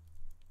out of them,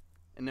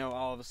 and now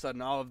all of a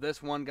sudden all of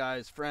this one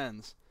guy's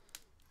friends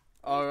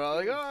are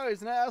like, oh,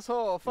 he's an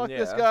asshole, fuck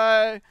this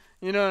guy,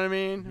 you know what I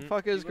mean,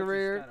 fuck his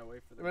career,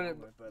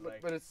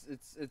 but it's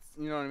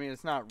you know what I mean,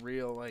 it's not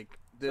real, like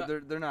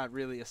they're not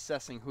really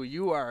assessing who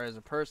you are as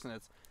a person.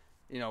 It's,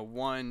 you know,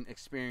 one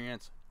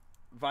experience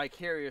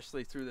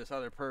vicariously through this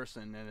other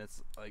person, and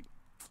it's like,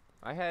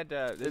 I had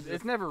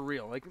it's never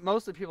real. Like,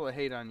 most of the people that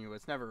hate on you,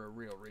 it's never a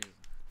real reason.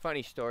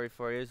 funny story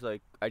for you is,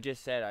 like I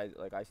just said,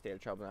 I stay out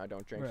of trouble and I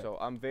don't drink, so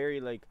I'm very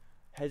like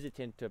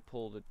hesitant to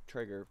pull the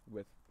trigger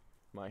with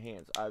my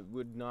hands. I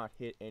would not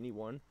hit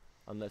anyone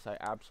unless I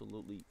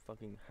absolutely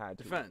fucking had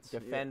to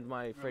defend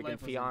my freaking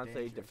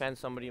fiance, defend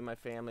somebody in my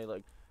family,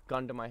 like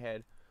gun to my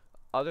head.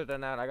 Other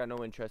than that, I got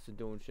no interest in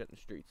doing shit in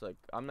the streets. Like,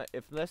 I'm not,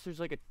 unless there's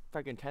like a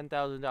fucking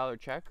 $10,000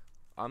 check,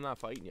 I'm not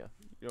fighting you.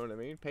 You know what I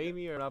mean? Pay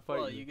me or not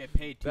fighting. Well, you get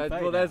paid to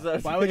fight. Well,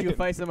 that's why would you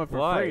fight someone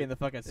for free in the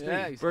fucking street?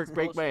 Yeah,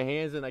 break my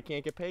hands and I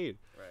can't get paid.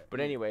 Right.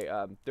 But anyway,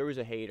 there was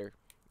a hater,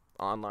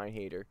 online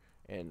hater,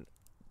 and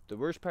the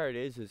worst part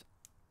is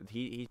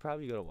he's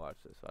probably gonna watch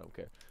this. I don't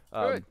care.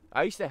 Good.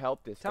 I used to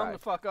help this Tell guy. him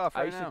to fuck off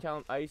right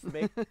now. I used to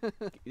make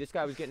this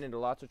guy was getting into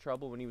lots of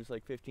trouble when he was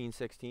like 15,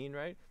 16,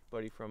 right?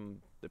 Buddy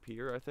from the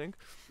pier, I think.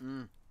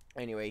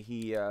 Anyway,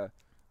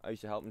 I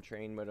used to help him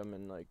train with him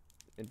and like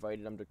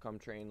invited him to come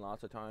train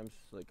lots of times.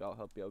 Like, I'll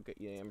help you out, get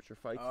you amateur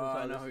fights and all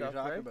I know this who stuff, you're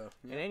talking right? about.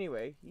 Yeah. And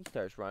anyway, he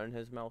starts running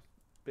his mouth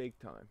big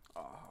time.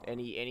 And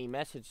he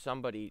messaged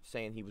somebody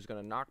saying he was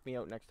gonna knock me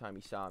out next time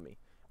he saw me.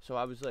 So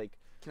I was like,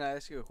 Can I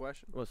ask you a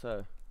question? what's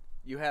that?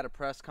 You had a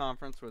press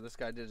conference where this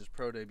guy did his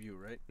pro debut,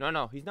 right?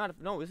 No, he's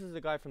not. No, this is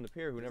the guy from the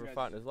pier who never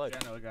fought in his life.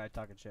 Another guy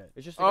talking shit.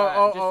 It's just a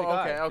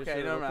guy.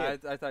 Okay. Never mind.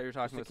 I thought you were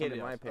talking Just about a kid, somebody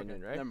in my else. opinion,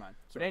 Okay, right? Never mind.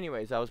 But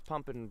anyways, I was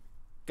pumping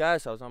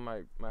gas. I was on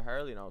my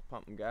Harley and I was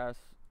pumping gas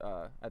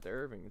at the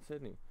Irving in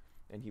Sydney,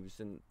 and he was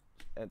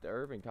at the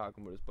Irving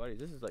talking with his buddies.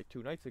 This is like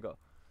 2 nights ago,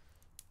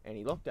 and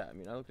he looked at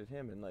me and I looked at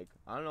him, and like,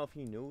 I don't know if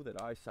he knew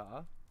that I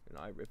saw. And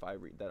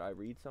I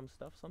read some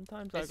stuff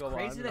sometimes. It's I go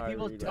crazy on that and I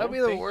people read don't it. That'd be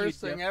the think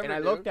worst you do. thing ever. And I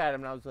dude. looked at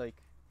him and I was like,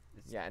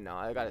 yeah, no,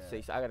 I gotta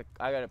say, I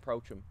gotta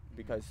approach him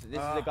because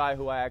this is the guy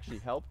who I actually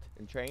helped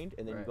and trained,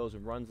 and then he goes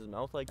and runs his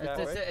mouth like that.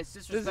 Right? It's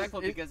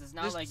disrespectful because it's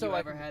not like you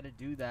ever had to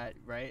do that,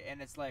 right?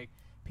 And it's like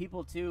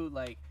people too,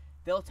 like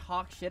they'll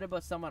talk shit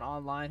about someone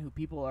online who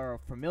people are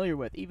familiar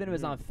with, even if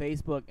it's on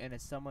Facebook and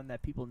it's someone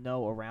that people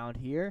know around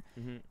here,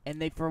 and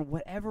they for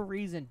whatever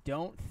reason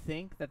don't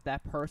think that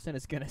that person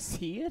is gonna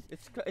see it.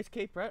 It's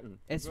Cape Breton.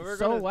 It's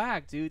so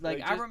whack, dude.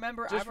 Like, I just-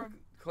 remember. Just for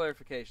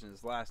clarification,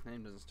 his last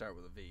name doesn't start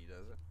with a V,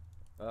 does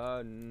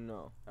it?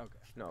 No. Okay.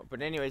 No.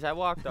 But anyways, I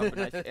walked up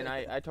and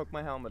I took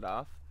my helmet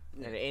off,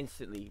 And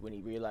instantly, when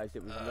he realized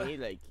it was me,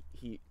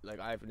 like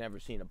I've never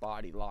seen a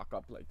body lock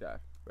up like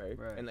that, right?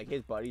 Right. And like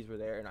his buddies were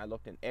there, and I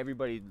looked, and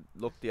everybody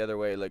looked the other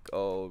way, like,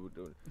 oh.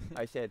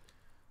 I said,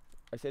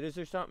 is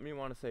there something you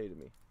want to say to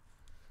me?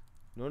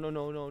 No.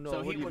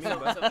 So What he do you was mean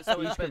by-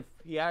 so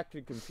he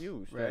acted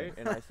confused, right? Right.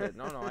 And I said,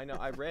 no, I know,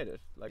 I read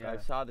it. Like I Yeah.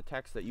 saw the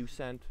text that you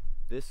sent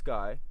this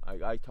guy.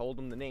 I told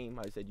him the name.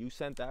 I said, you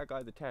sent that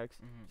guy the text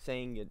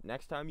saying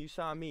next time you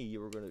saw me, you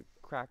were gonna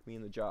crack me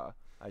in the jaw.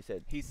 I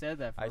said. he said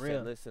that for I real.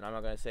 said, listen, I'm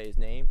not gonna say his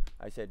name.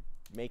 I said,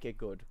 make it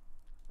good.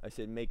 I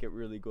said, make it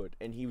really good.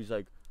 And he was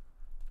like,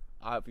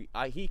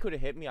 he could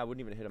have hit me. I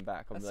wouldn't even hit him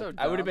back. That's like, so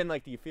I would dumb. have been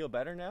like, do you feel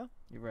better now?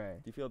 You're right.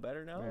 Do you feel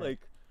better now? Right. Like,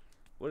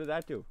 what did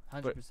that do?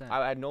 100%. But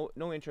I had no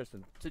interest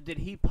in. So did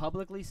he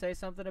publicly say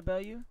something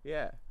about you?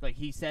 Yeah. Like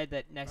he said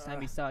that next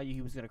time he saw you,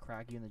 he was gonna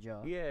crack you in the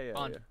jaw. Yeah.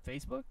 On Yeah.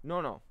 Facebook?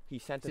 No. He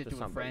sent it Sent to a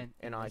somebody, friend,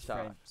 and I his saw it.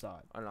 friend saw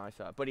it. And I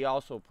saw it. But he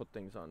also put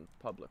things on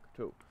public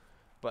too.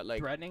 But like,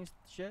 Threatening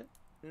shit.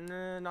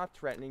 nah, not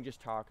threatening, just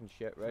talking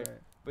shit, right?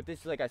 But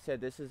this, like I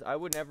said, I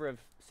would never have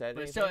said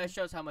But anything. it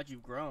shows how much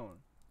you've grown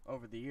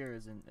over the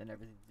years and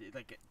everything.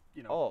 Like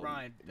Oh,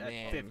 Ryan at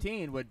man.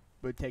 15 would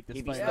take this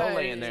He'd be fight. still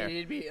laying there.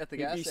 He'd be at the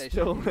He'd gas be station.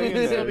 still laying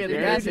He'd still there. be at the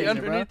Yeah. gas He'd be station,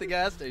 bro. underneath the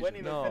gas station. Wouldn't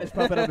even No. finish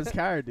pumping up his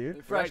car,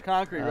 dude. Fresh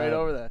concrete right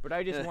over there. But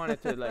I just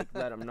wanted to like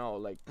let him know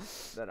like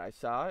that I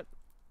saw it,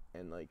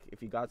 and like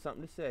if you got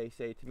something to say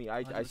it to me.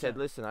 I said, 100%.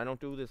 listen, I don't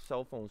do this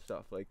cell phone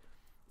stuff. Like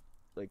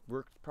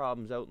work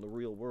problems out in the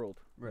real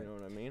world. Right. You know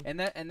what I mean? And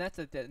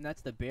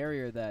that's the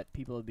barrier that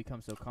people have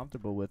become so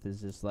comfortable with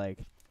is just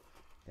like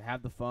they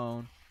have the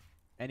phone,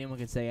 anyone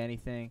can say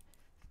anything,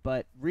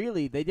 but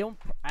really they don't.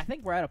 I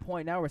think we're at a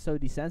point now we're so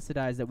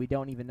desensitized that we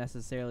don't even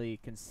necessarily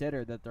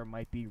consider that there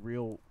might be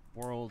real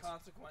world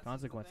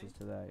consequences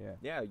to that.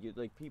 Yeah.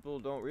 Yeah, people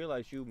don't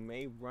realize you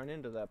may run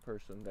into that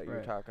person that you're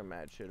Right. talking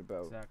mad shit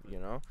about. Exactly. You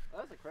know?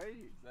 That's a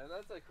crazy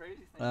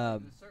thing.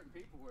 Um, There's certain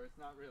people where it's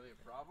not really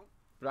a problem.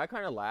 But I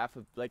kind of laugh.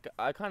 Like It's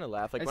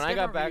when I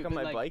got different for back you, on but,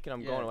 my like, bike and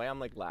I'm yeah. going away, I'm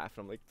like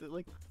laughing. I'm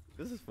like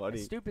this is funny.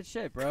 It's stupid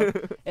shit, bro.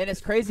 And it's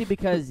crazy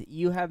because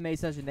you have made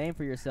such a name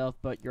for yourself,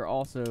 but you're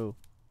also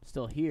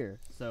still here,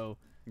 so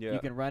Yeah. you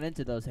can run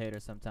into those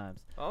haters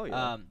sometimes. Oh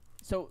yeah.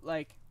 So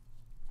like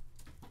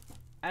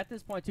at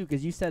this point too,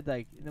 because you said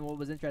like, and then what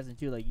was interesting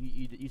too, like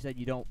you said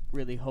you don't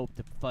really hope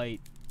to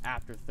fight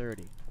after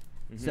 30.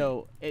 Mhm.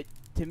 So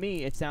to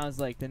me it sounds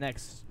like the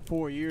next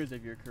 4 years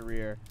of your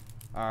career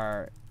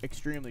are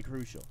extremely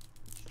crucial.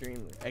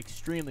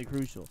 Extremely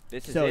crucial.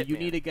 This is So it, you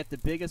man. need to get the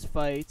biggest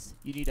fights.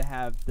 You need to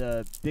have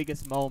the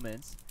biggest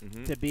moments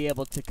Mhm. to be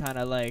able to kind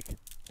of like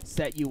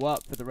set you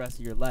up for the rest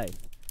of your life.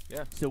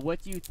 Yeah. So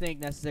what do you think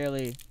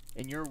necessarily,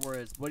 in your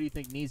words, what do you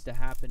think needs to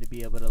happen to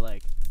be able to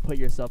like put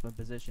yourself in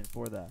position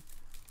for that?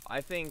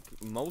 I think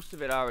most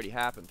of it already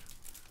happened.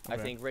 I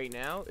Okay. think right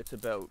now it's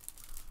about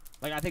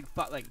Like I think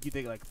like you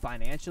think like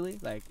financially,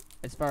 like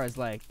as far as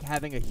like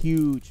having a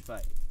huge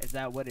fight, is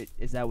that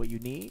what you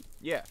need?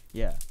 yeah.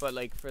 Yeah. But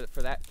like for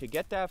that to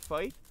get that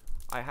fight,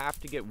 I have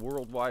to get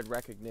worldwide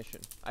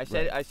recognition. I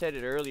said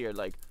it earlier.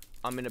 Like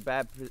I'm in a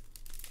bad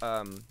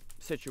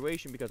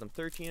situation because I'm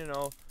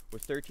 13-0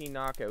 with 13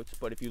 knockouts.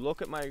 But if you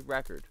look at my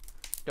record,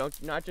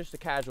 not just the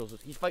casuals.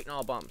 He's fighting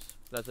all bums.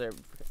 That's their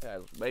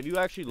casuals. But if you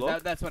actually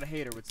look, That's what a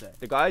hater would say.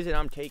 the guys that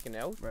I'm taking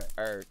out Right.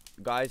 are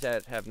guys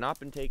that have not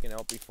been taken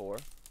out before.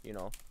 You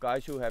know,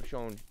 guys who have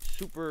shown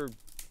super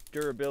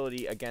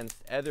durability against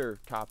other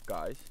top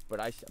guys. But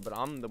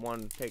I'm the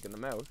one taking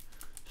them out.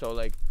 So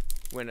like,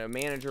 when a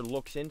manager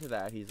looks into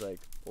that, he's like,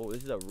 "Oh,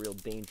 this is a real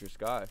dangerous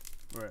guy.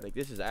 Right. Like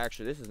this is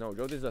no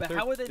joke. This is a But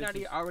how would they not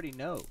already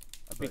know?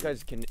 About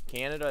because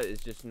Canada is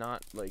just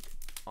not like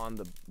on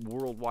the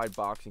worldwide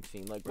boxing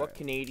scene. Like, what Right.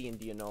 Canadian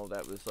do you know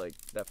that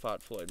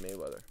fought Floyd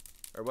Mayweather,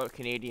 or what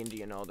Canadian do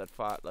you know that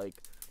fought like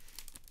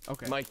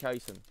Okay. Mike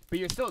Tyson? But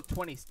you're still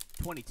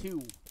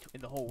 22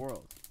 in the whole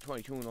world.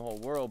 22 in the whole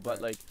world. But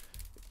Right. like,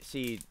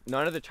 see,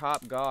 none of the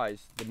top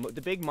guys,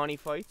 the big money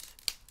fights,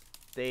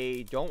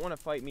 they don't want to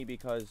fight me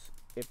because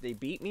if they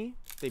beat me,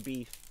 they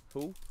beat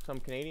who? Some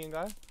Canadian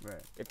guy.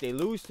 Right. If they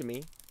lose to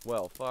me,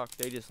 well, fuck,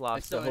 they just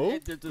lost So to who?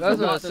 That's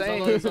what I was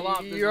saying.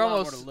 You're more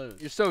almost to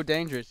lose. you're so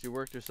dangerous. You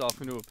worked yourself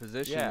into a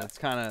position Yeah. that's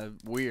kind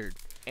of weird.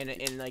 And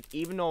like,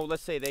 even though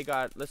let's say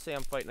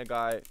I'm fighting a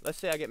guy, let's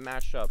say I get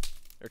matched up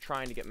or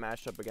trying to get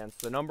matched up against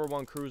the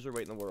 #1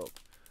 cruiserweight in the world,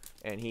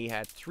 and he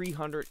had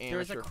 300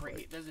 amateur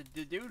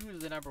the dude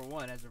who's the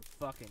 #1 has a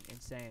fucking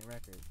insane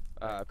record.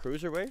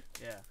 cruiserweight.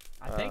 Yeah,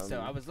 I think so.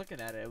 Um, I was looking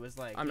at it. It was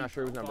like I'm not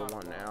sure who's fought #1 a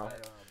lot. now. I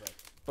don't know,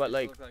 But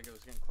like, looked like it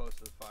was getting close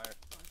to the fire.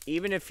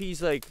 even if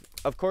he's like,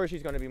 of course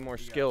he's going to be more You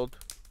got it. skilled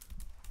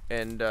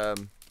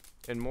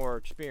and more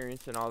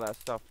experienced and all that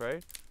stuff,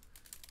 right?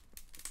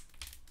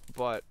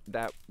 But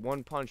that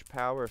one punch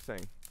power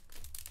thing,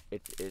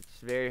 it's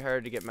very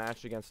hard to get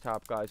matched against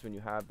top guys when you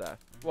have that.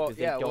 Well, 'Cause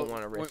they yeah, don't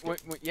wanna risk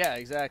it. yeah,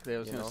 exactly. I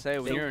was You gonna know? say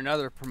when They- you're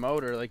another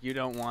promoter, like you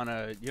don't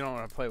wanna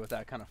play with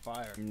that kind of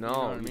fire. No, you, know what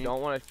I mean?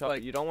 don't want to.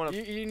 Like, you don't want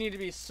to. You need to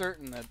be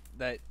certain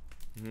that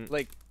Mhm.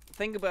 like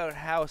think about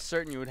how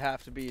certain you would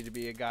have to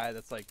be a guy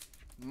that's like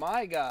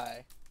my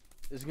guy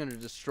is going to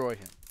destroy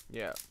him.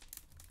 Yeah.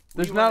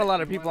 There's not a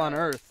lot of people on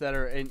Earth that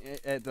are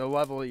at the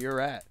level that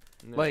you're at.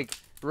 No. Like,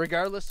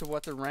 regardless of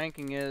what the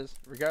ranking is,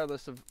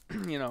 regardless of,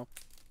 you know,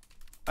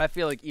 I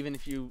feel like even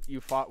if you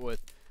fought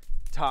with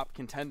top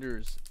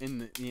contenders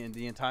in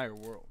the entire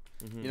world,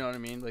 you know what I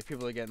mean? Like,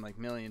 people are getting, like, $1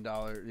 million,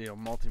 you know,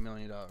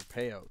 multi-million-dollar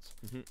payouts.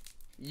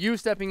 You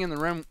stepping in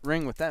the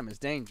ring with them is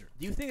danger.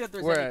 Do you think that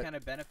there's any kind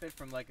of benefit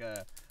from, like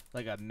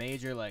a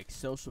major, like,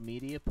 social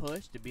media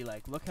push to be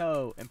like, look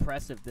how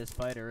impressive this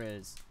fighter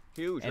is?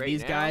 Huge, and right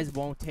these now. guys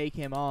won't take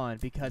him on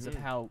because of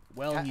how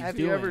well he's Have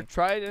doing. you ever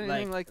tried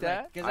anything like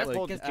that? I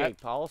pulled the Jake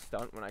Paul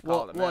stunt when I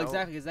called him out. Well,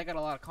 exactly, because I got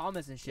a lot of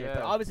comments and shit. Yeah.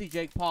 But obviously,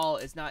 Jake Paul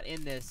is not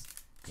in this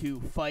to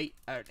fight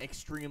an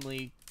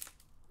extremely,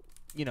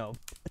 you know,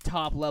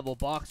 top level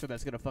boxer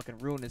that's gonna fucking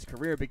ruin his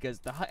career. Because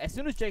as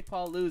soon as Jake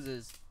Paul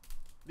loses,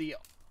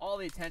 all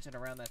the attention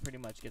around that pretty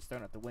much gets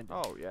thrown out the window.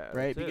 Oh yeah,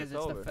 right? Because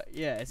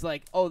it's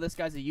like, oh, this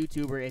guy's a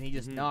YouTuber and he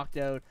just knocked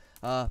out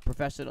a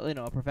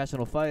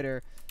professional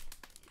fighter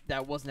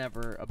that was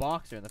never a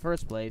boxer in the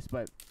first place.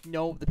 But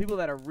no, the people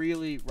that are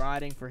really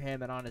riding for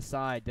him and on his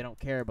side, they don't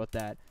care about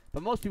that.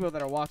 But most people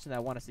that are watching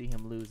that want to see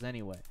him lose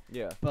anyway.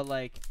 Yeah. But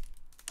like,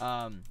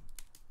 I'm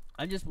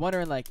just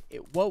wondering, like,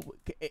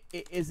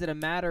 is it a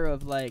matter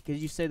of, like,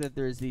 because you say that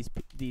there's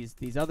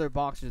these other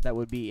boxers that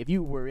would be, if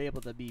you were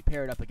able to be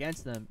paired up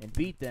against them and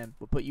beat them,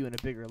 would put you in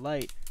a bigger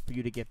light for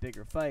you to get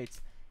bigger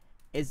fights.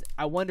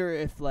 I wonder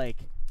if, like,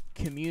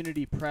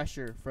 community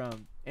pressure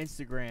from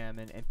Instagram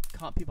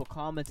and people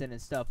commenting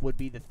and stuff would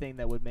be the thing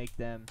that would make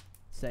them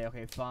say,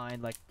 okay,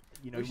 fine, like,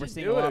 you know, we're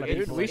seeing a lot of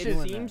people. It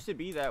seems to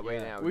be that way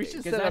now. We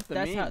should set up the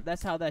meme.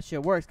 That's how that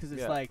shit works, because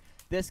it's like,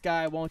 this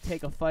guy won't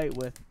take a fight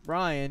with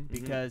Ryan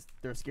because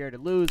they're scared to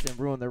lose and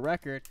ruin their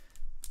record.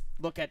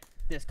 Look at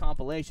this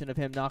compilation of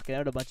him knocking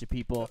out a bunch of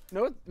people.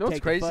 No, what's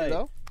crazy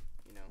though?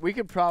 You know? We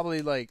could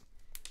probably, like,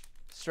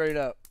 straight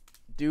up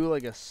do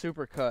like a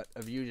super cut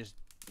of you just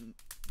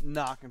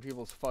knocking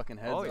people's fucking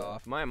heads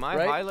off. My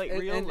right? highlight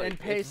reel, and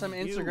pay some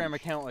huge. Instagram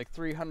account like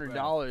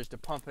 $300 to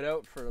pump it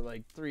out for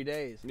like 3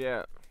 days.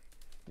 Yeah.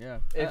 Yeah,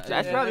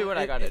 that's probably what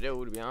I gotta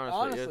do, to be honest.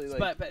 Honestly,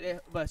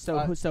 like,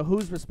 so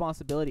whose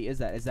responsibility is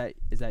that? Is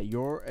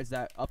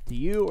that up to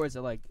you, or is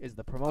it like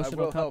the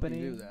promotional company?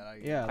 Help you do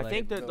that. I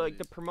think that like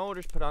the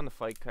promoters put on the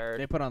fight card.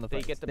 They put on the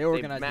fights. They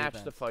organize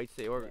match the fights.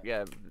 They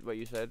what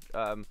you said.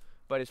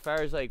 But as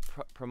far as like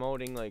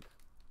promoting like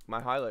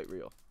my highlight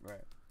reel,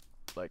 right?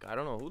 Like I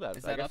don't know who that is.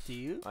 Is that up to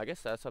you? I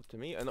guess that's up to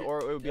me, or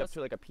it would be up to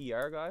like a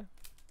PR guy.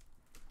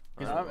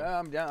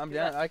 I'm down.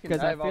 I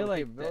have all the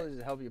capabilities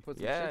to help you put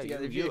some shit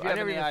together. If you have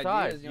any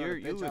ideas,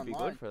 you would be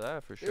good for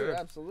that for sure. Dude,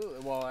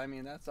 absolutely. Well, I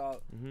mean, that's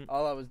all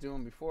I was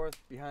doing before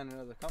behind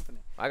another company.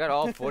 I got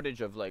all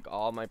footage of like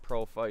all my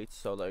pro fights,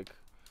 so like,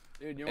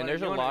 dude,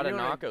 there's a lot of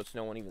knockouts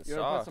no one even saw. You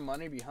saw. put some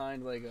money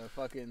behind like a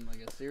fucking like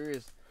a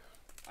serious.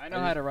 I know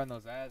how to run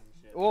those ads and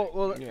shit.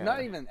 Well,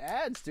 not even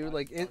ads, dude.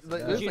 Like,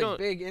 there's like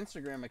big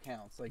Instagram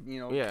accounts, like you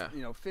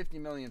know, 50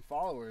 million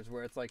followers,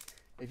 where it's like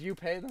if you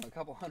pay them a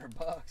couple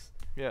 $100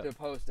 to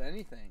post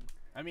anything.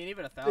 I mean,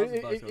 even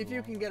 $1,000. If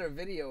you can get a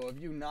video of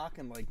you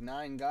knocking like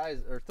 9 guys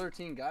or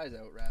 13 guys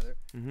out rather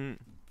in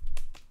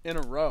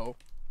a row,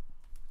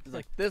 it's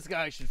like this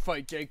guy should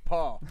fight Jake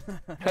Paul.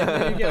 And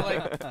then you get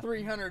like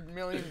 300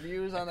 million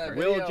views on that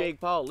video. Will Jake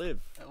Paul live?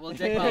 Will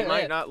Jake Paul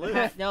might not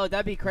live. No,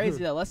 that'd be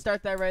crazy though. Let's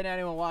start that right now.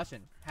 Anyone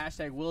watching?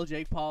 Hashtag Will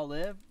Jake Paul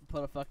live?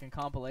 Put a fucking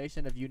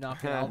compilation of you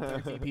knocking all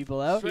 13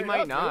 people out. He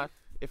might not. Dude.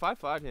 If I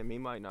fought him, he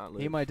might not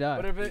live. He might die.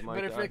 But if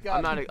it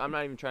got, I'm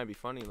not even trying to be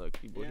funny. Like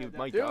he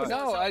might dude, die.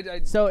 No,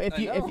 so if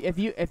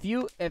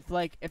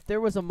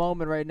there was a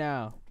moment right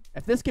now,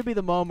 if this could be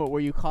the moment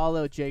where you call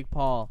out Jake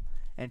Paul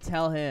and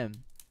tell him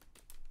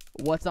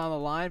what's on the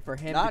line for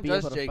him to be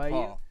able to Jake fight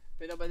Paul.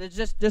 you. But it's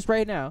just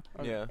right now.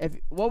 Yeah.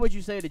 What would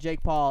you say to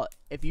Jake Paul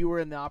if you were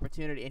in the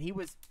opportunity and he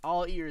was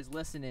all ears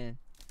listening,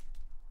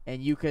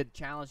 and you could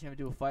challenge him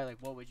to a fight? Like,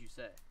 what would you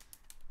say?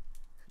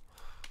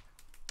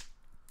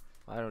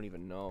 I don't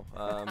even know.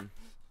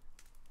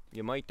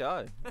 You might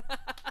die.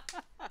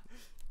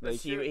 Like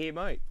he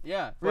might.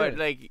 Yeah. Really. But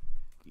like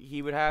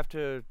he would have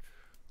to.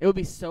 It would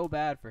be so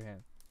bad for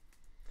him.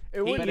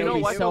 It would. You know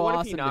be what? so What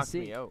awesome if he to knocked see.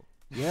 me out?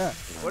 Yeah.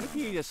 What if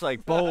he just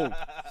like boom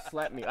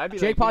slapped me? I'd be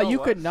Jake like, Paul, you know you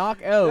what? could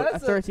knock out a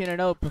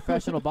 13-0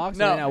 professional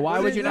boxer right now. Why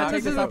would you not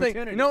take this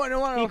opportunity? No,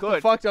 what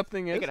the fucked up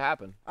thing is? It could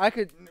happen. I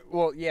could.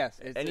 Well, yes.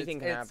 Anything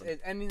can happen.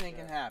 Anything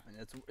can happen.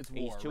 It's war.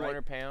 He's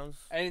 200 pounds.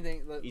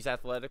 Anything. He's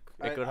athletic.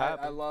 It could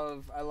happen.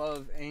 I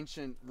love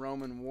ancient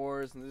Roman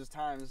wars, and there's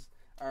times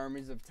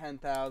armies of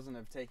 10,000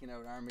 have taken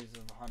out armies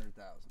of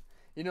 100,000.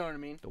 You know what I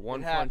mean? The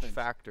one punch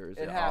factor is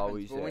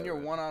always there. But when you're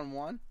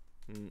one-on-one,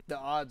 the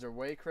odds are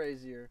way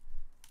crazier.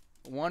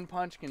 One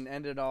punch can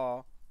end it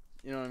all.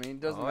 You know what I mean?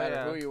 Doesn't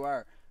matter who you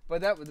are.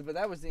 But that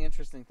was the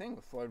interesting thing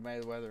with Floyd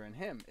Mayweather and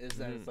him is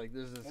that it's like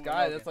there's this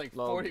guy that's like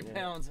 40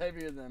 pounds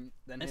heavier than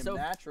him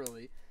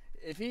naturally.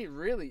 If he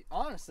really,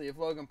 honestly, if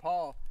Logan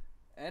Paul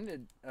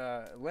landed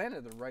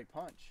the right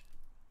punch,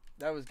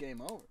 that was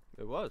game over.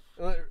 It was.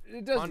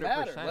 It doesn't 100%.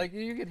 matter. Like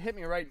you could hit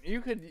me right.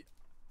 You could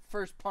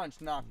first punch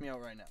knocked me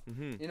out right now.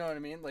 Mhm. You know what I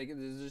mean? Like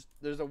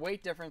there's a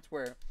weight difference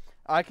where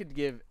I could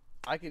give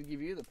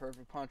you the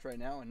perfect punch right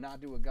now and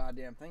not do a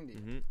goddamn thing to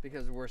you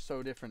because we're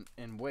so different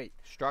in weight,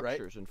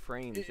 Structures and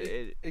frames.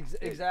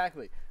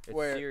 Exactly. It's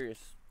where, serious.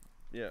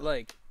 Yeah.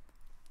 Like,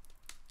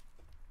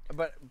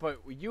 but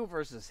you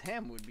versus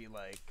him would be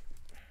like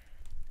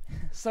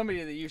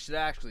somebody that you should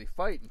actually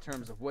fight in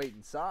terms of weight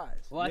and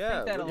size. Well, I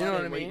think that a you know lot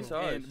what I of mean.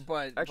 Size.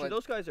 But Actually,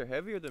 those guys are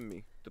heavier than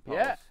me. The Pauls.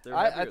 Yeah, They're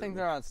I heavier think than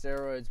they're on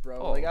steroids,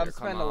 bro. Oh, like I've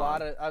spent a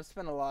lot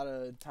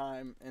of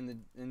time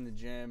in the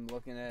gym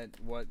looking at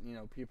what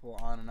people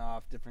on and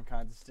off different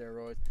kinds of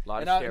steroids. A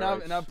lot and of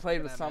steroids. I've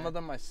played with some of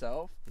them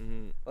myself,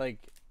 like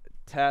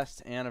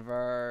Test,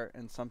 Anavar,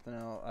 and something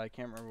else. I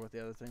can't remember what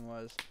the other thing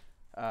was.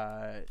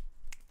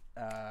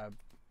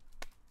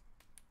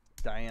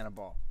 Diana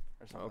Ball.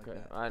 Or something Okay,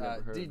 like that. I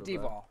never heard of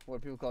D-ball.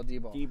 What people call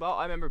D-ball. D-ball.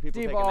 I remember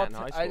people taking that in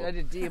high school. I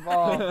did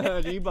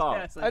D-ball. D-ball.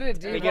 Yeah, I did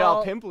D-ball. They get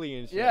all pimply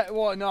and shit. Yeah,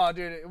 well, no,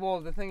 dude. Well,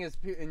 the thing is,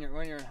 when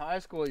you're in high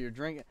school, you're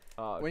drinking.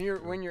 When you're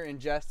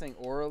ingesting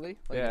orally,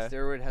 like a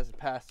steroid has to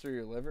pass through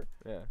your liver.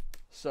 Yeah.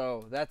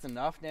 So that's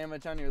enough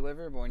damage on your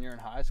liver. But when you're in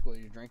high school,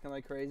 you're drinking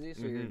like crazy.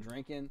 So you're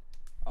drinking,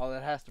 all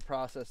that has to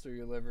process through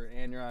your liver,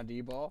 and you're on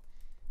D-ball.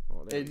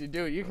 Well, Dude,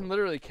 you can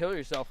literally kill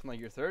yourself in like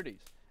your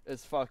 30s.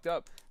 It's fucked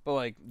up. But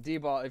like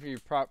D-ball, if you're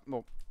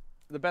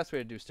the best way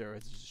to do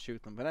steroids is just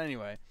shoot them. But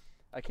anyway,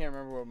 I can't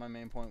remember what my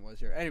main point was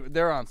here. Anyway,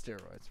 they're on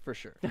steroids for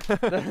sure.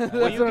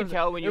 Well, you can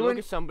tell when you look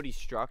at somebody's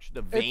structure,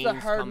 the veins it's the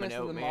hardness coming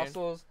out, of the man.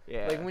 muscles.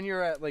 Yeah. Like when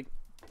you're at like,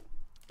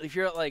 if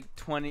you're at like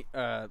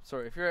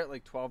if you're at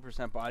like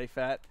 12% body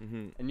fat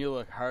and you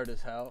look hard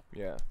as hell,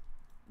 Yeah.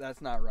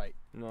 that's not right.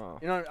 No.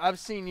 You know, I've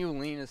seen you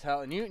lean as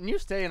hell, and you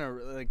stay in a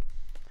like.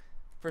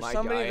 For My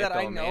somebody diet, that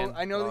I though, know, man.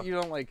 I know that you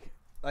don't like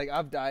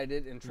I've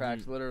dieted and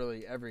tracked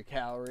literally every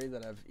calorie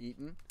that I've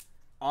eaten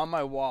on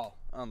my wall,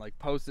 on like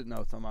post-it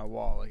notes on my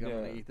wall. Like I'm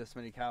gonna eat this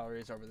many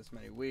calories over this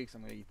many weeks.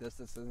 I'm gonna eat this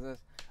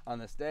on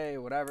this day,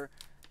 whatever,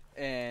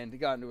 and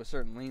got into a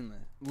certain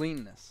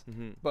leanness.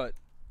 But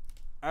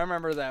I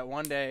remember that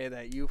one day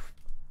that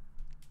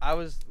I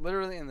was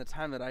literally in the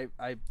time that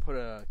I put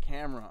a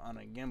camera on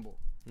a gimbal.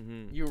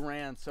 You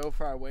ran so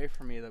far away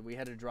from me that we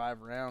had to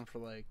drive around for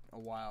like a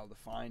while to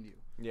find you.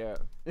 Yeah.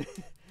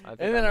 And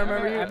then I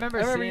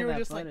remember seeing you were that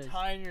just footage. like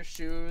tying your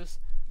shoes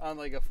on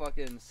like a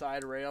fucking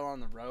side rail on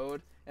the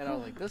road, and I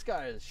was like, this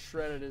guy is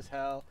shredded as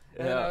hell.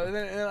 And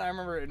then I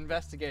remember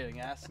investigating,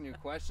 asking you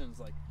questions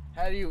like,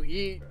 how do you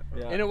eat?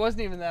 Yeah. And it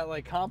wasn't even that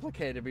like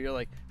complicated, but you're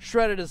like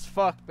shredded as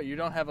fuck, but you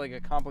don't have like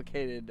a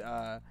complicated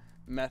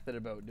method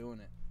about doing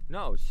it.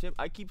 No,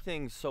 I keep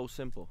things so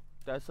simple.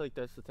 That's the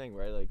thing,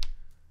 right? Like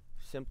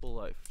simple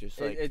life, just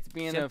like it's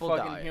being a simple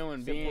fucking diet,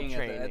 human simple being at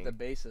the training.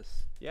 basis.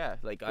 Yeah,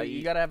 like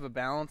You gotta have a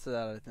balance of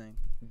that, I think.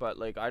 But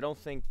like I don't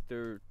think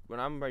when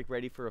I'm like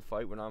ready for a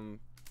fight, when I'm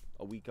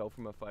a week out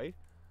from a fight,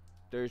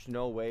 there's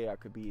no way I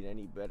could be in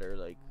any better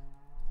like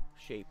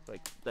shape,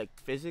 like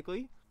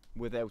physically,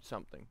 without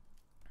something.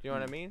 You know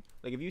what I mean?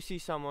 Like if you see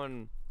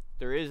someone,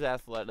 there is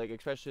athletic, like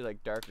especially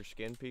like darker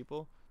skinned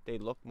people, they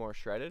look more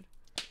shredded.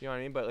 You know what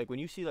I mean? But like when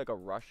you see like a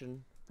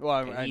Russian, Well,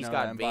 and he's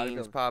got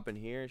veins popping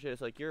here and shit,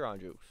 it's like you're on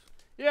juice.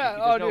 Yeah,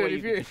 There's no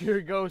way dude, if you're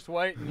ghost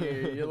white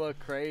and you look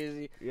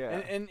crazy. Yeah.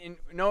 And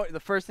no, the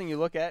first thing you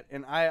look at,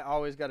 and I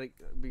always got to,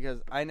 because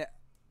I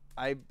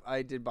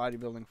did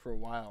bodybuilding for a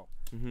while.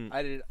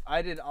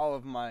 I did all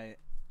of my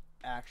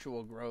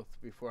actual growth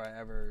before I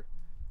ever,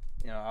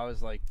 I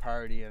was like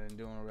partying and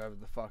doing whatever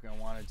the fuck I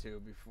wanted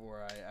to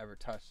before I ever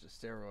touched a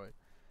steroid.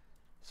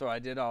 So I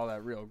did all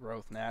that real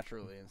growth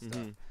naturally and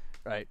stuff,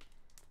 right?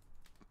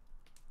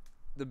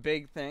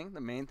 The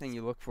main thing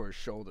you look for is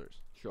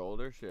shoulders.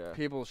 Shoulders, yeah.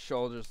 People's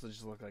shoulders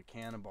just look like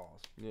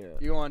cannonballs. Yeah.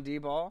 You go on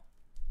D-ball,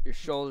 your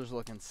shoulders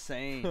look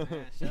insane.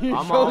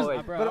 I'm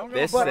always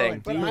this but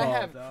thing. But I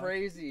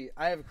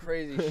have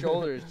crazy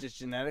shoulders just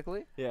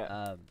genetically.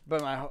 Yeah.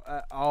 But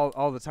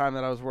all the time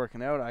that I was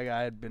working out, I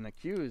had been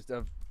accused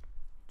of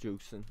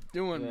juicing,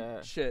 doing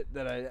shit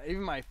that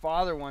even my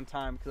father one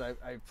time, because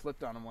I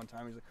flipped on him one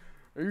time. He's like,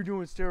 "Are you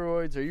doing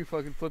steroids? Are you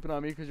fucking flipping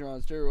on me because you're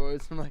on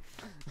steroids?" I'm like,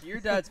 "Your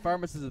dad's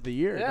pharmacist of the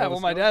year." Yeah,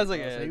 well, my dad's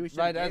like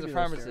my dad's a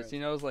pharmacist. He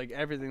knows like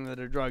everything that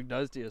a drug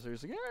does to you. So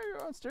he's like, "Yeah,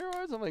 you're on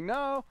steroids." I'm like,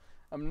 "No,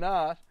 I'm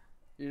not.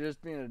 You're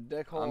just being a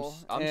dickhole."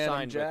 I'm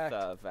signed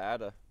with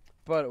VADA.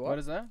 But what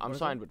is that? I'm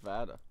signed with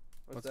VADA.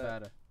 What's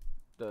VADA?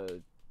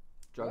 The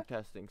drug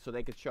testing, so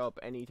they could show up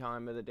any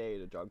time of the day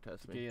to drug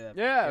test me. Yeah.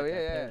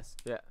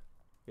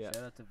 Shout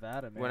out to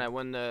VADA, man. When I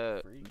won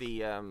the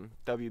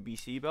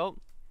WBC belt,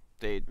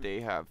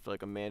 they have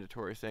like a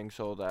mandatory thing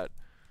so that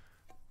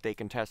they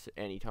can test at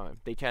any time.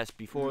 They test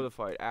before the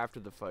fight, after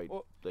the fight.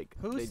 Well, like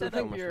who set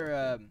up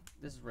your?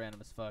 This is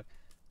random as fuck.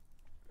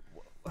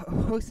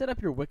 Who set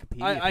up your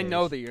Wikipedia? I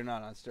know page? that you're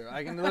not on steroids.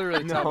 I can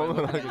literally tell No, by I'm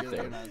looking not at you that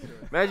you're on not on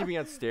steroids. Imagine being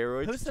on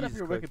steroids. Who set up Jesus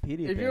your Christ. Wikipedia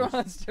If page? you're on I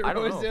don't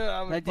steroids, know. dude,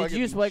 I would Like, did you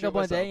fucking just wake shit up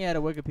one myself. day and you had a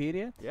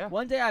Wikipedia? Yeah.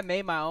 One day I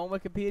made my own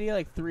Wikipedia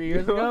like 3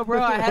 years ago,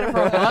 bro. I had it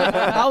for a month.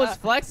 I was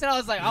flexing. I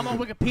was like, I'm on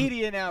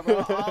Wikipedia now,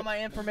 bro. All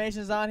my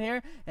information's on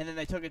here. And then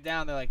they took it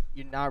down. They're like,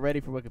 you're not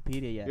ready for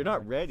Wikipedia yet. You're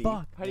not ready.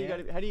 Fuck, How do you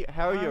man. gotta?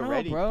 How are I you don't know,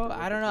 ready, bro? for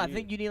I don't know. I Wikipedia?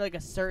 think you need like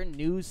a certain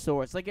news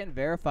source. It's like getting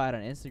verified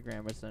on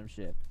Instagram or some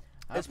shit.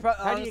 It's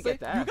How do you get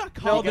that? You got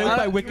called No, out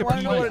by you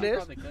wanna know what Wikipedia. it is?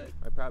 Probably could.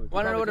 I probably.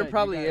 Want to know what could. it You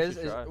probably guys is?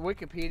 should Is try.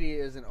 Wikipedia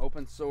is an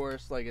open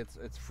source, like it's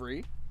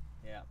free.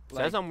 Yeah.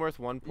 Says I'm worth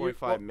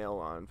 1.5 well- mil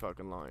on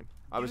fucking line.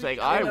 I was You- like,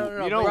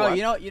 no, you know bro,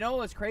 what? you know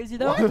what's crazy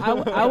though?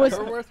 I was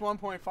You're worth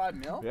 1.5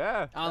 mil.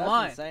 Yeah.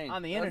 online insane.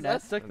 on the That's- internet.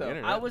 That's sick On the though.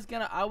 internet. I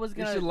was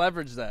You should gonna,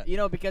 leverage that. you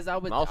know, because I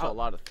was And also I- a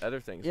lot of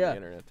other things Yeah.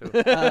 on the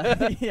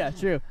internet too. yeah,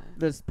 true.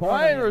 There's porn. on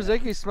Ryan the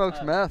internet. Rozicki smokes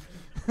Uh, meth.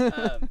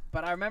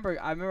 But I remember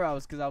I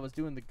was because I was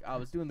doing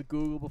the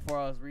Google before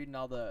I was reading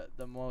all the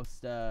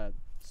most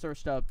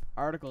searched up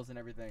articles and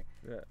everything.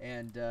 Yeah.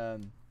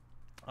 And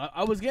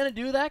I was gonna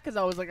do that because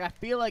I was like, I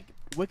feel like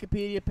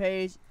Wikipedia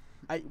page,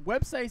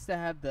 websites that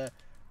have the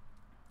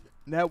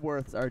net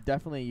worths are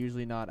definitely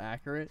usually not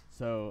accurate.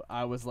 So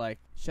I was like,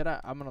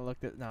 I'm gonna look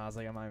this. No, I was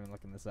like, I'm not even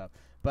looking this up.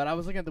 But I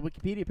was looking at the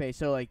Wikipedia page.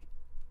 So like,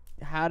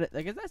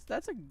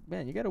 that's a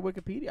man. You got a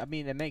Wikipedia. I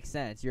mean, it makes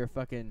sense. You're a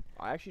fucking.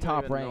 I actually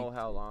Top don't even know ranked.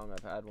 how long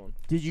I've had one.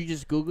 Did you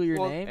just Google your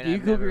Well, name? and Do you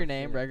I've Google never your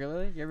name seen it.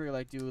 regularly? You ever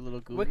like do a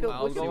little Google? Wiki-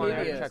 I'll go on there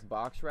and Wikipedia. check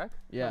box rec.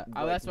 Yeah,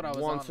 Like, that's what I was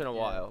once on, in a yeah.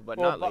 while, but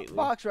Well, not lately.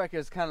 BoxRec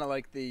is kind of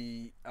like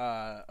the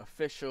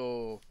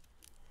official.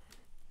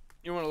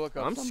 You want to look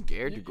up? I'm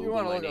scared to you Google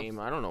wanna my look up- name.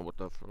 I don't know what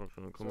the fuck's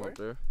gonna come Sorry? up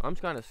there. I'm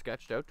kind of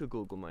sketched out to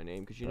Google my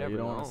name because you Bro, never you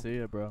don't know. want to see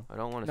it, bro. I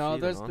don't want to No,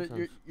 see there's the the,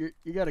 nonsense.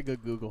 you got a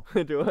good Google.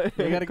 Do I?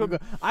 You got a Google.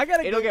 I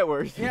got a It'll Google. get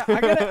worse. Yeah,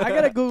 I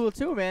got a Google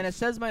too, man. It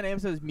says my name,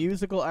 says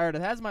musical art.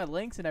 It has my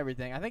links and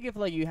everything. I think if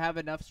like you have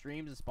enough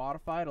streams of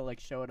Spotify, it'll like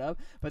show it up.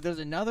 But there's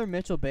another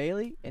Mitchell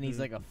Bailey, and he's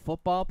Mhm. like a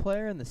football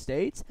player in the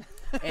States.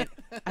 And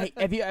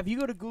if you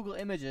go to Google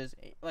Images,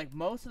 like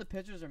most of the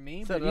pictures are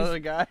me. Is But that another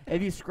guy?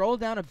 if you scroll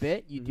down a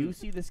bit, you do Mhm.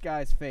 see this guy's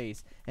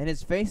face, and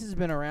his face has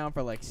been around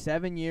for like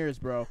 7 years,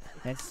 bro.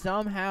 And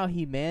somehow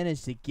he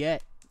managed to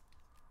get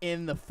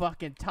in the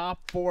fucking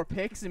top 4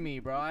 picks of me,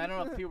 bro. I don't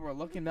know if people were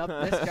looking up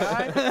this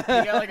guy.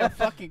 He got like a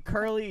fucking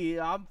curly.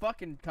 I'm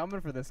fucking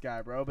coming for this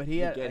guy, bro. But he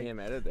You had get like, him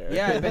out of there.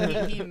 yeah,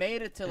 but he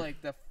made it to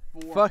like the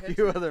 4. Fuck you,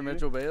 pictures, other dude.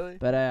 Mitchell Bailey.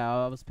 But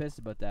I was pissed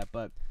about that.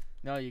 But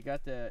no, you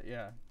got the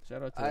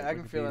Shout out to I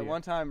can feel it. Wikipedia.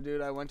 One time,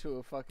 dude, I went to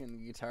a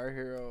fucking Guitar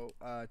Hero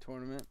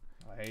tournament.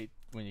 I hate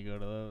when you go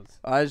to those.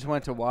 I just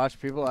went to watch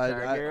people.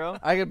 Guitar Hero?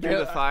 I could Do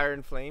barely. the fire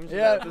and flames.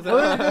 Yeah, Is well,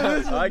 that-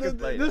 this is I the- could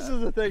play this that.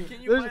 is the thing.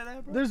 Can you there's, play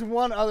that, bro? there's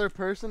one other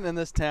person in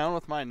this town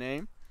with my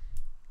name.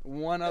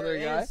 One other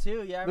There guy. is,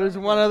 too. Yeah, I There's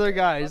remember one that. other Yeah,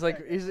 guy. I He's love like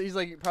that guy. he's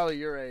like probably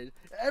your age.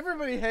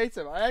 Everybody hates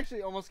him. I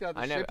actually almost got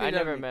the shit beat I out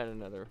never of me. met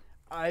another.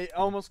 I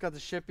almost got the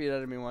shit beat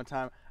out of me one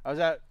time. I was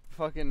at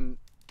fucking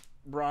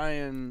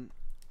Brian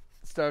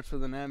starts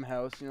with an M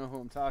house. You know who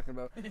I'm talking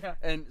about. Yeah.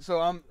 And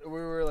so we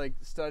were like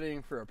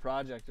studying for a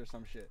project or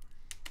some shit.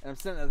 And I'm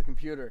sitting at the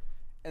computer,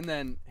 and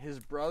then his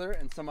brother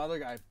and some other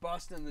guy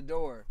bust in the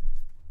door,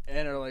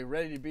 and are like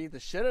ready to beat the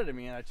shit out of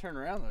me. And I turn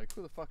around, they're like,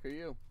 "Who the fuck are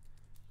you?"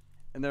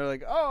 And they're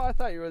like, "Oh, I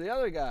thought you were the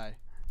other guy."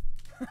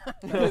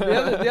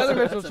 the other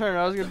Mitchell Turner.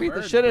 I was gonna beat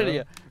the shit out of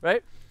you,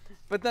 right?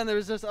 But then there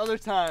was this other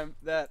time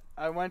that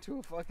I went to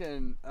a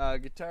fucking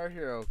Guitar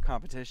Hero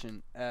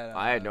competition at.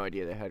 I had no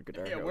idea they had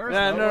Guitar Yeah, Hero. where's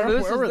No, Where- no,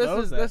 this where is were this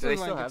those is at? this Do they is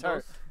still when have guitar.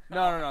 those?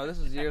 No, this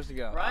was years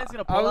ago. Ryan's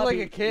gonna I pull was up. like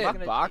He- a he's kid. gonna-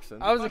 Not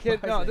boxing. I was a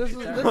kid. No, this is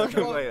I this can is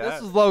play this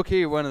that. is low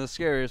key one of the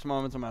scariest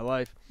moments of my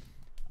life.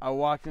 I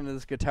walked into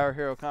this Guitar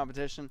Hero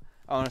competition.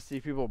 I want to see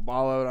people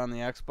ball out on the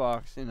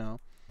Xbox. You know,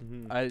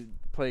 Mhm. I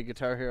played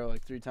Guitar Hero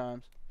like 3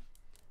 times.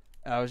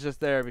 I was just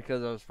there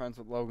because I was friends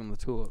with Logan the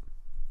Tulip,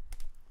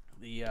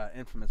 the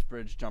infamous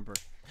bridge jumper.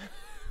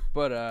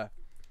 But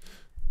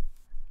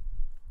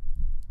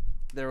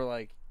they were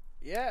like,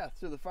 "Yeah,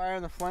 through the fire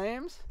and the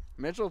flames,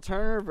 Mitchell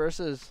Turner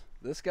versus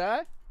this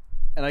guy,"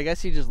 and I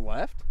guess he just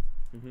left.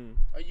 Mhm.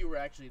 Oh, you were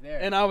actually there.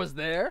 And I was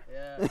there.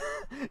 Yeah.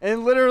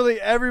 And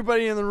literally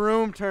everybody in the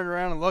room turned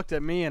around and looked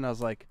at me, and I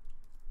was like,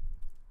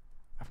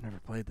 I've never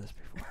played this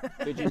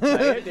before. Did you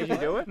play it? Did you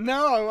do it?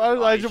 No,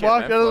 Oh, I you just should've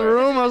walked went out of the for it.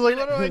 room. I was like,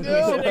 what do I You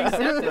should've do?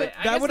 accepted it.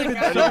 I That guess would have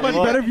that been guy- so much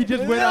What? better if you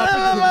just went up.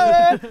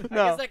 I guess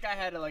No, that guy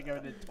had like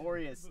a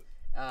notorious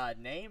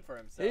name for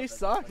himself. he That's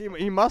sucked. like-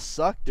 He must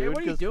suck, Dude, dude.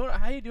 what are you 'cause doing?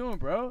 How you doing,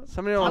 bro?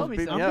 Somebody Tell almost me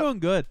beat something. me I'm up. doing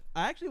good.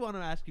 I actually want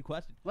to ask you a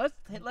question. Let's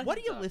What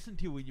do you talk. listen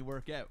to when you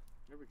work out?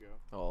 Here we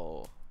go.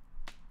 Oh.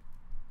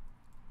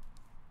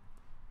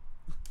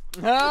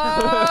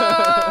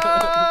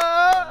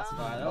 Ah!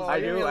 fine. Oh, I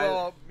give do, me a I-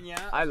 little-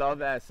 yeah. I love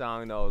that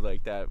song though,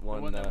 like that The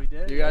one. one that we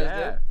did. You guys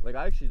yeah. did? Like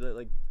I actually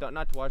like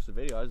not to watch the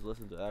video. I just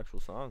listened to the actual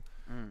song.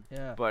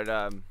 Yeah. But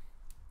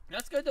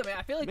That's good though, man.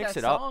 I feel like Mix that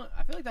it up. song.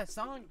 I feel like that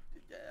song,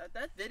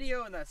 that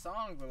video and that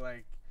song were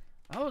like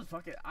I was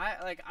fucking.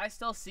 I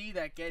still see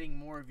that getting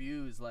more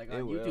views like on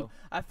It YouTube. will.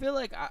 I feel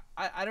like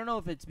I don't know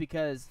if it's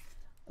because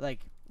like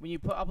when you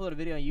upload a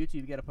video on YouTube,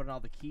 you got to put in all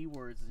the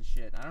keywords and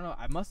shit. I don't know.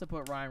 I must have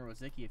put Ryan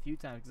Rozicki a few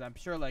times because I'm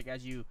sure like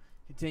as you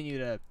continue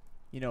to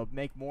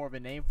make more of a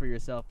name for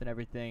yourself and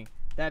everything,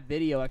 that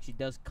video actually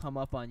does come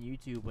up on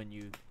YouTube when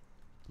you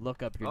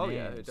look up your name.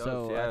 Yeah, it does,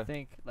 so yeah. I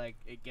think like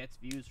it gets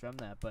views from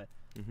that. But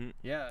Mhm.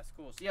 yeah, that's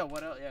cool. So yeah,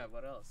 what else? Yeah,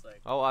 what else?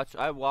 Like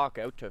I walk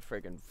out to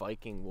friggin'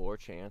 Viking war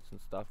chants and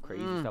stuff,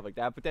 crazy Mm. stuff like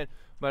that. But then,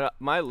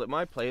 my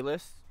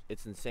playlist,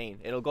 it's insane.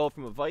 It'll go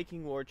from a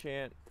Viking war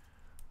chant,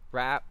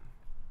 rap,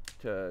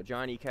 to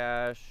Johnny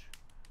Cash,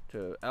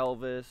 to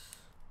Elvis,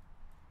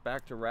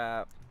 back to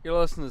rap. You're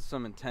listening to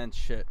some intense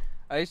shit.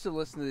 I used to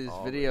listen to these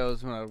Always.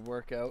 videos when I would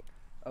work out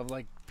of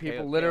like people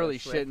Taylor literally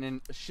Swift.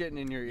 shitting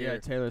in your yeah, ear.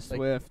 Taylor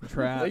Swift,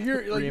 trap. Like you're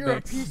a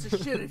remix. piece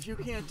of shit if you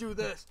can't do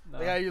this. Nah,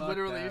 like I fuck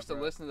literally that, used to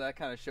bro. listen to that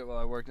kind of shit while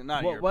I worked.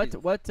 Not What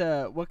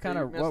kind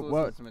of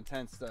what some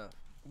intense stuff.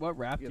 what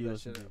rap Get do you that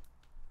listen shit to? out.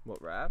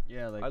 What rap?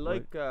 Yeah, like I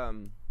like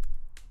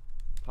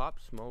Pop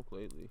Smoke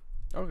lately.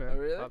 Okay. Oh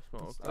really? Pop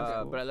Smoke.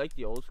 That's cool. But I like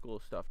the old school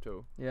stuff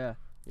too. Yeah.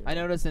 you I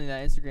know. noticed in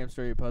that Instagram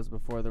story you posted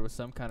before there was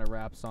some kind of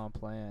rap song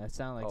playing. It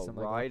sounded like some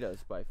like Ride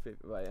Us by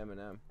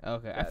Eminem.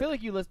 okay. I that- feel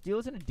like you listen. Do you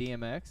listen to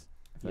DMX?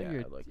 I feel Yeah,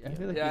 like I like I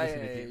feel like Yeah, you listen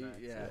to yeah,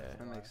 DMX. yeah, yeah.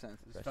 that makes sense.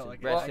 Just Rest felt in-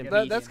 like rest a in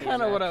comedian That's in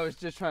kind of his what I act. was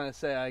just trying to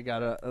say. I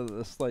got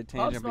a slight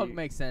Pop tangent. Smoke but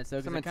makes sense though,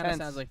 because some it kind of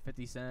intense- sounds like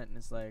 50 Cent, and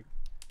it's like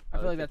I I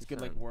feel like like that's 50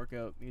 good like Cent.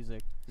 workout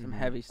music. some Mhm.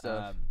 heavy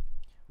stuff.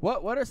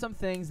 What are some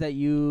things that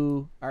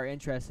you are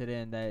interested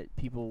in that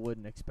people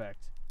wouldn't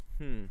expect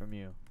from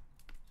you?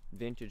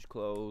 Vintage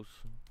clothes.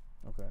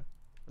 Okay.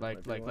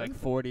 Like Like what?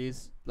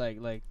 40s, like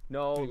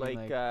No, Thinking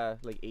like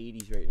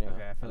 80s right now.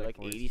 okay. I feel like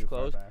 40s 80s too far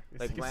clothes. back. It's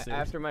Like absurd.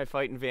 after my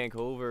fight in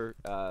Vancouver,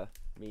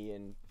 me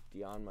and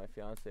Dion, my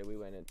fiance, we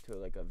went into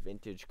like a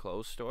vintage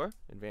clothes store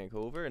in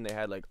Vancouver, and they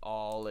had like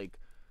all like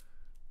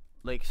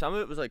some of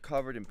it was like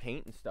covered in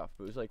paint and stuff.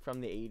 But it was like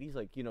from the 80s,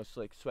 like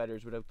like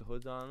sweaters without the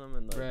hoods on them,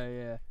 and like right,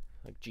 yeah.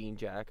 like jean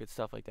jackets,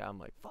 stuff like that. I'm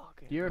like,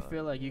 fuck. Do you ever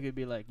feel like you could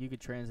be like you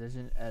could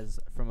transition as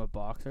from a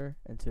boxer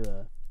into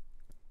a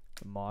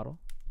model?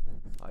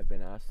 I've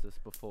been asked this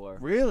before.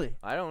 Really?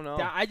 I don't know.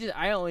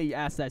 I only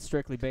asked that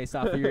strictly based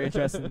off of your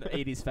interest in the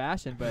 80s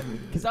fashion, but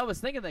because I was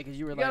thinking that because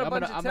you were You like got a I'm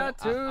bunch gonna, of I'm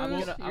tattoos.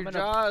 gonna, I'm your gonna,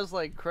 jaw is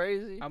like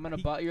crazy.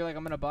 you're like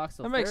I'm gonna box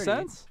till That makes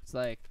 30. sense. It's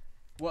like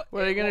what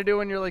What are you gonna do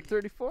when you're like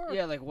 34?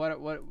 Yeah, like what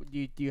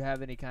do you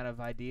have any kind of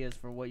ideas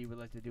for what you would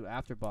like to do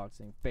after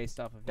boxing based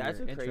off of That's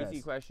your a crazy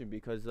interest? question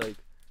because like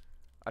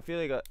I feel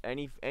like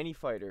any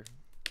fighter,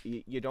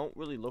 you don't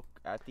really look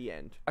at the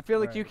end. I feel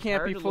like Right. you can't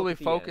Hard be to look fully at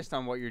the focused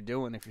on what you're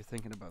doing if you're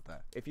thinking about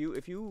that. If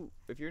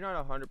you're not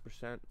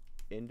 100%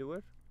 into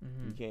it, you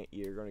Mhm. can't.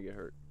 You're gonna get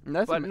hurt. And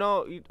that's But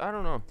no, I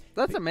don't know.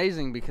 that's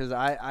amazing because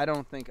I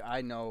don't think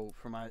I know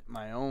for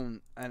my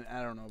own, and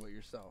I don't know about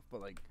yourself,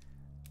 but like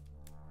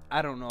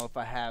I don't know if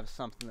I have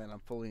something that I'm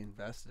fully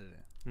invested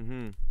in.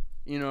 Mm-hmm.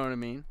 You know what I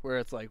mean? Where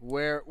it's like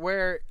where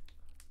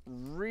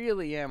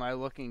really am I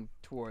looking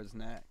towards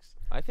next?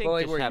 I think Well,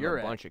 like just where have you're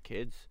a at. bunch of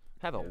kids.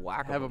 Have a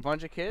whack Have a of them.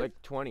 bunch of kids?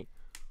 Like 20.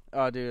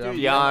 Oh, dude, I'm,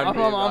 yeah, I'm,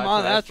 dude, I'm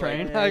on that that's like-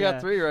 train. Yeah, I got yeah.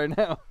 3 right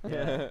now.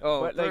 Yeah.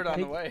 Oh, But, third like, on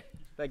the take- way.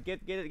 Like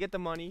get the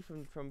money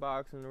from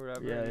boxing or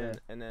whatever. Yeah, and yeah. Then,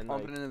 and then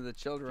Pumping like into the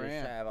children.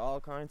 just have all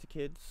kinds of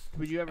kids.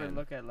 Would you ever And-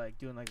 look at like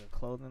doing like a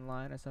clothing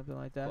line or something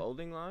like that?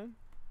 Clothing line.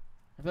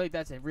 I feel like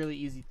that's a really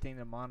easy thing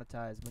to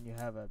monetize when you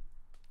have a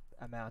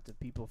amount of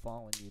people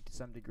following you to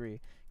some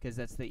degree, because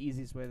that's the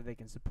easiest way that they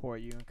can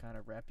support you and kind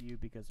of rep you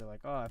because they're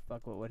like, oh, I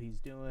fuck with what he's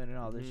doing and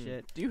all this Mhm.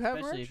 shit. Do you have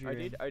Especially merch? if you're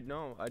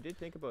I did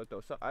think about it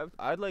though. So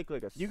I'd like a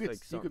you could like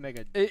you could make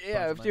a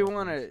Yeah, bunch if of you money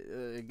want off this.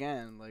 to,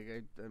 again,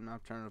 like I'm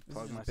not trying to This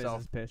plug is a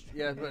myself. business pitch.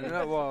 Yeah, but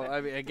no, well,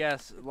 I mean, I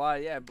guess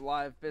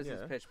live business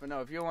Yeah. pitch. But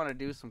no, if you want to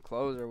do some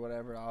clothes or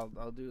whatever, I'll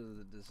do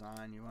the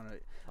design. You want to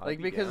I'd like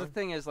be because the down.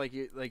 thing is like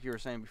you were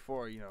saying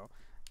before,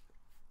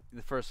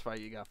 the first fight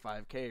you got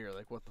 5K. You're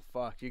like, what the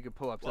fuck? You could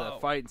pull up to Whoa.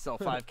 that fight and sell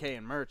 5K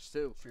in merch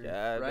too.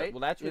 Yeah, right? Well,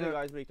 that's You where the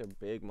know- guys make their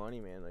big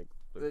money, man. Like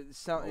the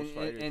Sell, most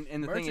fighters.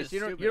 and the Merch thing is is, you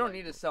don't stupid, you don't like,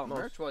 need to sell most-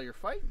 merch while you're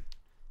fighting.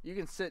 You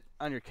can sit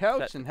on your couch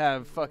Set- and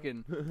have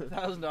fucking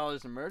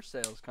 $1,000 in merch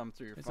sales come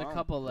through your There's phone. a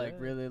couple like Yeah,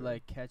 really true.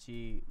 like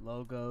catchy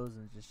logos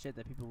and just shit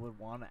that people would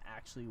want to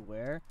actually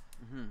wear.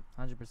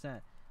 Mm-hmm.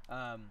 100%.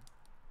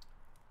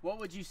 What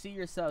would you see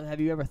yourself? Have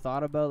you ever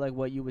thought about like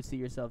what you would see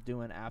yourself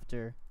doing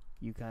after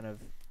you kind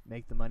of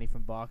make the money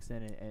from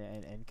boxing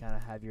and kind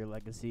of have your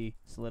legacy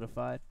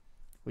solidified?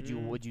 Would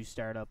you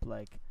start up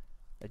like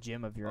a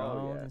gym of your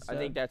own? yeah. And I stuff?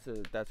 think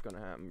that's gonna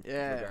happen.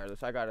 Yeah.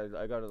 Regardless, I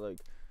gotta like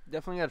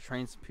Definitely got to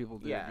train some people,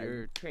 dude.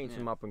 You're train yeah.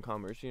 some up and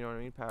comers. You know what I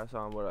mean? Pass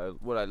on what I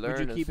learned. Would you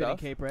and keep it in stuff.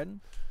 Cape Breton?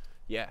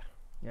 Yeah.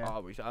 Yeah.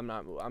 Always. I'm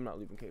not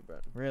leaving Cape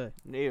Breton. Really?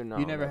 No.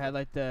 You never had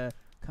like the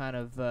kind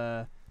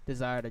of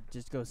desire to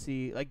just go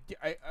see like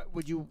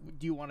do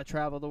you want to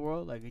travel the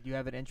world? Like do you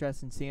have an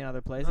interest in seeing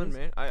other places? None,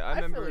 man. I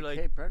remember feel like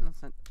Cape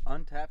Breton's an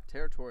untapped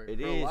territory It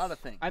for a lot is. of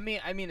things. I mean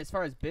as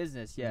far as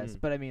business, yes,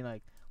 Mhm. but I mean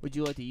like would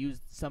you like to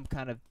use some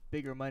kind of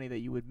bigger money that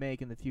you would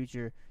make in the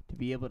future to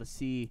be able to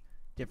see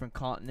different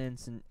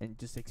continents and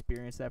just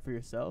experience that for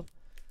yourself?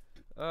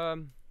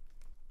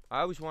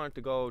 I always wanted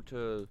to go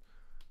to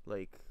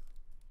like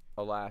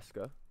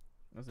Alaska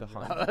to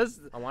hunt.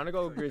 I want to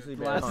go grizzly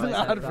bear That's hunt.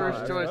 not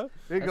first choice.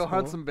 We could go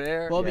hunt some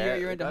bear. Well, but Yeah,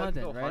 you're into I'd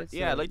hunting, go right? hunt- So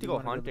yeah, I'd like to you go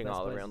wanna the hunting best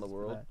all around the places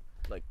for world. that.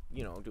 Like,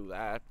 do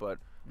that. But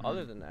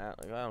other than that,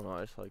 like, I don't know.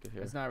 I just like it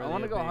here. It's not I really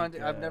want to a go big,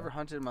 hunting. I've never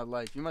hunted in my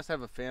life. You must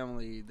have a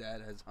family that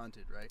has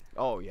hunted, right?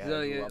 Oh yeah.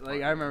 So, I grew yeah, up like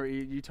hunting. I remember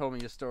you told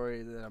me a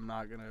story that I'm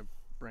not gonna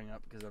bring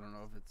up because I don't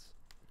know if it's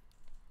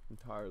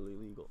entirely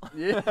legal.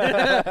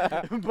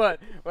 yeah. but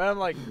I'm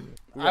like,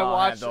 We I all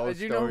watched. had those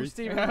Do you know who stories.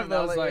 Stephen Have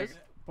those, Manella like, is?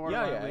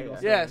 borderline yeah, legal yeah.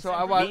 Yeah, stories.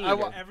 so I Me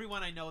either.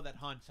 Everyone I know that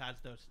hunts has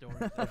those stories.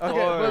 Okay,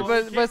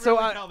 course. but so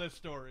I tell this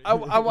story.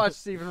 I watch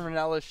Stephen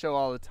Manella's show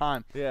all the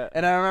time, Yeah.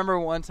 and I remember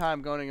one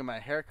time going to get my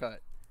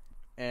haircut,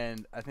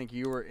 and I think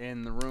you were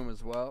in the room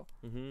as well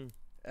Mhm.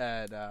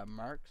 at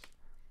Mark's,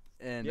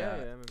 and Yeah, yeah. I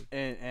remember.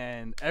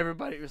 and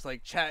everybody was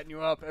like chatting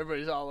you up.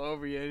 Everybody's all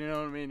over you. You know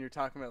what I mean? You're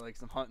talking about like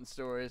some hunting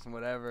stories and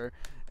whatever.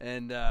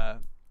 And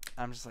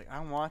I'm just like, I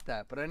want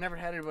that, but I never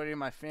had anybody in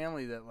my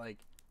family that like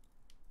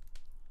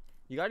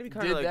You got to be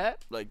kind did of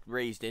that. like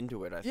raised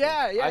into it. I think.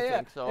 Yeah, yeah, I yeah.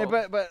 think so.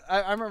 Yeah, but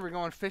I remember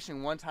going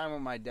fishing one time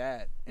with my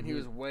dad, and he Mhm.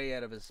 was way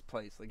out of his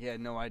place. Like he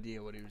had no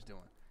idea what he was doing.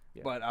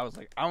 Yeah. But I was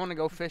like, I want to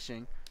go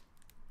fishing,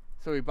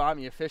 so he bought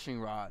me a fishing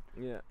rod,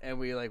 Yeah. and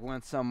we like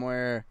went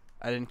somewhere.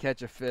 I didn't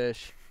catch a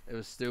fish. It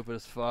was stupid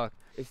as fuck.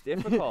 It's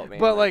difficult, man.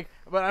 But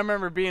I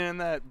remember being in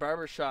that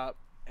barber shop,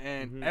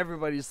 and Mhm.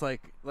 everybody's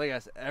like I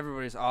said,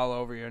 everybody's all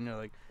over you, and they're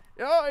like,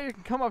 "Oh, you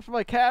can come up to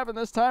my cabin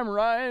this time,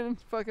 Ryan."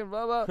 Fucking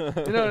blah blah.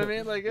 You know what I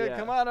mean? Like, Yeah.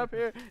 come on up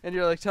here, and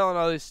you're like telling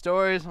all these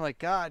stories. I'm like,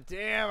 God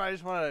damn, I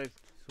just want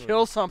to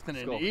kill something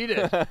and Let's go. eat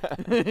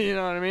it. You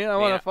know what I mean? I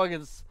want to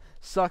fucking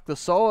suck the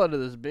soul out of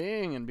this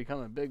being and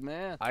become a big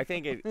man. I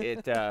think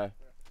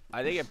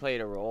I think it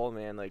played a role,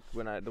 man. Like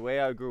the way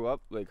I grew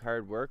up, like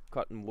hard work,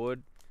 cutting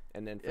wood,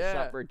 and then for Yeah.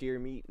 supper, deer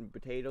meat and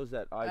potatoes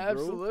that I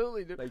grew.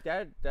 Absolutely, dude. Like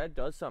that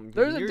does something. 'Cause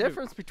There's a you're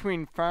difference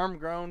between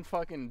farm-grown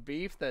fucking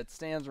beef that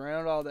stands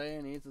around all day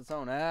and eats its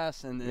own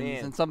ass, and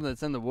Man. something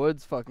that's in the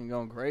woods fucking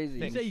going crazy.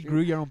 You and say you shoot.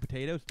 grew your own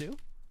potatoes too?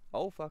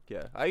 Oh fuck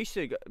yeah! I used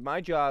to. My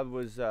job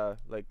was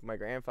like my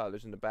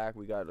grandfather's in the back.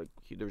 We got like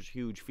there's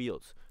huge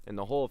fields, and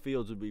the whole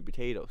fields would be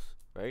potatoes,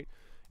 right?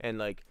 And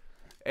like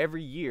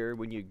every year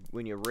when you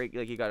rake,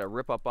 like you gotta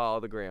rip up all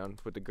the ground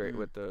with the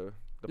with the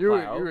You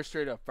plow. were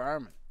straight up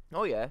farming.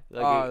 Oh yeah,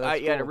 like Oh,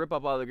 that's you had to cool. rip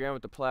up all the ground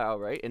with the plow,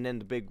 right? And then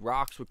the big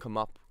rocks would come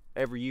up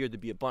every year.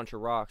 There'd be a bunch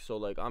of rocks. So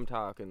like I'm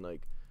talking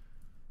like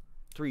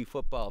 3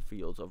 football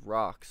fields of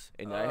rocks,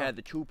 and I had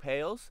the 2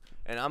 pails,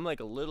 and I'm like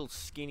a little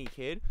skinny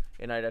kid,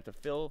 and I'd have to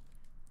fill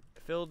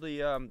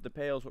the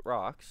pails with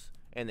rocks,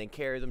 and then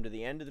carry them to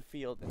the end of the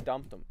field and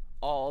dump them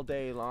all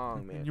day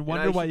long, man. And you And I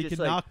wonder used why to you just,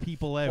 can like, knock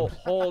people out.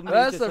 hold me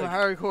That's just, some like,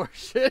 hardcore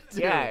shit,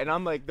 dude. yeah, and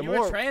I'm like the You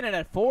more. were training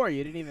at 4.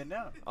 You didn't even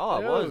know. Oh,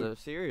 it was Dude. a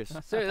serious.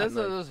 Seriously, that's I'm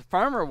like, those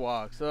farmer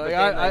walks. So But like,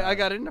 then, I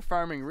got into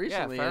farming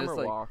recently. yeah, and farmer it's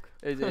like, walk.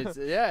 It's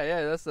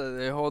yeah. That's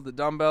they hold the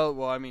dumbbell.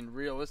 Well, I mean,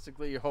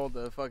 realistically, you hold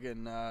the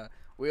fucking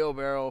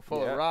wheelbarrow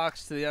full Yeah. of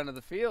rocks to the end of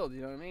the field.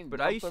 You know what I mean? But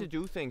Dump I used to them.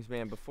 do things,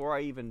 man, before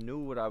I even knew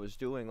what I was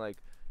doing. Like,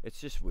 it's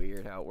just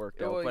weird how it worked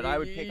Yeah, out. well, But I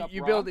would pick up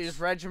you rocks. build these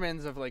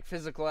regimens of like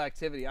physical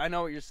activity. I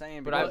know what you're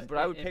saying, But I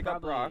because would it pick up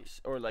probably-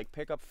 rocks or like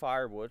pick up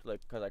firewood,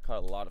 like because I cut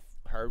a lot of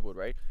hardwood,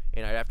 right?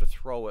 And I'd have to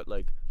throw it,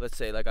 like let's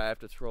say like I have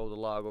to throw the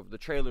log over. The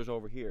trailer's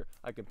over here.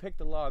 I can pick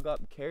the log up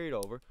and carry it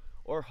over,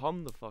 or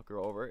hum the fucker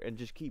over and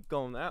just keep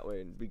going that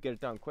way, and we get it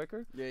done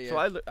quicker. yeah.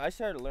 So I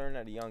started learning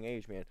at a young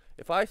age, man.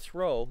 If I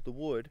throw the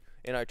wood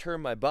and I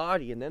turn my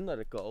body and then let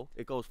it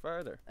goes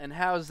farther. And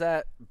how's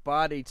that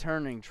body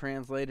turning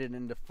translated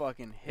into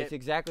fucking hit? It's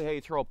exactly how you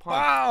throw a punch.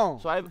 Bow!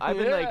 So I've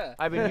been Yeah.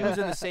 I've been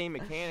using the same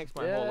mechanics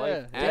my whole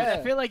life. Yeah. Dude, as-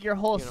 I feel like your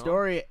whole you know?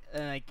 story,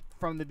 like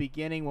from the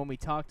beginning when we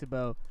talked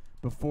about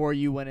before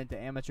you went into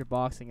amateur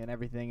boxing and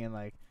everything, and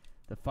like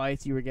the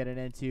fights you were getting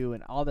into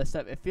and all this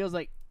stuff, it feels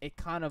like it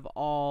kind of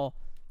all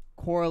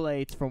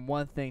correlates from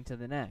one thing to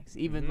the next.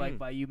 Even like Mhm.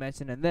 by you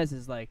mentioning this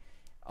is like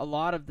a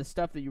lot of the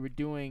stuff that you were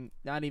doing,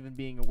 not even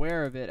being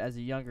aware of it as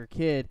a younger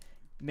kid,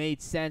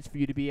 made sense for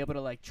you to be able to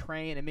like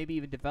train and maybe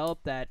even develop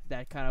that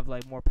kind of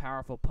like more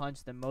powerful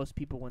punch than most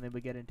people when they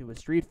would get into a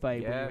street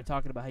fight. When you Yeah. were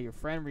talking about how your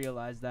friend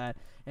realized that,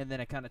 and then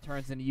it kind of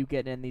turns into you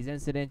getting in these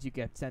incidents, you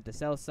get sent to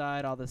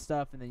Southside, all this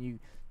stuff, and then you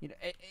know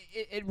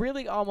it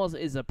really almost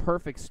is a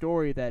perfect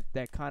story that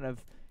kind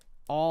of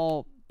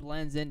all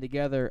blends in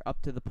together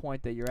up to the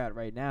point that you're at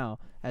right now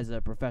as a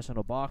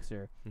professional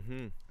boxer,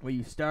 where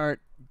you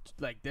start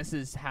like this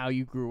is how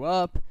you grew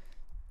up.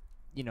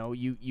 You know,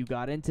 you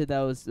got into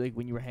those like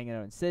when you were hanging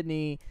out in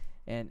Sydney,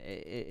 and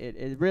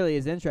it really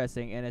is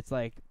interesting, and it's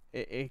like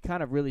it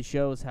kind of really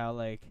shows how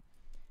like,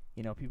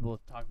 you know, people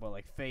talk about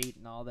like fate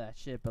and all that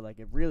shit, but like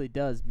it really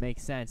does make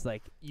sense.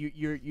 Like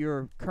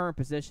your current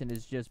position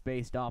is just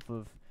based off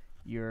of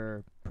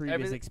your previous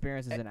Everything-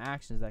 experiences and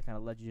actions that kind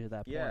of led you to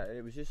that point. Yeah,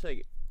 it was just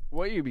like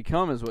What you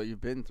become is what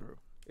you've been through.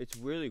 It's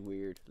really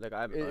weird. Like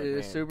It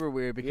is super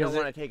weird You because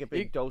don't want to take a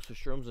big dose of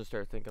shrooms and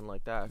start thinking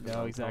like that.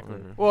 No,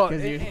 exactly. well,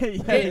 'Cause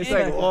It's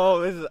like,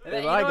 whoa, this is.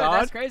 Am I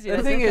God? That's crazy. the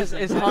That's thing is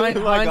interesting.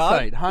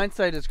 hindsight.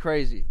 Hindsight is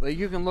crazy. Like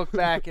you can look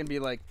back and be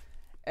like,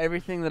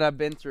 everything that I've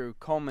been through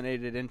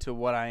culminated into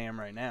what I am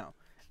right now,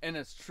 and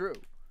it's true.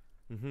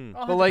 Mm-hmm.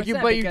 Oh, But like you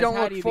 100%, don't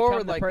how look do you forward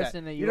become the like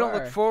person that. that You don't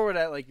are? look forward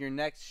at like your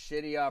next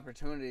shitty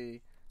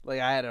opportunity.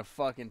 Like I had a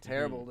fucking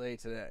terrible day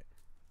today.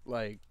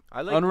 Like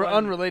I like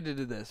unrelated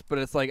to this, but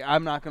it's like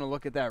I'm not gonna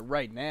look at that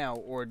right now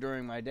or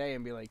during my day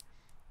and be like,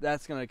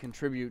 that's gonna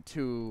contribute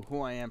to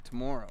who I am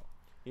tomorrow.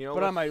 You know,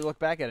 But I might look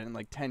back at it in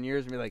like 10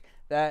 years and be like,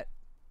 that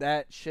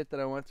shit that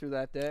I went through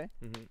that day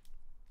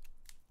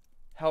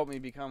helped me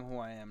become who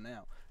I am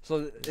now.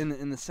 So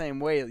in the same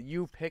way,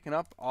 you picking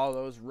up all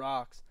those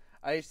rocks,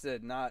 I used to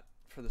not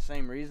for the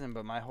same reason,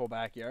 but my whole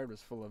backyard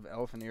was full of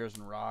elephant ears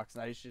and rocks,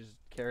 and I used to just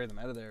carry them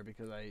out of there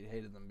because I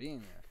hated them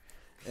being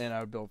there. And I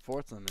would build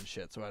forts on them and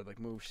shit, so I'd like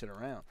move shit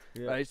around.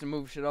 Yeah. But I used to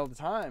move shit all the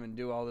time and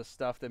do all this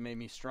stuff that made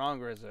me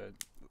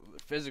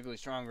physically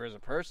stronger as a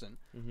person.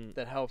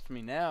 That helps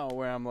me now,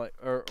 where I'm like,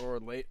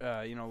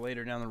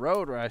 later down the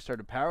road, where I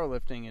started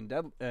powerlifting and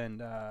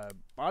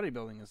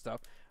bodybuilding and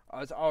stuff. I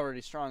was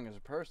already strong as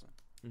a person,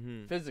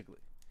 physically.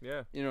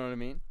 Yeah. You know what I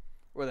mean?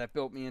 Where that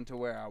built me into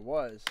where I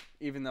was,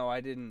 even though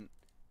I didn't,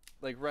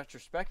 like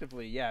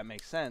retrospectively, yeah, it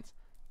makes sense.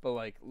 But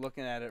like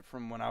looking at it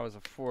from when I was a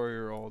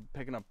 4-year-old,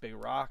 picking up big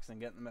rocks and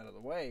getting them out of the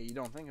way, you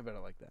don't think about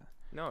it like that.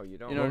 No, you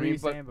don't. You know what what I were mean? you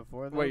But saying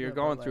before? what you're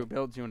going through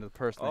builds you into the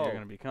person that you're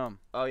going to become.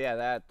 Oh yeah,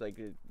 that like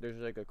there's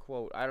like a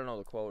quote. I don't know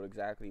the quote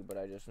exactly, but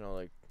I just know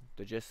like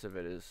the gist of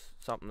it is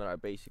something that I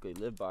basically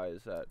live by.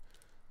 Is that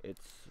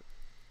it's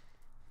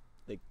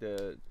like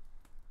the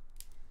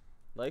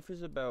life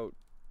is about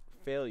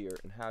failure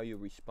and how you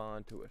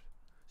respond to it.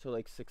 So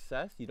like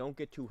success, you don't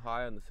get too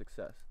high on the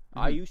success.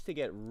 I used to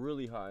get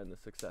really high on the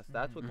success.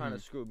 That's what kind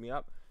of screwed me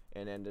up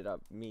and ended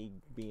up me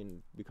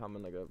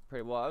becoming like I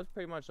was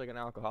pretty much like an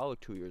alcoholic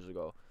 2 years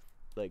ago.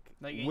 Like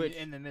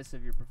in the midst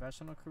of your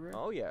professional career?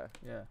 Oh yeah.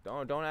 Yeah.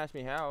 Don't ask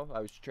me how.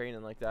 I was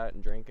training like that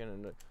and drinking,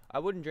 and I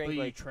wouldn't drink But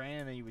like you train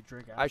and then you would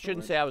drink I shouldn't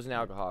afterwards? say I was an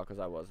alcoholic because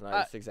I wasn't.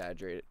 I just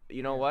exaggerated.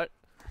 You know what?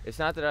 It's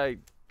not that I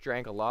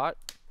drank a lot.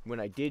 When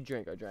I did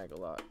drink, I drank a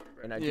lot,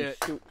 and I did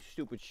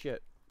stupid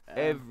shit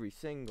every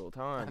single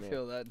time. I man.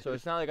 feel that. So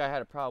it's not like I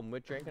had a problem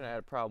with drinking. I had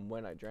a problem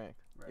when I drank.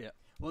 Right. Yeah.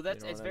 Well, that's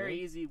You know it's what I very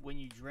mean? easy when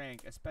you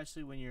drink,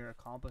 especially when you're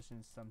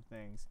accomplishing some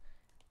things,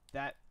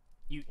 that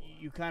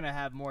you kind of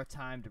have more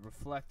time to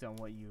reflect on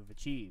what you've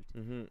achieved,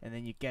 and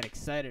then you get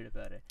excited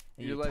about it,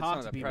 and You you let some talk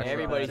of to the people. pressure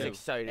about Everybody's it,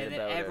 excited and then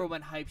about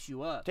everyone hypes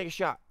you up. Take a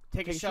shot.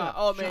 Take a a shot. shot.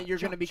 Oh man, Shot, you're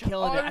gonna shot, be shot.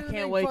 killing it. I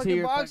can't wait till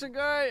you're boxing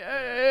guy. It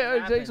Hey,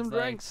 take happens, some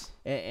like, drinks.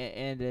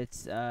 And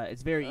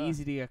it's very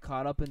easy to get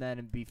caught up in that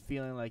and be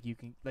feeling like you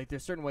can, like,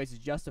 there's certain ways to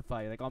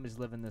justify it. Like, I'm just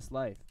living this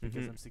life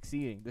because I'm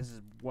succeeding. This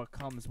is what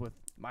comes with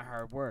my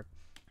hard work.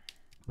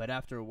 But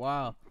after a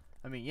while,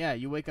 I mean, yeah,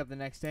 you wake up the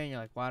next day and you're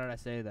like, why did I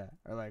say that?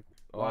 Or like,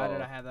 why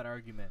did I have that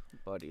argument?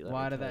 Buddy,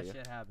 Why did that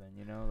shit happen?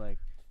 You know, like.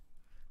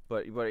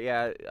 But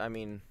yeah, I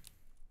mean,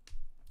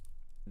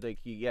 like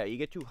you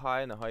get too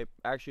high in the hype.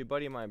 Actually, a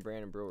buddy of mine,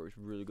 Brandon Brewer, is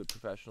a really good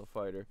professional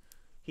fighter.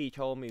 He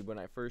told me when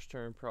I first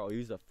turned pro, he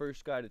was the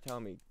first guy to tell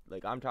me,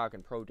 like, I'm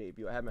talking pro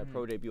debut. I had my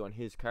pro debut on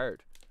his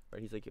card,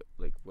 right? He's like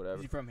whatever.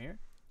 Is he from here?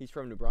 He's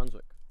from New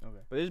Brunswick.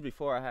 Okay. But this is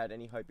before I had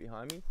any hype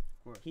behind me.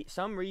 Of course.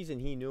 Some reason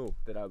he knew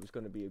that I was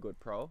going to be a good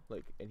pro,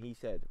 like, and he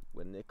said,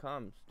 when it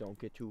comes, don't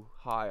get too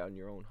high on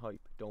your own hype.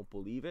 Don't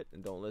believe it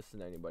and don't listen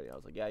to anybody. I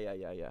was like,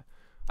 yeah.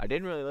 I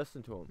didn't really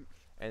listen to him.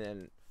 And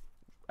then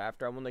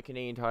after I won the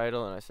Canadian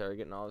title and I started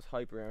getting all this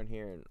hype around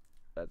here, and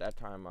at that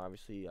time,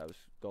 obviously, I was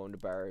going to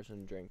bars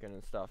and drinking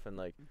and stuff, and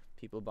like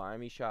people buying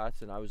me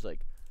shots, and I was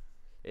like,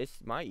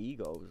 my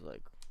ego was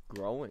like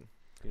growing,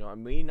 you know,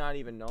 me not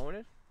even knowing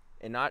it,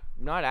 and not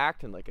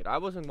acting like it. I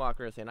wasn't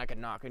walking around saying I can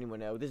knock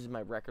anyone out. This is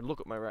my record.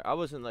 Look at my record. I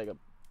wasn't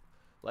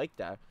like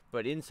that,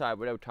 but inside,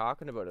 without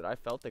talking about it, I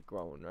felt it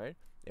growing, right?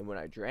 And when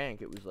I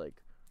drank, it was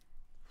like,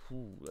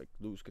 like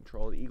lose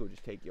control. The ego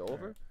just take you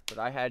over. But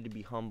I had to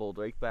be humbled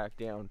right back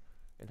down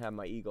and have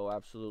my ego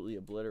absolutely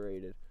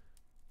obliterated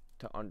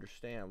to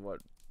understand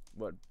what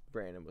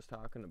Brandon was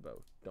talking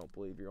about. Don't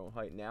believe your own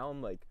height. Now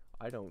I'm like,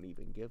 I don't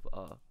even give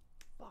a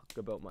fuck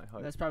about my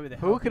height. That's probably the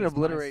Who can healthiest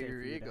obliterate mindset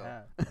your for you to ego?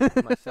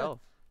 have. Myself.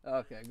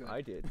 Okay, good.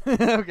 I did.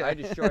 Okay. I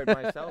destroyed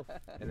myself,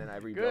 and then I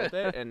rebuilt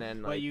it, and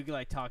then What, like, you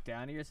like talk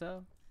down to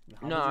yourself? You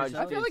No, humble I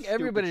yourself? feel like stupid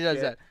everybody does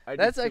shit. that. I did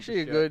That's stupid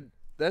actually shit.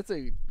 that's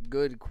a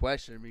good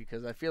question,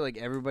 because I feel like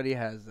everybody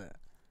has that.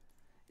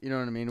 You know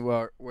what I mean?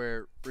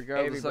 Where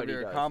regardless everybody of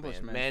your does,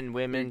 accomplishments, men,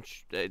 women,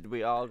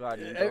 we all got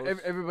egos.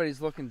 everybody's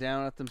looking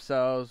down at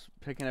themselves,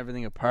 picking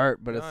everything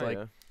apart. But it's Oh, like,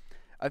 yeah.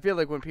 I feel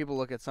like when people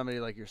look at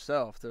somebody like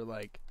yourself, they're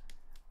like,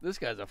 this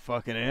guy's a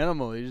fucking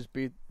animal. He just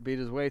beat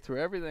his way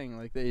through everything.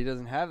 Like, he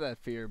doesn't have that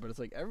fear. But it's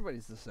like,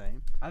 everybody's the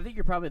same. I think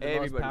you're probably the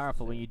Everybody's most the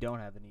powerful when same. you don't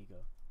have an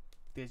ego,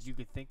 because you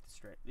could think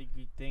you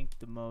could think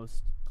the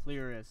most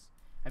clearest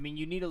I mean,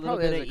 you need a little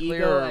Probably bit has of a ego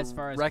clear as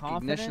far as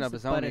recognition confidence, of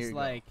his own but it's ego.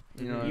 like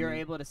You know what I you're mean?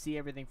 able to see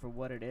everything for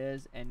what it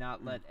is and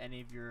not let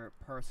any of your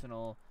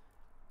personal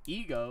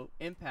ego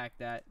impact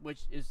that,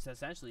 which is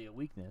essentially a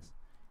weakness.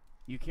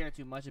 You care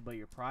too much about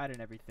your pride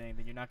and everything,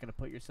 then you're not going to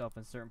put yourself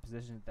in certain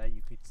positions that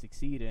you could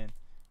succeed in.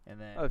 And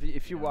then Oh,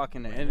 if you know, walk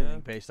into win. anything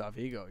based off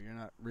ego, you're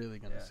not really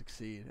gonna Yeah.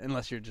 succeed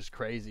unless you're just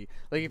crazy.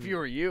 Like if you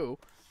were you,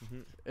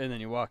 and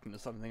then you walk into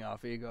something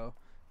off ego,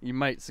 you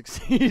might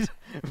succeed.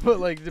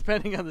 But like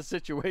depending on the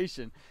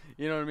situation,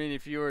 you know what I mean.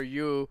 If you were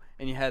you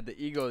and you had the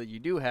ego that you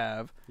do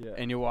have, Yeah.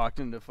 and you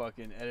walked into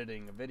fucking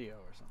editing a video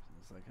or something,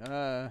 it's like,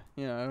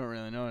 you know, I don't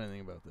really know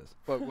anything about this.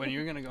 But when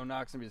you're gonna go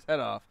knock somebody's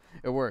head off,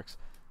 it works.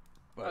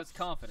 But Oh, it's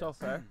confidence. So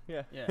fair.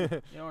 Yeah. Yeah, you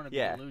don't want to be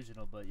Yeah.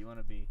 delusional, but you want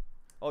to be.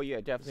 Oh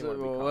yeah, definitely. wanna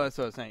be well, confident. that's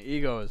what I was saying.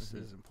 Ego is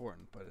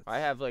important, but it's, I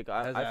have like it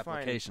has I find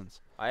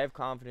applications. I have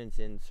confidence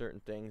in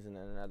certain things, and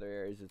then in other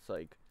areas, it's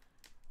like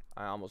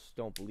I almost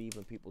don't believe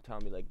when people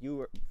tell me like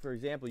for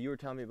example, you were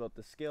telling me about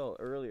the skill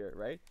earlier,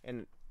 right?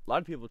 And a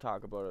lot of people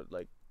talk about it,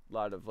 like a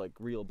lot of like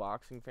real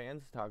boxing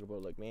fans talk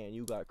about like, man,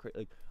 you got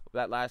like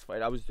that last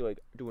fight. I was doing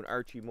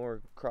Archie Moore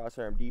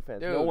cross-arm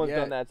defense. No Dude, one's yeah.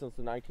 done that since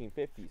the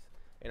 1950s,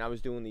 and I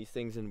was doing these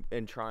things and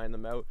trying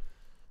them out,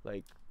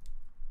 like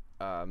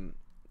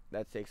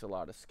that takes a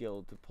lot of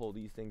skill to pull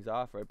these things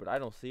off, right? But I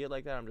don't see it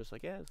like that. I'm just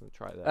like, yeah, I'm gonna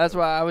try that. That's out.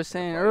 why I was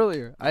saying fight.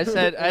 earlier. I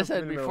said In the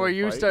middle before of a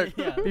you fight. start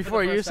Yeah, for the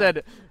before you first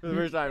said For the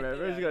first time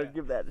ever. I'm just gonna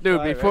give that a dude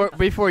try, before right?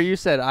 before you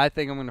said I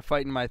think I'm gonna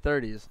fight in my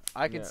 30s.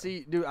 I could Yeah.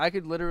 see, dude. I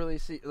could literally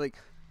see like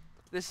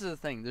this is the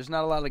thing. There's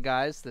not a lot of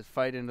guys that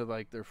fight into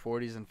like their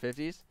 40s and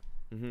 50s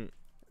Mm-hmm.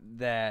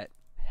 that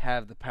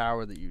have the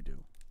power that you do.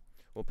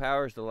 Well,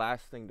 power is the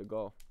last thing to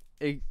go.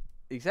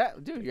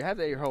 Exactly, dude. You have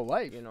that your whole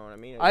life. You know what I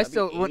mean? I I'd be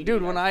still, 80,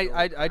 dude. When I'd still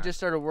I crack. just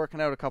started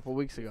working out a couple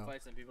weeks ago.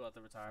 Fight some people at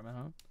the retirement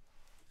home.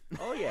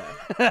 Oh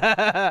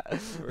yeah, no,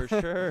 for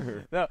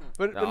sure. but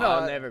No, no,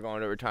 I'm never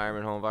going to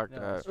retirement home. Fuck No,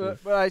 that.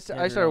 But I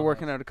Never started know.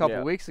 working out a couple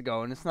Yeah. weeks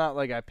ago, and it's not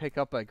like I pick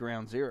up at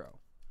ground zero.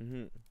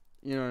 Mm-hmm.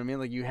 You know what I mean?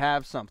 Like you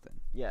have something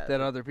Yeah.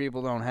 that other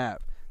people don't have.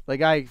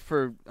 Like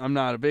I'm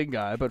not a big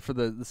guy, but for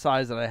the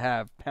size that I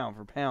have, pound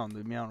for pound,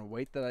 the amount of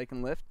weight that I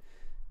can lift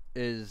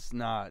is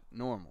not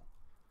normal.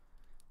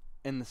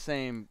 In the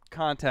same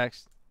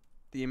context,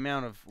 the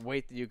amount of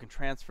weight that you can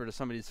transfer to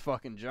somebody's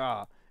fucking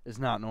jaw is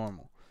not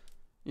normal.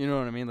 You know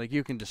what I mean? Like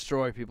you can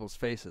destroy people's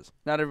faces.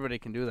 Not everybody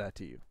can do that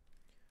to you.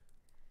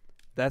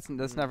 That's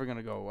never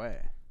gonna go away.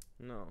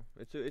 No,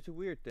 it's a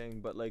weird thing,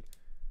 but like,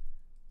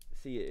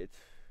 see, it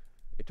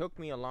took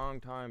me a long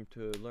time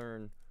to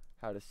learn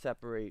how to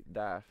separate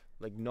that,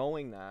 like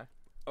knowing that,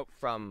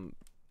 from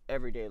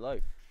everyday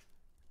life.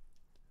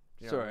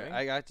 You know what Sorry, I mean?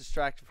 I got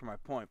distracted from my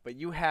point, but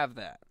you have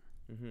that,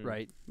 Mhm.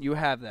 right? You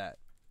have that,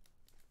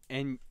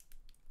 and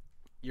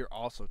you're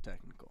also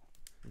technical.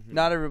 Mhm.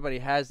 Not everybody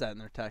has that,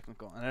 and they're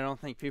technical. And I don't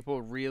think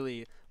people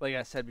really, like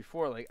I said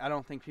before, like I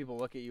don't think people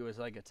look at you as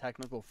like a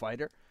technical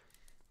fighter.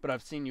 But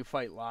I've seen you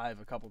fight live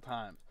a couple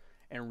times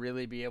and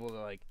really be able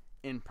to like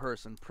in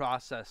person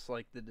process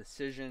like the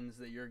decisions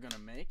that you're gonna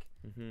make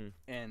Mhm.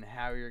 and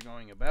how you're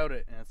going about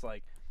it. And it's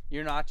like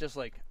you're not just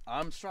like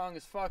I'm strong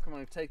as fuck. I'm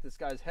gonna take this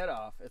guy's head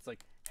off. It's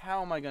like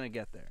how am I gonna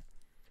get there?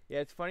 Yeah,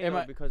 it's funny Am though,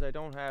 I- because I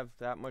don't have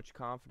that much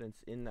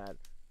confidence in that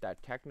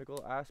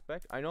technical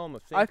aspect. I know I'm a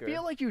I thinker.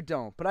 feel like you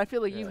don't, but I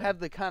feel like you Yeah. have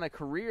the kind of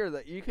career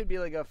that you could be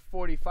like a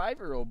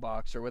 45-year-old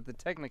boxer with the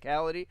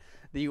technicality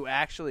that you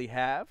actually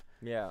have,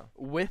 Yeah.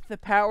 with the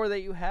power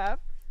that you have.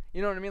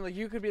 You know what I mean? Like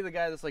you could be the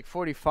guy that's like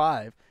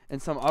 45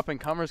 and some up and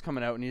comers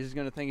coming out and he's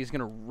gonna think he's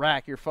gonna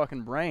rack your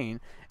fucking brain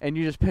and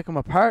you just pick him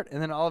apart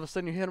and then all of a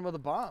sudden you hit him with a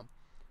bomb.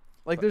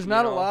 Like But, there's you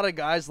not a know- lot of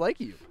guys like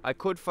you. I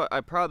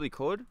probably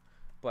could,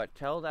 but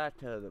tell that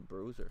to the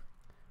bruiser.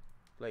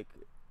 Like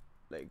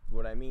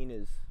what I mean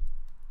is,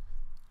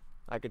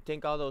 I could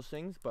think all those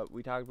things, but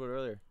we talked about it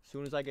earlier. As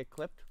soon as I get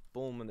clipped,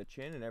 boom in the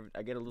chin, and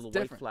I get a little white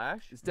different.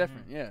 flash. It's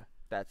different, yeah.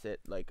 That's it.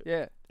 Like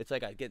Yeah. it's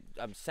like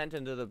I'm sent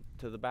into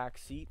the back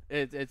seat.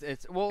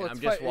 It's well And it's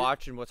I'm just fight-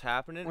 watching what's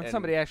happening. when and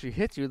somebody actually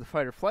hits you, the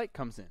fight or flight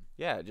comes in.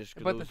 yeah, just.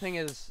 'cause But the those- thing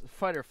is,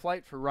 fight or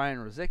flight for Ryan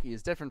Rozicki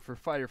is different for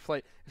fight or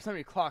flight. If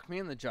somebody clocked me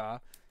in the jaw,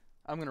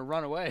 I'm gonna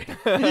run away.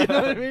 You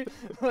know what I mean?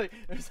 Like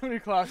if somebody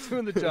clocks you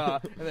in the jaw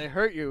and they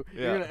hurt you,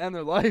 Yeah. you're gonna end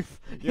their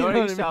life. You know what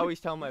I used to mean? always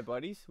tell my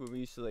buddies when we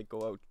used to like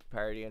go out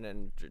partying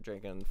and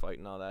drinking and fighting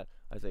and all that?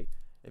 I was like,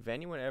 if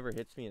anyone ever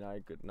hits me and I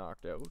get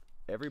knocked out,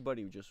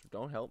 everybody just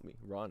don't help me,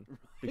 run.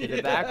 Because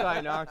if that guy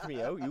knocks me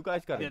out, you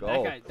guys gotta Yeah,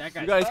 go. that guy's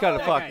You guys gotta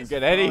that fucking guy's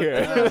get out of fucked here.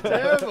 up. That's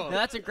terrible. Now,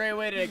 that's a great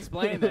way to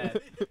explain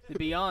that. To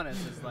be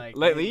honest, it's like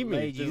Leave me.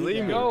 laid Just you leave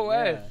down. me. Go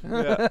away.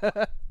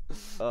 Yeah.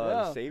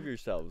 No. Save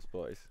yourselves,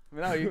 boys.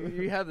 No,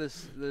 you have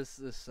this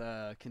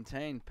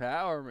contained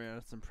power, man.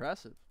 It's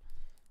impressive.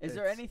 Is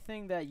there It's-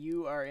 anything that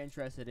you are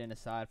interested in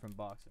aside from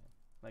boxing,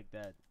 like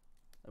that?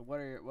 Like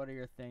what are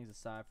your things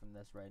aside from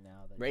this right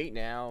now? That Right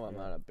now, I'm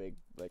Yeah. not a big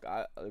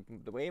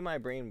the way my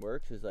brain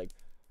works is like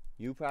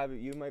you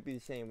might be the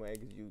same way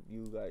because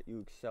you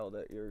excelled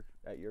at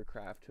your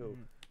craft too.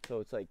 Mhm. So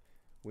it's like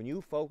when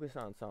you focus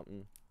on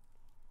something,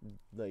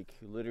 like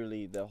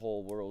literally the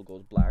whole world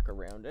goes black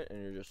around it,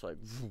 and you're just like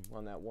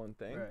on that one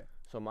thing. Right.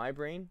 So my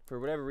brain, for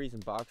whatever reason,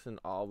 boxing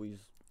always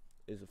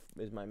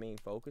is my main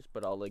focus,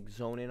 but I'll like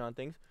zone in on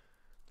things.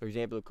 For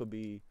example, it could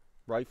be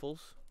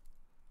rifles.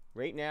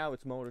 Right now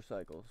it's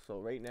motorcycles. So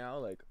right now,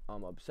 like,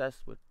 I'm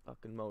obsessed with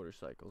fucking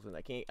motorcycles, and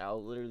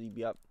I'll literally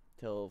be up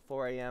till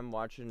 4 a.m.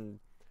 watching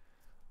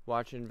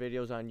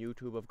videos on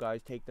YouTube of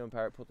guys take them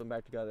apart, put them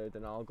back together,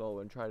 then I'll go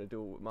and try to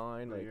do it with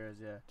mine. For Like, yours,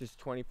 yeah. just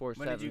 24/7.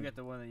 When did you get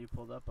the one that you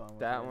pulled up on?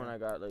 that one? I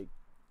got like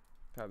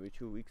probably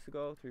 3 weeks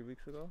ago.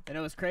 And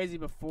it was crazy.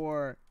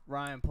 Before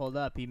Ryan pulled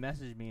up, he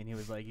messaged me and he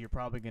was like, "You're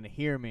probably gonna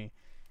hear me."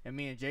 And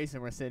me and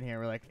Jason were sitting here.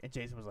 We're like, and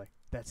Jason was like,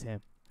 "That's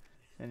him."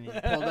 And he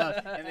pulled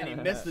up, and then he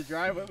missed the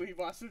driveway. We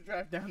watched him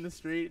drive down the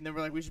street, and then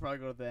we're like, we should probably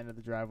go to the end of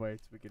the driveway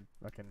so we could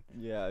fucking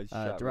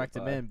direct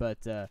him in. But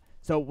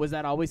so was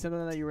that always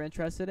something that you were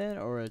interested in,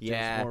 or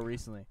just more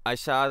recently? I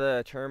saw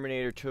the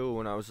Terminator 2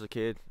 when I was a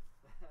kid,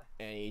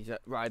 and he's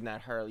riding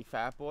that Harley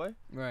Fat Boy.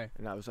 Right.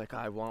 And I was like,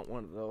 I want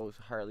one of those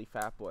Harley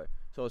Fat Boy.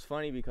 So it's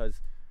funny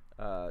because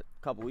a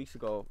couple weeks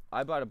ago,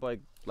 I bought a bike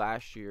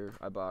last year.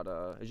 I bought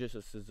it's just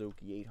a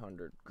Suzuki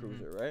 800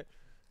 Cruiser, right?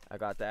 I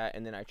got that,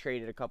 and then I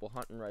traded a couple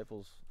hunting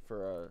rifles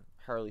for a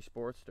Harley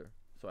Sportster.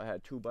 So I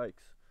had 2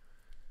 bikes.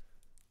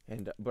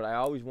 And but I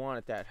always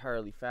wanted that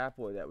Harley Fat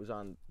Boy that was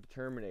on the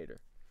Terminator.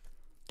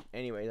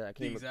 Anyways,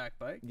 The exact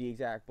bike? The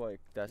exact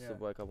bike. That's the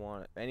bike I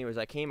wanted. Anyways,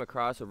 I came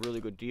across a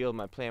really good deal.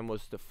 My plan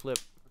was to flip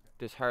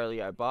this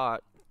Harley I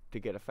bought to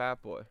get a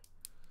Fat Boy.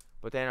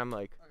 But then I'm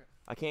like,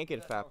 I can't get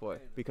a Fat Boy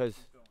because,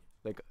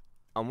 like,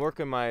 I'm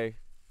working my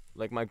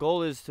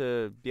goal is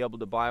to be able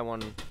to buy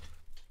one,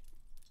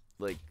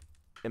 like,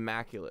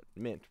 immaculate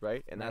mint,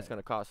 right? And that's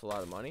gonna cost a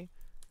lot of money.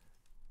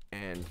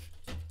 And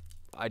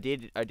I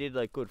did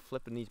like good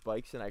flipping these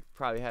bikes, and I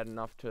probably had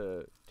enough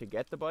to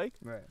get the bike.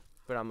 Right.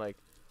 But I'm like,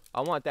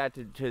 I want that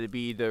to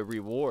be the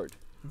reward.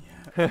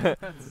 Yeah.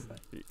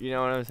 You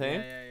know what I'm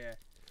saying? Yeah.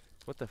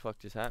 What the fuck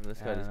just happened? This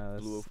guy don't know,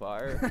 just blew a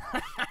fire.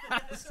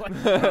 It's like,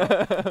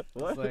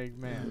 What? it's like,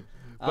 man.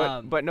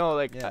 But no,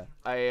 like, yeah.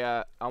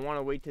 I want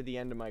to wait to the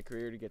end of my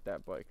career to get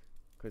that bike,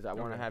 because I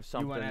want to have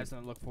something. You want to have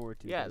something to look forward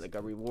to. Yeah, basically. like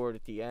a reward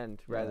at the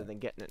end rather than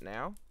getting it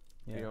now.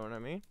 Yeah. You know what I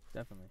mean?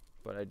 Definitely.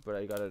 But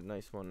I got a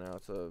nice one now.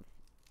 It's a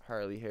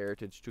Harley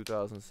Heritage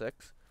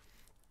 2006.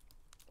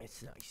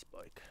 It's a nice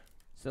bike.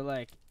 So,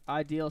 like,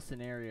 ideal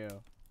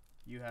scenario,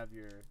 you have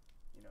your,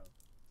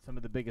 some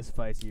of the biggest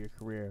fights of your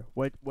career.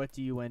 What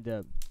do you end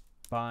up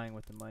buying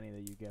with the money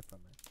that you get from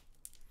it?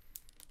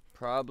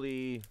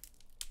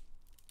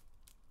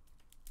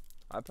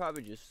 I'd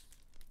probably just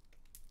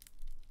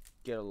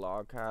get a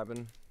log cabin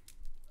in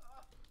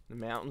the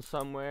mountains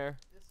somewhere.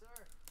 Yes,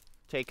 sir.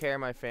 Take care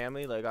of my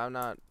family. Like, I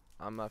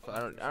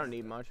don't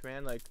need much,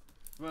 man. Like,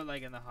 Well,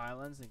 like in the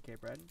Highlands in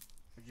Cape Breton?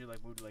 Would you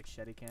like move to like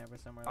Shetty Camp or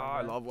somewhere? oh, like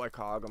I that? love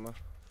Waikagama.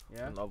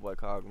 Yeah. I love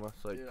Waikagama.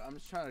 It's like, Dude, I'm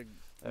just trying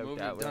to out move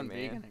that to way, done man.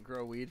 vegan and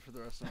grow weed for the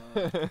rest of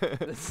my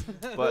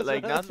life. but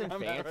like That's nothing where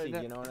I'm at right fancy.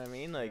 now. You know what I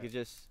mean? Like, Yeah. it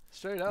just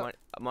Straight up.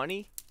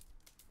 money.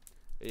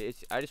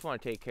 I just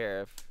want to take care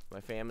of my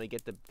family.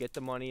 Get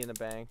the money in the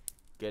bank.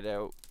 Get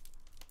out.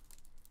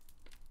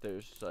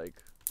 There's like,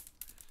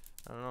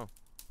 I don't know.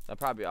 I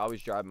probably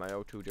always drive my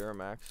O2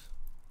 Duramax.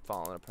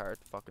 Falling apart,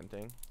 the fucking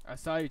thing. I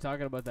saw you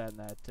talking about that in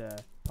that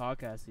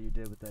podcast that you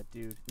did with that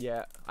dude.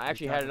 Yeah, I We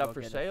actually talked had it up about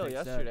for getting it sale fixed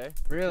up. yesterday.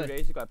 Really? 2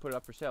 days ago, I put it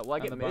up for sale. Well,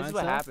 On the this buying is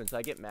what side? happens.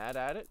 I get mad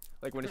at it.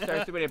 Like, when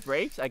it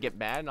breaks, I get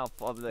mad, and I'll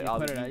You put it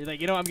out. You're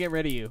like, I'm getting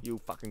rid of you. you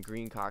fucking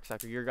green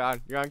cocksucker. You're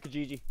gone. You're on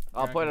Kijiji.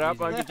 I'll on put it up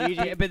on Kijiji.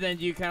 Kijiji. Yeah, but then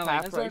you kind of like,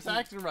 Half That's why it's price.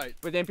 acting right.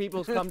 But then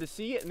people come to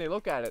see it, and they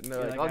look at it, and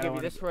they're you're like, I I'll don't give you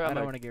wanna this get- for it. I I'm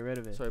don't like, want to get rid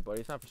of it. sorry,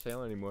 buddy, it's not for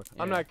sale anymore.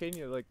 I'm Yeah. not kidding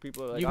you. Like,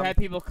 people are like, You've I'm- had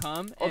people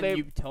come and they-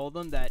 you told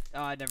them that,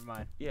 never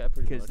mind, yeah,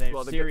 pretty because much. they're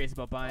Well, serious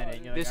about buying it.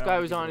 And you're like, this I don't guy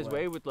wanna was give on it his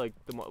away. way with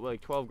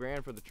like 12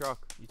 grand for the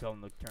truck. You told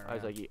him to turn around. I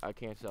was like, I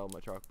can't sell my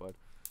truck, bud.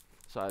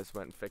 So I just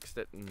went and fixed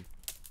it, and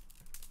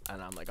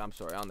I'm like, I'm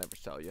sorry, I'll never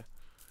sell you.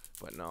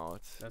 But no,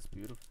 it's that's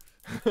beautiful.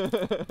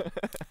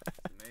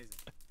 Amazing.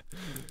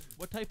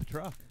 What type of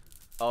truck?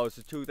 oh, it's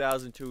a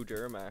 2002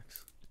 Duramax.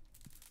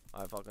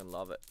 I fucking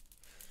love it.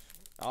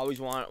 I always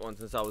wanted one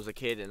since I was a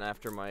kid, and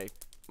after my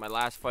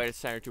last fight at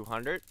Center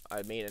 200,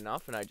 I made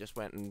enough, and I just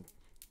went and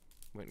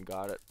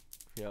got it.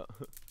 Yeah.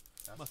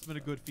 Must have been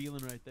a good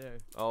feeling right there.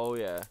 Oh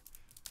yeah.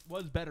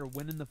 Was better,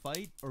 winning the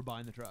fight or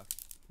buying the truck?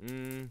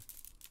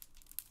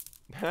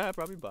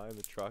 Probably buying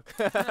the truck.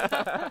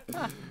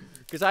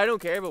 Cause I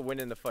don't care about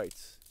winning the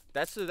fights.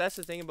 That's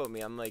the thing about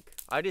me. I'm like,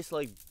 I just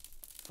like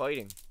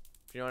fighting.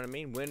 You know what I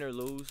mean? Win or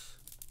lose,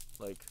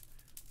 like.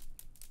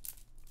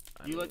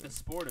 You like the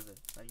sport of it.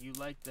 Like you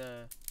like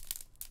the.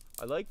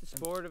 I like the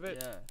sport of it.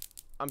 Yeah.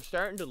 I'm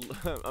starting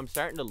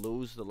to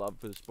lose the love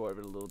for the sport of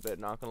it a little bit.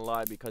 Not gonna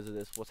lie, because of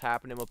this. What's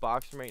happening with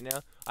boxing right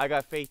now? I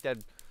got faith that,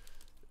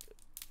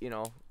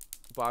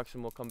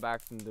 boxing will come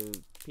back, and the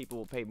people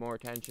will pay more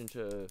attention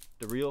to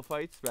the real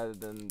fights rather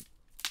than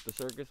the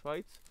circus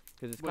fights.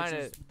 Because it's Which kind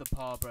of is the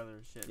Paul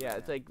brothers shit. yeah. right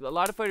It's now. like a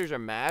lot of fighters are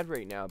mad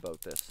right now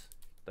about this.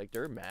 Like,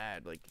 they're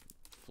mad, like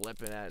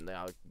flipping at it, and they're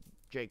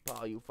Jake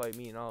Paul, you fight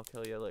me and I'll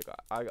kill you. Like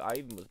I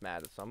even was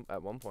mad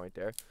at one point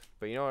there.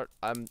 But you know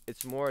what?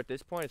 It's more at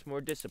this point. It's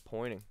more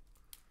disappointing.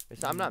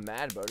 I'm not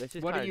mad about it. It's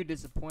just What are you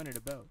disappointed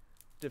about?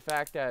 the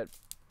fact that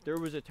there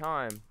was a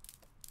time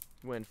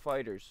when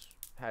fighters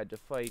had to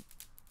fight,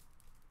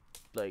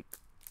 like,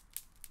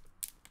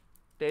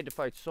 they had to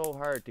fight so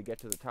hard to get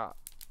to the top,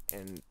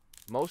 and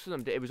most of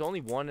them, it was only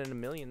 1 in a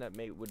million that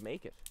would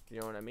make it. You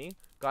know what I mean?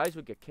 Guys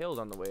would get killed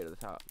on the way to the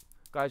top.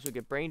 Guys would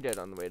get brain dead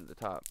on the way to the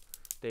top.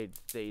 They'd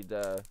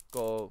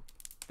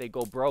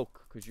go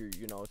broke because you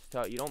know, it's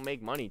tough. You don't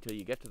make money till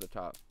you get to the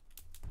top.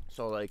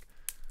 So like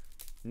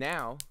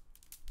now,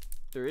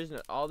 there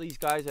isn't all these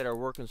guys that are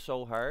working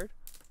so hard.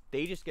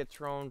 They just get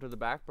thrown to the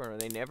back burner.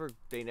 They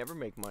never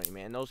make money,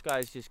 man. Those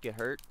guys just get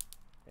hurt,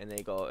 and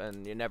they go,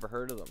 and you never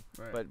heard of them.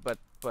 Right.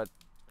 But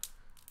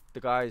the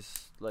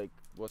guys, like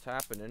what's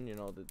happening, you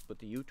know, with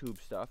the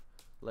YouTube stuff,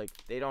 like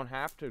they don't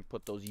have to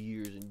put those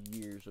years and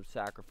years of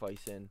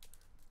sacrifice in.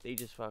 They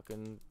just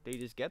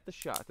get the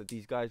shot that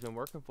these guys been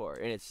working for,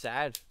 and it's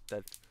sad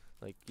that,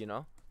 like, you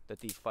know, that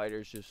these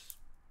fighters just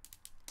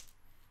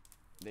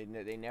they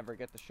never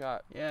get the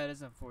shot. Yeah, it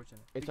is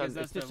unfortunate. It's Because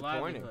that's their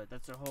disappointing. livelihood.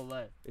 That's their whole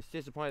life. It's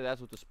disappointing that's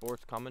what the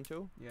sport's coming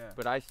to. Yeah.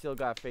 But I still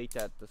got faith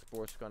that the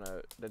sport's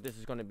that this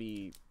is gonna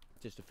be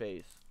just a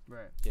phase.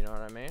 Right. You know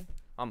what I mean?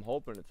 I'm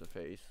hoping it's a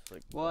phase.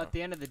 Like, Well, at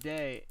the end of the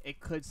day, it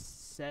could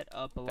set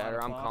up a lot better,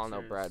 of I'm calling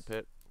out boxers. Brad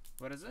Pitt.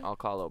 What is it? I'll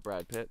call out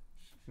Brad Pitt.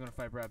 You want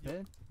to fight Brad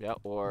Pitt? Yeah,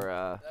 or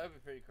That would be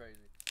pretty crazy.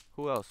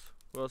 who else?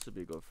 Who else would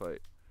be a good fight?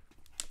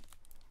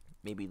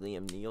 Maybe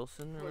Liam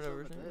Nielsen or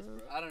whatever his name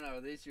is. I don't know.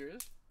 Are these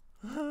yours?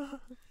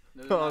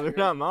 No, they're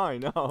not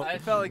mine. No. I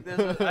felt like this.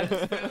 I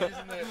just feel these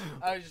in the.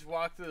 I just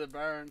walked through the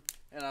barn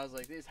and I was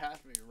like, these have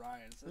to be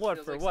Ryan's. This What,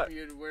 feels for like what? something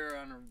you'd wear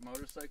on a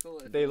motorcycle.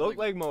 It They feels look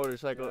like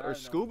motorcycle Yeah, I or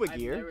don't know. scuba I've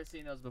gear. never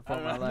seen those I before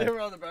don't in my know. life. They were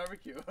on the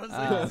barbecue. I was like,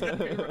 Ah. this could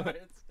be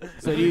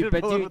Ryan's. So do you,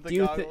 but Pull do up you, with the do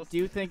you, goggles. do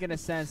you think in a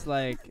sense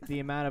like the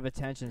amount of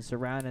attention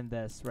surrounding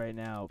this right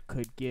now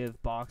could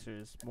give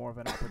boxers more of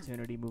an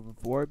opportunity moving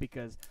forward,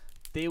 because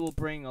they will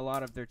bring a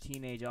lot of their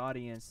teenage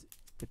audience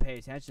to pay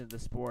attention to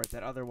the sport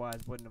that otherwise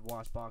wouldn't have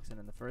watched boxing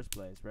in the first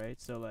place, right?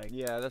 So like,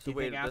 Yeah, that's do the you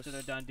way. think after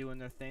they're done doing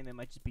their thing, they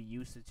might just be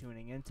used to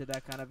tuning into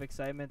that kind of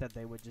excitement, that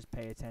they would just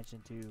pay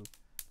attention to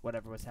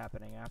whatever was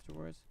happening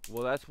afterwards?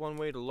 Well, that's one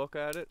way to look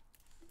at it,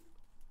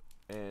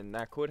 and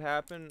that could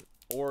happen,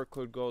 or it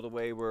could go the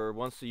way where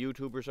once the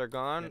YouTubers are They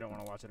gone, don't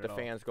want to watch it the at all.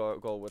 fans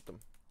go with them.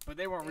 But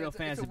they weren't real It's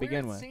fans a to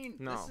begin weird with. scene.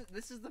 No.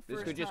 This is the first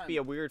This could just time. be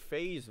a weird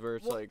phase where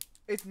it's Well, like,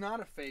 It's not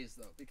a phase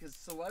though, because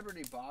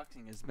celebrity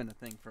boxing has been a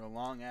thing for a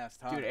long ass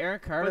time. Dude, Aaron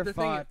Carter the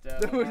thing fought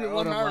is- Lamar Odom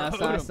Lamar last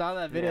time. I Odom. saw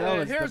that video. Yeah. That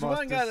was Here's the most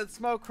one guy that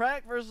smoked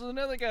crack versus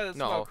another guy that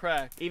No. smoked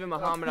crack. even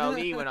Muhammad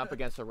Ali went up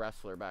against a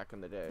wrestler back in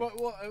the day. But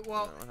well, You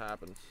know what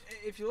happens?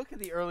 if you look at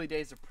the early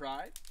days of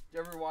Pride, did you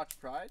ever watch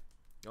Pride?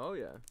 Oh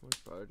yeah, what's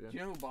Pride, Do yeah. you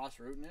know who Boss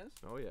Rutan is?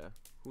 Oh yeah,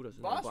 who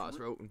doesn't Boss know Boss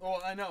Ru- Roten?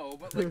 Oh, I know,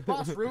 but like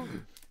Boss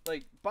Rutan,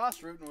 Boss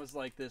Rutan was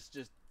like this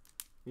just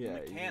Yeah,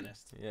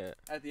 mechanist. Yeah.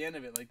 at the end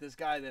of it, like this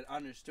guy that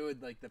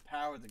understood like the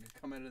power that could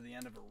come out of the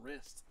end of a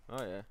wrist.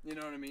 Oh yeah. You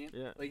know what I mean?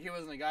 Yeah. Like he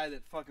wasn't a guy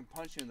that fucking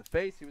punched you in the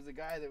face. He was a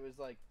guy that was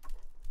like,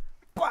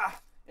 bah!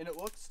 And it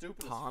looked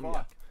stupid Palm as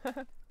ya.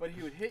 fuck. But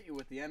he would hit you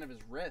with the end of his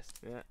wrist.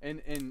 Yeah.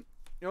 And you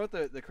know what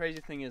the crazy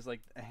thing is,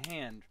 like a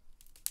hand.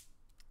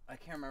 I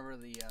can't remember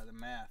the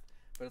math,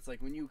 but it's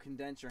like when you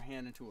condense your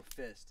hand into a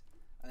fist,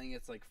 I think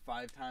it's like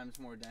 5 times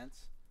more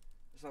dense,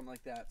 or something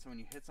like that. So when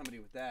you hit somebody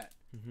with that,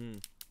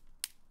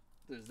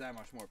 there's that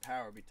much more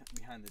power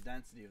behind the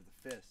density of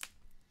the fist.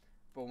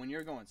 But when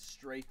you're going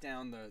straight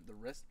down the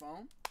wrist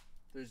bone,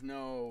 there's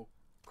no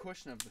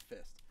cushion of the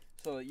fist.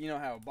 So you know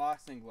how a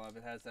boxing glove,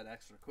 it has that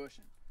extra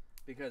cushion.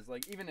 Because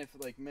like even if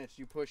like Mitch,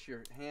 you push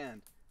your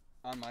hand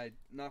on my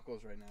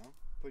knuckles right now,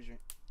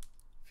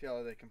 feel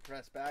how they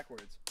compress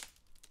backwards.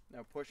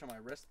 Now push on my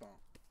wrist bone.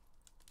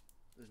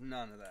 There's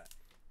none of that.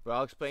 But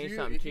I'll explain So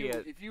something if to you.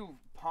 If you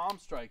palm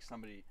strike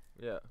somebody,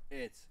 Yeah.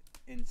 it's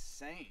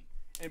insane.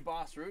 And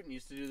Boss Rutan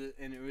used to do that,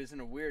 and it was in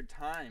a weird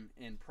time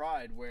in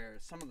Pride where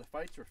some of the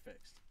fights were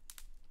fixed.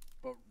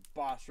 But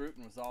Boss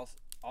Rutan was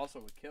also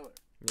a killer,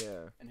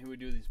 Yeah. and he would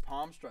do these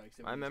palm strikes.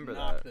 That I would remember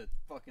knock that. the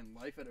fucking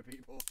life out of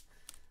people.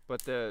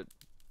 But I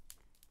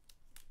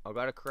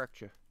gotta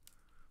correct you.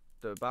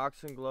 The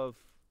boxing glove,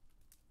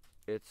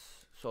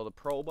 so the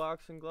pro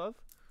boxing glove,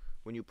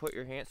 when you put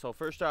your hand, so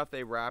first off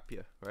they wrap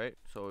you, right?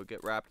 So it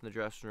get wrapped in the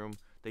dressing room.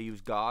 They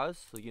use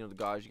gauze, so you know the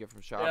gauze you get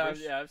from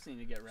shoppers. Yeah, I've seen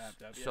you get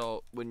wrapped up. Yeah.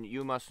 So when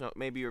you must know,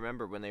 maybe you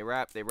remember when they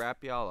wrap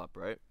you all up,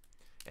 right?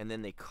 And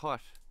then they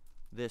cut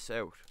this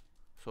out.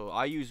 So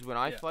when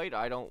I Yeah. fight,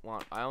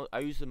 I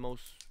use the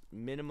most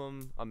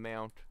minimum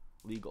amount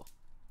legal.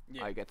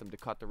 Yeah. I get them to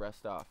cut the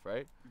rest off,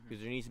 right? Because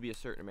there needs to be a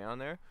certain amount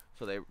there.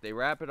 So they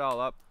wrap it all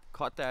up,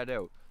 cut that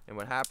out, and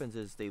what happens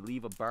is they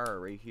leave a bar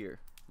right here,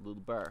 a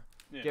little bar.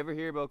 Yeah. Do you ever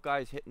hear about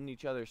guys hitting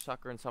each other,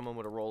 suckering someone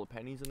with a roll of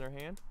pennies in their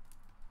hand?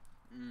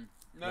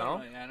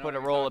 No? Yeah, I know Put a what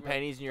you're roll of talking about.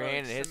 pennies in your Or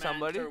hand and hit cement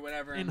somebody? or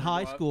whatever In the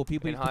high glove. school,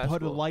 people In used to high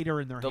put a school.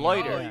 lighter in their The hand.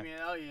 lighter. Oh, Yeah. you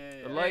mean,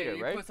 yeah. The lighter,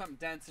 you right? put something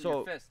dense in So-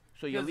 your fist.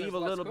 So you Because leave a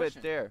there's less little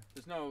cushion. bit there.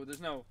 There's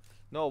no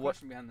No, what?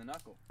 cushion behind the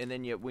knuckle. And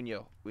then when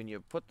you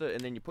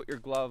put your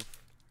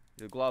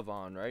glove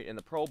on, right? And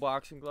the pro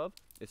boxing glove,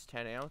 it's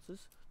 10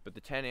 ounces, but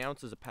the 10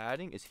 ounces of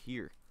padding is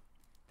here.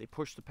 They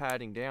push the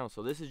padding down,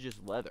 so this is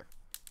just leather.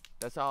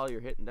 That's all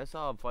you're hitting. That's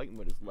all I'm fighting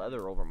with is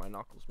leather over my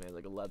knuckles, man,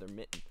 like a leather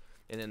mitten.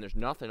 And then there's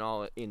nothing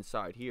all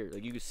inside here.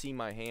 Like you can see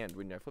my hand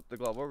when I flip the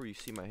glove over. You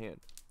see my hand.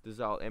 This is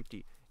all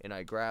empty, and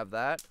I grab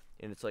that,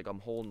 and it's like I'm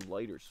holding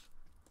lighters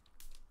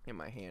in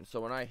my hand.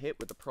 So when I hit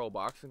with the pro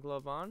boxing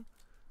glove on,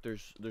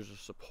 there's a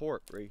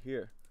support right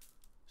here.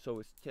 So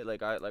it's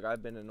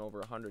I've been in over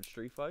 100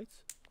 street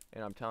fights,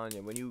 and I'm telling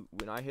you,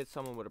 when I hit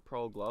someone with a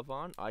pro glove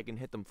on, I can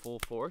hit them full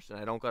force, and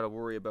I don't gotta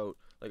worry about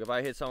like if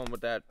I hit someone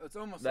with that. It's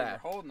almost that.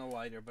 like you're holding a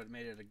lighter, but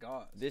made it a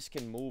gauze. This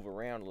can move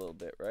around a little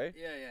bit, right?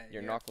 Yeah.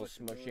 Your knuckles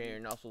smush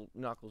in, your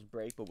knuckles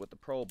break, but with the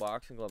pro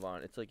boxing glove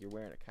on, it's like you're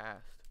wearing a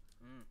cast.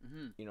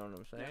 Mm-hmm. You know what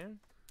I'm saying?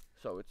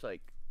 So it's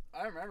like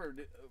I remember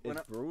when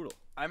it's brutal.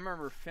 I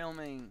remember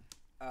filming.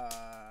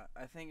 I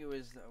think it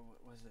was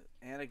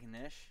it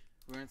Antigonish?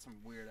 We were in some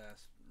weird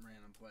ass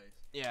random place.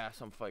 Yeah,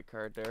 some fight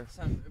card there.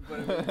 But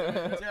it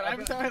was, Dude,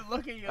 I'm trying to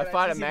look at you. I and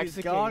fought a just see these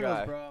Mexican goggles,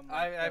 guy. Bro.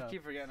 I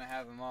keep forgetting to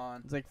have them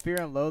on. It's like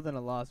Fear and Loathing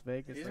in Las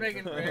Vegas. He's like,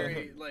 making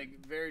very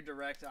very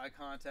direct eye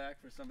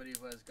contact for somebody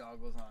who has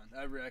goggles on.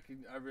 I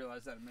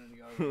realized that a minute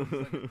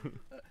ago.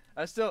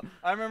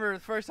 I remember the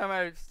first time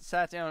I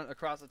sat down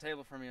across the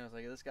table from me, I was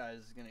like, this guy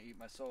is gonna eat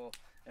my soul,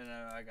 and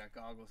I got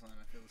goggles on.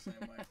 I feel the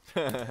same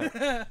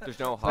way. There's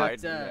no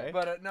hiding, eh?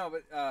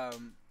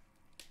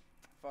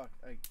 Fuck,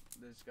 I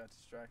just got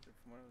distracted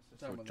from what I was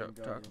just Talking saying.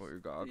 about Talk about your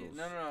goggles.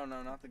 No,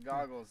 not the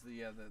goggles.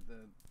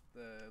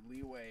 The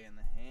leeway in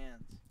the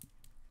hands.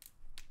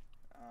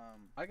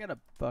 I gotta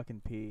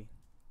fucking pee.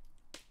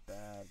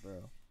 Bad,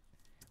 bro.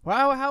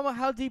 Wow,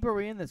 how deep are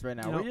we in this right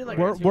now? You know,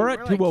 We're we're at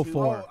like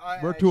 204.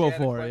 We're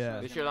 204,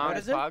 yeah. This your What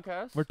longest is it?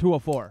 podcast? We're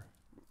 204.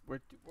 We're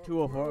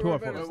 204. We're 204.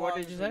 about as What long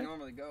did as you we say?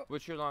 normally go.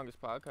 What's your longest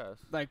podcast?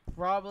 Like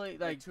probably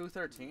Like like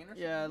 213 or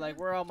something. yeah, like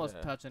we're almost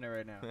Yeah. touching it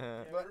right now.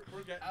 But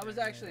I was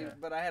actually, Yeah.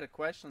 but I had a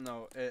question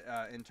though.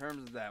 In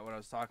terms of that, what I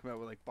was talking about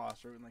with like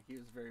Boss Root, and like he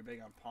was very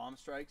big on palm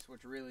strikes,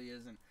 which really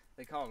isn't.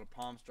 They call it a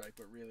palm strike,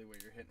 but really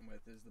what you're hitting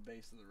with is the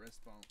base of the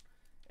wrist bone,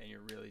 and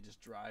you're really just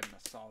driving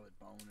a solid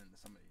bone into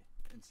somebody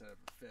instead of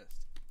a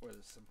fist, where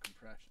there's some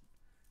compression,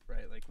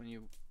 right? Like when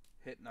you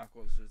hit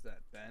knuckles, there's that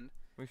bend.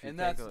 We should And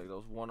think that's- of like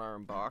those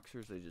one-arm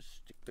boxers. They just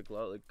stick the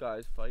glove. Like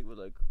guys fight with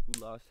like who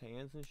lost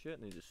hands and shit,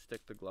 and they just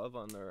stick the glove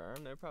on their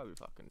arm. They're probably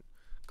fucking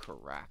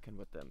cracking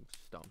with them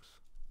stumps.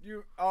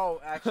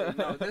 Actually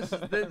no.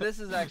 This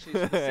is actually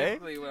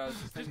specifically what I was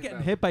just Just thinking getting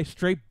about. hit by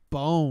straight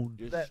bone.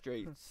 Just That-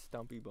 straight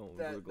stumpy bones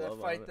with a That glove on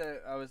fight it.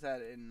 that I was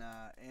at in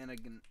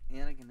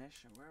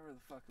Antigonish, or wherever the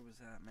fuck it was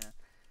at, man.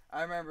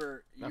 I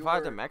remember I you fought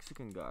were, the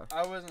Mexican guy.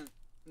 I wasn't.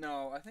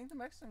 No, I think the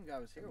Mexican guy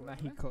was here. Wasn't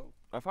he? Mexico.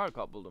 I fought a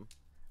couple of them.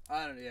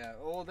 I don't know. Yeah.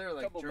 Well, they're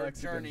like Couple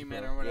Mexicans,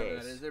 journeymen bro. or whatever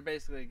Yes. that is. They're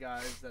basically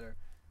guys that are.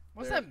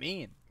 What's They're- that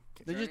mean?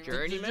 They're just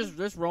Journeyman?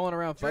 just rolling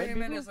around fighting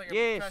Journeyman people. is like a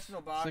Yes.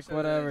 professional boxer.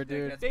 whatever, that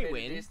dude. Gets They paid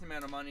win. a decent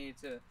amount of money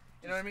to.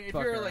 You know what I mean? If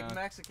Fuck you're like around.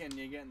 Mexican,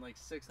 you're getting like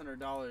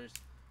 $600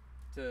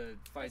 to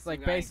fight. It's some like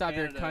guy based in off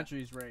your Canada.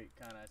 country's rate,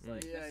 kind of. It's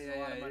like Yeah, this is yeah, a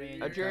lot of yeah, money yeah, in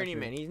yeah. A your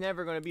journeyman. country. He's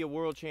never going to be a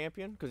world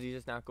champion because he's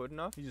just not good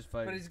enough. He's just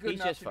fighting. But he's good He's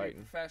enough just to fighting.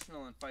 be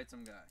professional and fight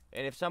some guy.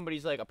 And if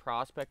somebody's like a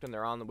prospect and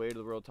they're on the way to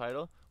the world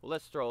title, well,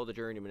 let's throw the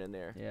journeyman in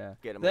there. Yeah.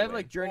 Get him. They a have win.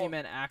 like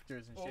journeyman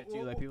actors and shit too.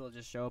 well, Like people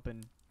just show up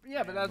and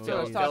Yeah, but that's Yeah, what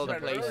I was build talking a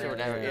about place or earlier.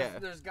 whatever, There's- yeah.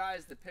 There's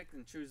guys that pick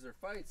and choose their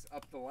fights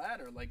up the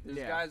ladder. Like there's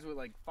Yeah. guys with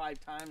like 5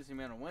 times the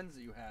amount of wins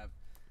that you have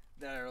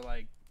that are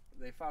like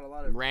they fought a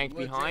lot of Ranked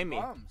legit behind me.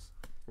 bums.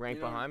 ranked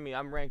you know- behind me.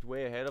 I'm ranked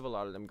way ahead of a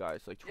lot of them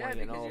guys, like 20 Yeah, and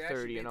because all, you actually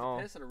 30 beat and the all.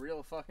 piss out of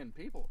real fucking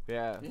people.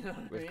 Yeah, You know what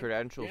I with mean?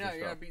 credentials You're and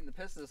not stuff. beating the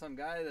piss out of some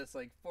guy that's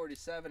like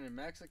 47 in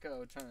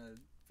Mexico trying to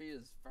feed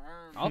his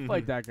farm. I'll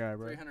fight that guy,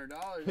 bro.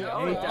 $300. Yeah,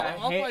 I'll, I hate I'll, that.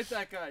 I'll I hate- fight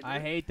that guy. Dude. I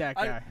hate that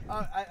guy.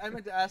 I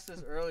meant to ask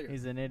this earlier.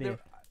 He's an idiot.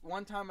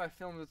 One time I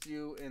filmed with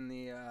you in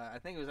the, I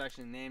think it was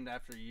actually named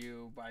after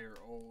you by your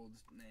old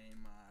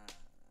name,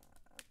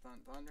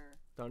 Thunder.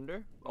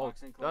 Thunder?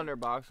 Boxing Oh, club. Thunder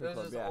Boxing There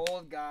was Club, this yeah.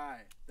 old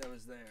guy that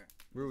was there.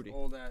 Rudy.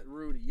 Old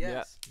Rudy,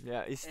 yes.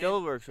 Yeah, he still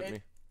And- works with and-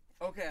 me.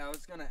 Okay, I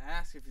was gonna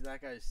ask if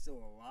that guy is still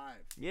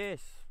alive.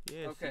 Yes.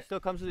 He Okay. still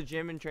comes to the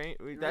gym and train.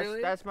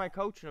 Really? That's my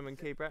coach, and I'm in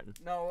Cape Breton.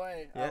 No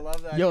way. I Yeah.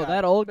 love that Yo, guy.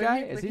 that old But guy?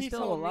 he- Is but he still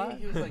told me alive?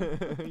 He was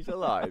like, He's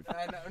alive.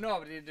 I know, no,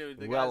 but dude,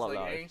 the Well guy's like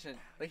alive. ancient.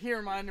 Like he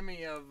reminded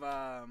me of,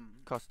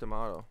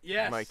 Customato.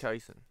 yes. Mike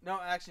Tyson. No,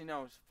 actually,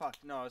 no. Fuck,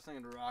 no. I was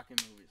thinking the Rocky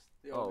movies.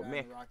 The old Oh, guy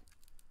in Mick. the Rocky.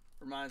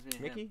 Reminds me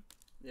of Mickey? him.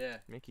 Yeah,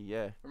 Mickey,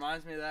 yeah.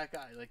 reminds me of that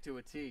guy, like to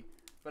a T.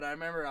 But I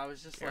remember I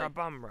was just You're a like,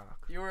 bum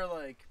rock. you were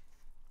like,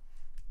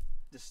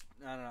 just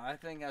I don't know. I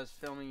think I was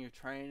filming you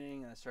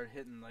training, and I started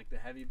hitting like the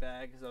heavy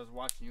bag because I was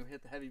watching you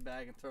hit the heavy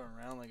bag and throw it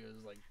around like it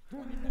was like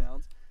 20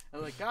 pounds. I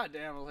was like, God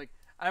damn! I was like,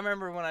 I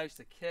remember when I used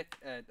to kick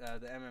at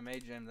the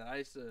MMA gym that I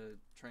used to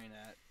train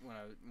at when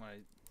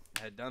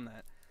I had done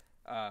that.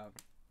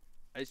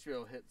 I used to be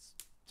able to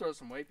throw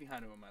some weight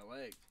behind it with my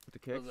leg. With the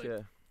kicks, like- yeah.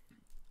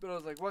 But I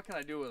was like, what can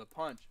I do with a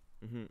punch?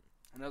 Mm-hmm.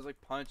 and I was like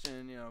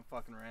punching,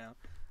 fucking around,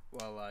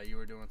 while you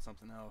were doing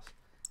something else,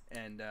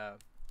 and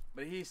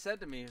but he said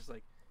to me, he's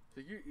like,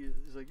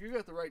 you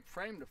got the right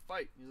frame to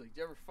fight. He's like,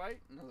 do you ever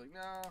fight? And I was like,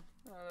 no,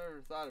 I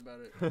never thought about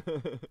it.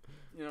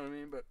 You know what I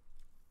mean? But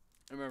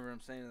I remember him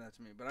saying that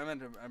to me. But I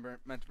meant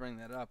to bring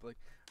that up. Like,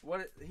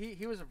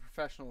 he was a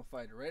professional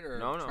fighter, right? Or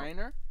a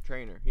trainer?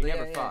 Trainer. He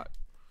never fought.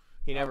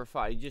 He never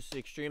fought. He just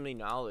extremely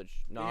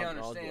knowledgeable. He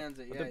understands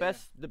it. But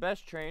the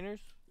best trainers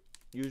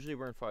usually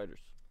weren't fighters.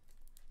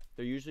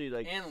 They're usually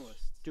like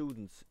analysts,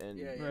 students, and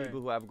Right.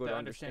 people who have good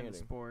understand understanding. the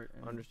sport.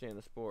 Understand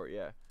the sport.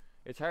 Yeah.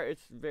 It's hard.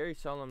 It's very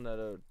seldom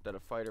that a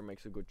fighter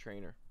makes a good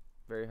trainer.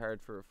 Very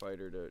hard for a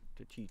fighter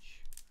to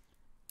teach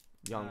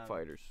young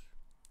fighters,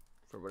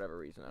 for whatever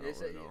reason. I don't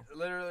really know.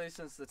 Literally,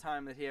 since the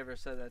time that he ever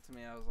said that to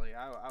me, I was like,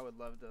 I would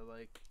love to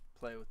like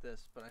play with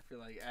this, but I feel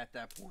like at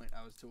that point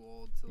I was too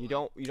old to. You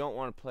don't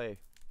want to play.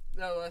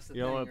 No, that's the thing.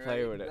 You don't want to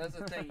play right? with it. That's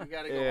the thing. You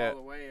gotta go all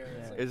the way. Or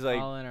It's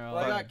like all in or all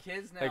I out. got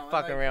kids now. like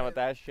fucking around with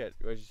that shit.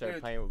 Once you start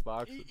Dude, playing with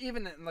boxing.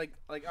 Even like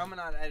I'm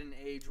not at an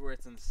age where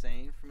it's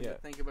insane for me to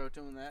think about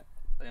doing that.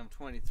 Like I'm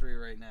 23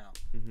 right now.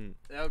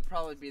 That would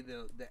probably be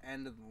the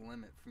end of the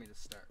limit for me to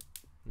start.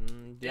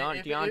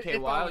 Deontay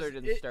Wilder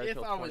didn't start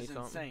till 20 something. If I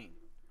was insane,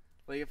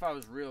 like if I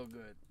was real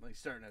good, like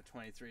starting at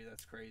 23,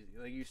 that's crazy.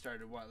 Like you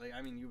started what? Like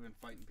I mean, you've been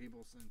fighting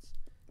people since.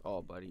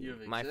 Oh, buddy,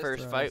 You've my existed.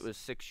 first fight was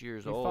 6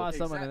 years old. He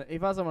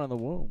fought someone in the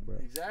womb, bro.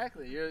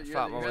 Exactly. You're twins.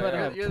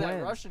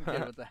 that Russian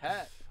kid with the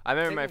hat. I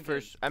remember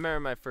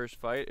my first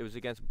fight. It was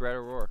against Brett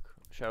O'Rourke.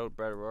 Shout out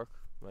Brett O'Rourke,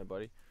 my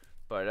buddy.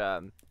 But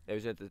it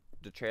was at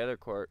the trailer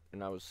court,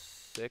 and I was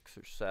 6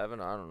 or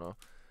 7. I don't know.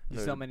 You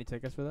sell many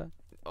tickets for that?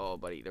 Oh,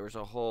 buddy, there was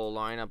a whole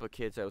lineup of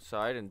kids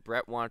outside, and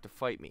Brett wanted to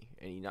fight me,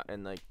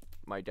 and like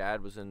my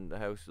dad was in the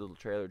house, little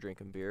trailer,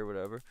 drinking beer,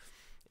 whatever,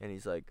 and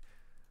he's like,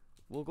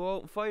 "We'll go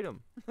out and fight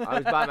him." I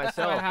was by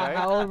myself, right?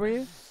 How old were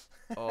you?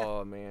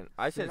 Oh man,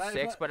 I said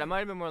 6, but I might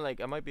have been more like,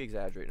 I might be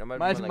exaggerating. My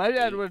like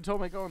dad 8. would have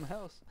told me go in the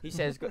house. He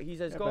says go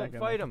and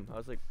fight him. I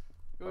was like,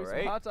 Go all eat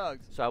right. some hot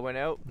dogs. So I went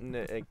out, and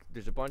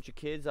there's a bunch of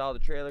kids, all the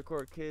trailer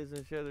court kids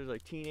and shit. There's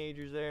like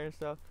teenagers there and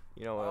stuff.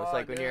 You know what it's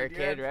like when you're a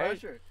kid, right?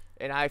 Pressure.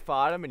 And I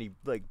fought him, and he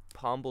like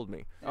pummeled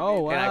me.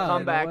 Oh wow! And I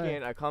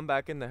come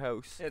back in the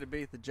house. He had to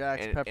beat the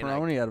Jack's And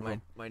pepperoni out of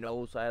him. My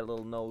nose, I had a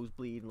little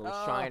nosebleed, a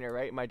little shiner,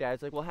 right? My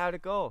dad's like, "Well, how'd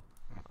it go?"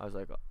 I was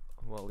like,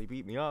 "Well, he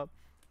beat me up.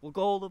 We'll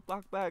go the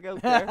fuck back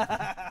out there."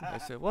 I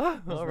said,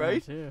 "What? All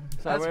right."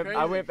 So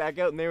I went back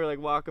out, and they were like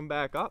walking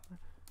back up.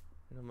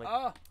 And I'm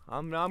like,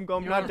 I'm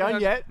not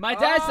done yet. My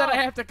dad said I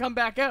have to come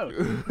back out.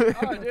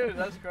 Oh, dude,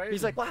 that's crazy.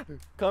 He's like, what?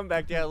 Come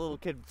back. Yeah, little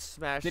kid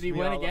smashed. Did he me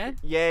win all again? Up.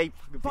 Yeah, he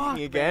beat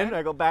me again. Man.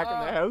 I go back in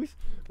the house.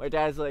 My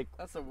dad's like,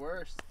 that's the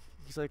worst.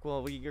 he's like,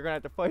 well, you're gonna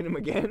have to fight him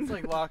again. It's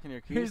like locking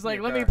your keys. He's like,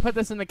 let me put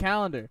this in the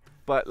calendar.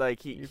 But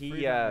like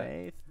he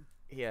I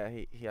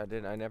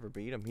didn't. I never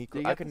beat him.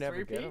 I could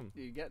never get him.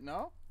 Do you get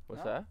no?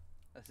 What's no? that?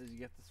 I said you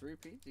get the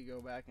 3-peat. Do you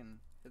go back and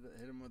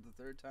hit him with the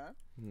third time?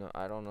 No,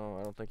 I don't know.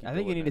 I don't think. I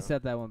think you need to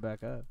set that one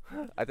back up.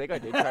 I think I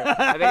did.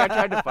 I think I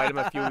tried to fight him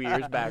a few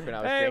years back when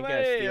I was drinking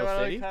at Steel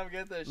City. Come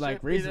get this Like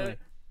shit, recently.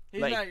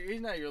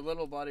 He's not your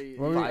little buddy.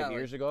 5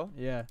 years ago.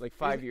 Yeah. Like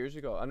 5 years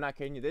ago. I'm not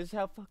kidding you. This is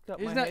how fucked up.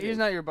 He's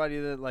not your buddy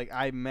that like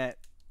I met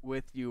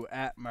with you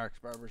at Mark's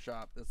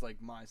barbershop. That's like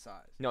my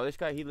size. No, this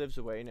guy, he lives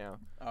away now.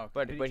 Oh,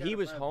 but he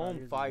was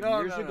home 5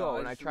 years ago,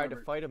 and I tried to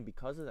fight him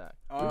because of that.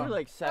 We were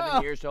like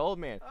 7 years old,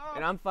 man,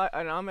 and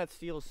I'm at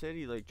Steel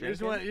City like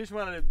drinking. You just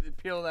wanted to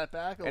peel that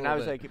back a little bit. And I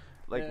was like,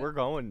 we're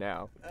going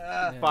now.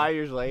 Yeah. 5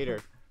 years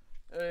later.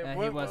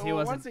 Once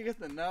you get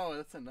the no,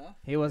 that's enough.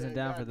 He wasn't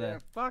down for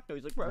that. Fuck no.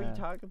 He's like, bro, what are you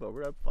talking about?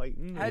 We're not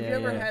fighting. Have you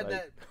ever had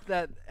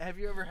that? Have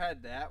you ever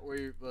had that where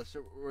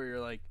you're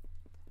like,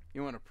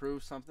 you want to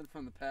prove something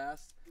from the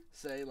past,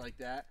 say like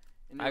that?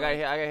 And I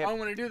got hit. I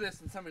want to do this,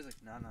 and somebody's like,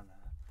 no.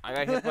 I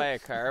got hit by a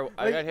car.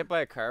 I got hit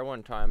by a car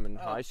one time in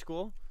high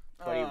school.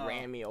 But he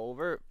ran me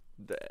over,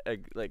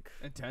 like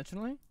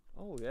intentionally.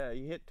 Oh yeah,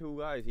 he hit 2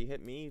 guys. He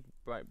hit me,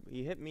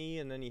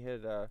 and then he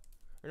hit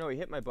he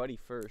hit my buddy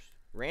first.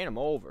 Ran him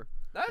over.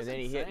 That's and then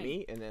insane. He hit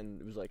me, and then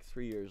it was like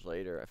 3 years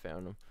later I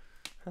found him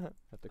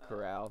at the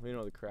corral. You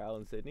know the corral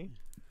in Sydney?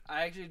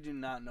 I actually do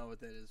not know what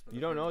that is. But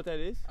you don't know what that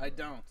is? I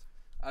don't.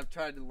 I've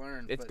tried to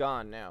learn. It's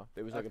gone now.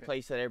 There was like a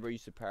place that everybody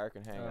used to park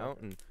and hang out,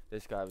 and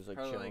this guy was like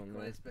chilling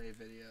there. Like Bay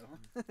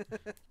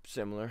video.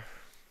 Similar.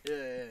 Yeah.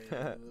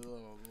 A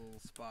little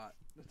spot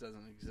that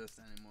doesn't exist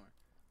anymore.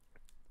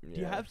 Yeah.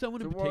 Do you have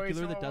someone in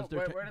particular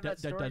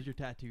that does your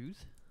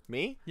tattoos?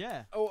 Me?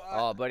 Yeah.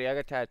 Oh, buddy, I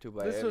got tattooed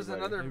by This was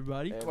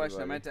everybody. another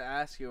question I meant to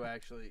ask you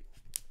actually.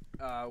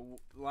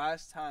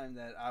 Last time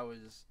that I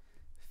was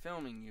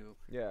filming you,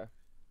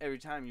 every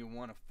time you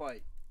won a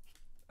fight,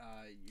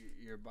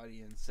 your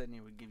buddy in Sydney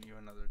would give you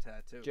another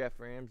tattoo. Jeff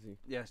Ramsey.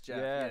 Yes, Jeff.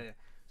 Yeah.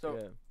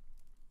 So,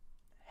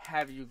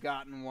 have you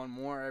gotten one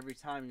more every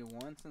time you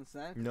won since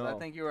then? 'Cause No. I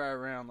think you were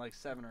around like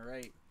 7 or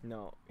 8.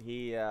 No,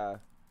 he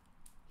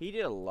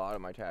did a lot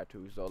of my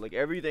tattoos though. Like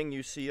everything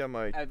you see on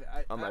my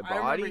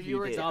body, he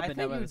did. I think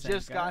you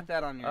just got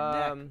that on your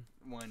neck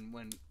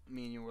when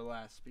me and you were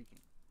last speaking.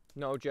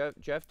 No,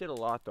 Jeff did a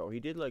lot though. He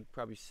did like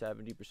probably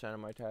 70% of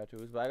my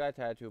tattoos, but I got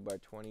tattooed by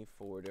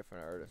 24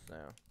 different artists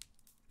now.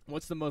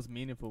 What's the most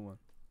meaningful one,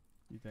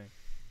 you think?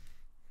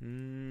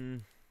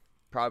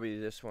 Probably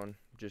this one.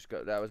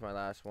 That was my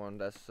last one.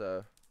 That's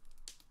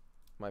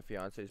my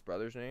fiance's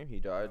brother's name. He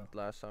died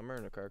last summer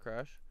in a car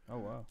crash. Oh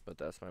wow. But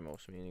that's my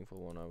most meaningful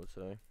one, I would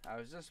say. I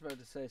was just about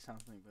to say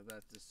something, but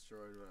that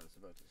destroyed what I was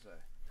about to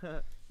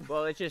say.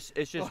 Well, it's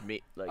just me.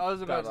 Like I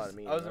was about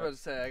to to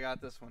say I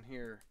got this one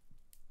here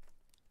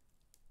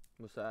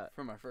What's that?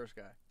 from my first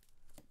guy.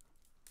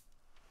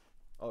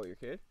 Oh, your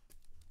kid?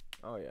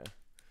 Oh yeah.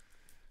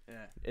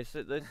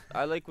 Yeah.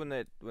 I like when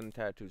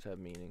tattoos have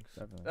meanings.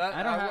 Definitely.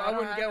 I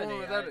wouldn't get one any.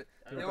 without it.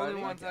 I The don't only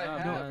have ones any. I Oh,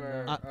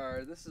 have no.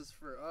 are this is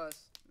for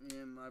us, me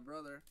and my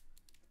brother.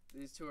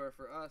 These two are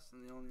for us,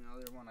 and the only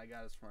other one I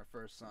got is for my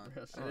first son.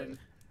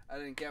 I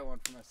didn't get one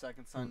for my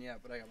second son yet,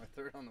 but I got my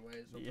third on the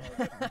way.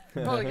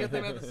 So probably get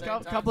them at the same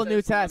time. Couple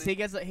new tats. He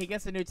gets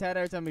a new tat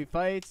every time he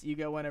fights. You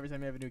get one every time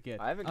you have a new kid.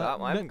 I haven't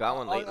got one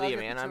I'll lately, get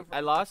man. the two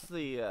I lost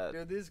the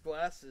Dude, these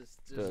glasses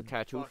just the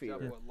tattoo fucked fever.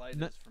 up what light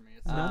No- is for me.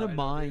 It's None not of right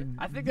mine.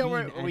 I think that we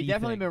definitely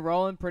anything. been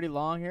rolling pretty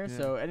long here, Yeah.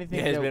 so anything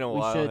Yeah, it's that been a we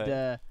while, should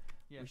hey.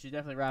 Yeah. we should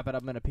definitely wrap it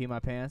up. I'm gonna pee my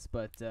pants,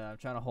 but I'm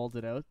trying to hold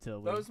it out till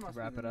we Those must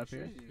wrap be it the up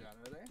here. shoes you got,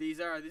 are they? These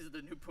are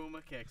the new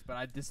Puma kicks, but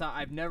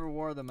I've never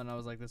wore them, and I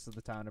was like, this is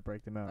the time to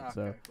break them out.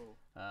 Okay, cool.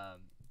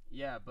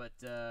 Yeah, but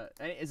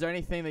is there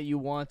anything that you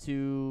want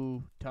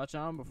to touch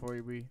on before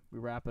we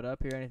wrap it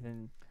up here?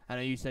 Anything? I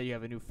know you said you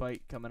have a new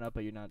fight coming up,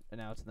 but you're not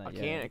announcing that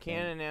yet. I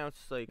can't announce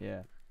like.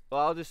 Yeah.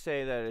 Well, I'll just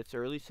say that it's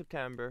early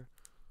September.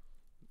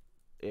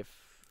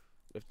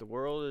 If the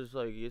world is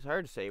like, it's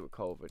hard to say with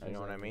COVID, you know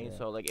what I Exactly, mean? yeah.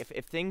 So like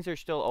if things are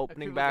still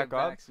opening People back get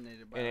up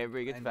vaccinated by and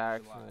everybody gets end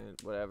of July.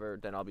 vaccinated, whatever,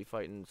 then I'll be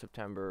fighting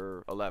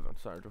September 11th,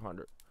 starting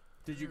 200.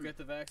 Did you get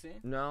the vaccine?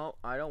 No,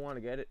 I don't want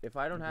to get it. If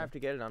I don't Okay. have to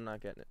get it, I'm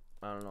not getting it.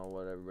 I don't know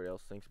what everybody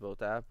else thinks about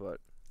that, but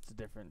It's a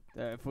different.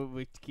 If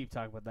we keep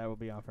talking about that, we'll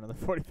be on for another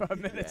 45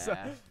 minutes.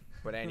 yeah.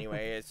 But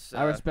anyway, it's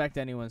I respect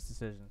anyone's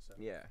decision. So.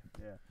 yeah.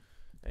 Yeah.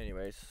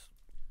 Anyways,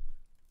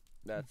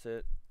 that's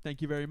it.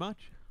 Thank you very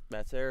much.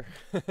 That's there.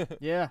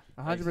 Yeah,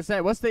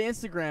 100%. What's the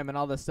Instagram and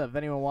all this stuff? If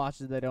anyone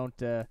watches, they don't.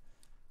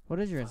 What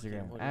is your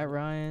Instagram? what is At it?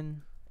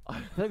 Ryan. I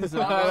feel like there's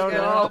an,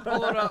 I'll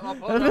pull it up. I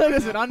feel like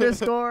there's an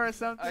underscore or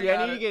something. See, I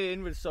got need to it. get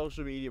in with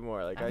social media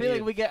more. Like I feel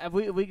like we get if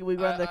we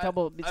run the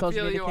couple I social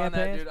feel media you on that,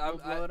 campaigns. dude. We'll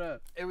blow it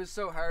up. It was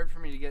so hard for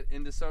me to get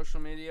into social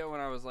media when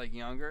I was like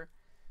younger,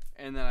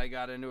 and then I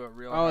got into it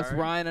real Oh, hard. it's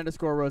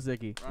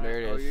Ryan_Rozicki. Ryan.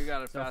 There it Oh, is. you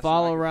got it. So faster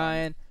follow than I can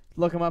Ryan.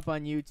 Look him up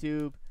on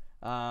YouTube.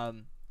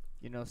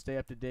 Stay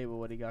up to date with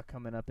what he got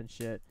coming up and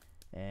shit.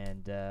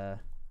 And yeah,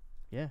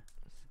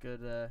 it's a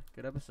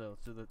good episode.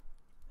 So the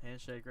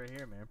handshake right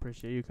here, man.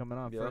 Appreciate you coming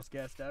on. Yep. First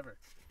guest ever.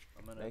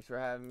 Thanks for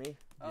having me. find.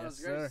 Oh, Yes,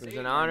 it's great to sir. It see was you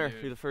an again, honor.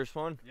 dude. You're the first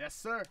one. Yes,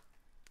 sir.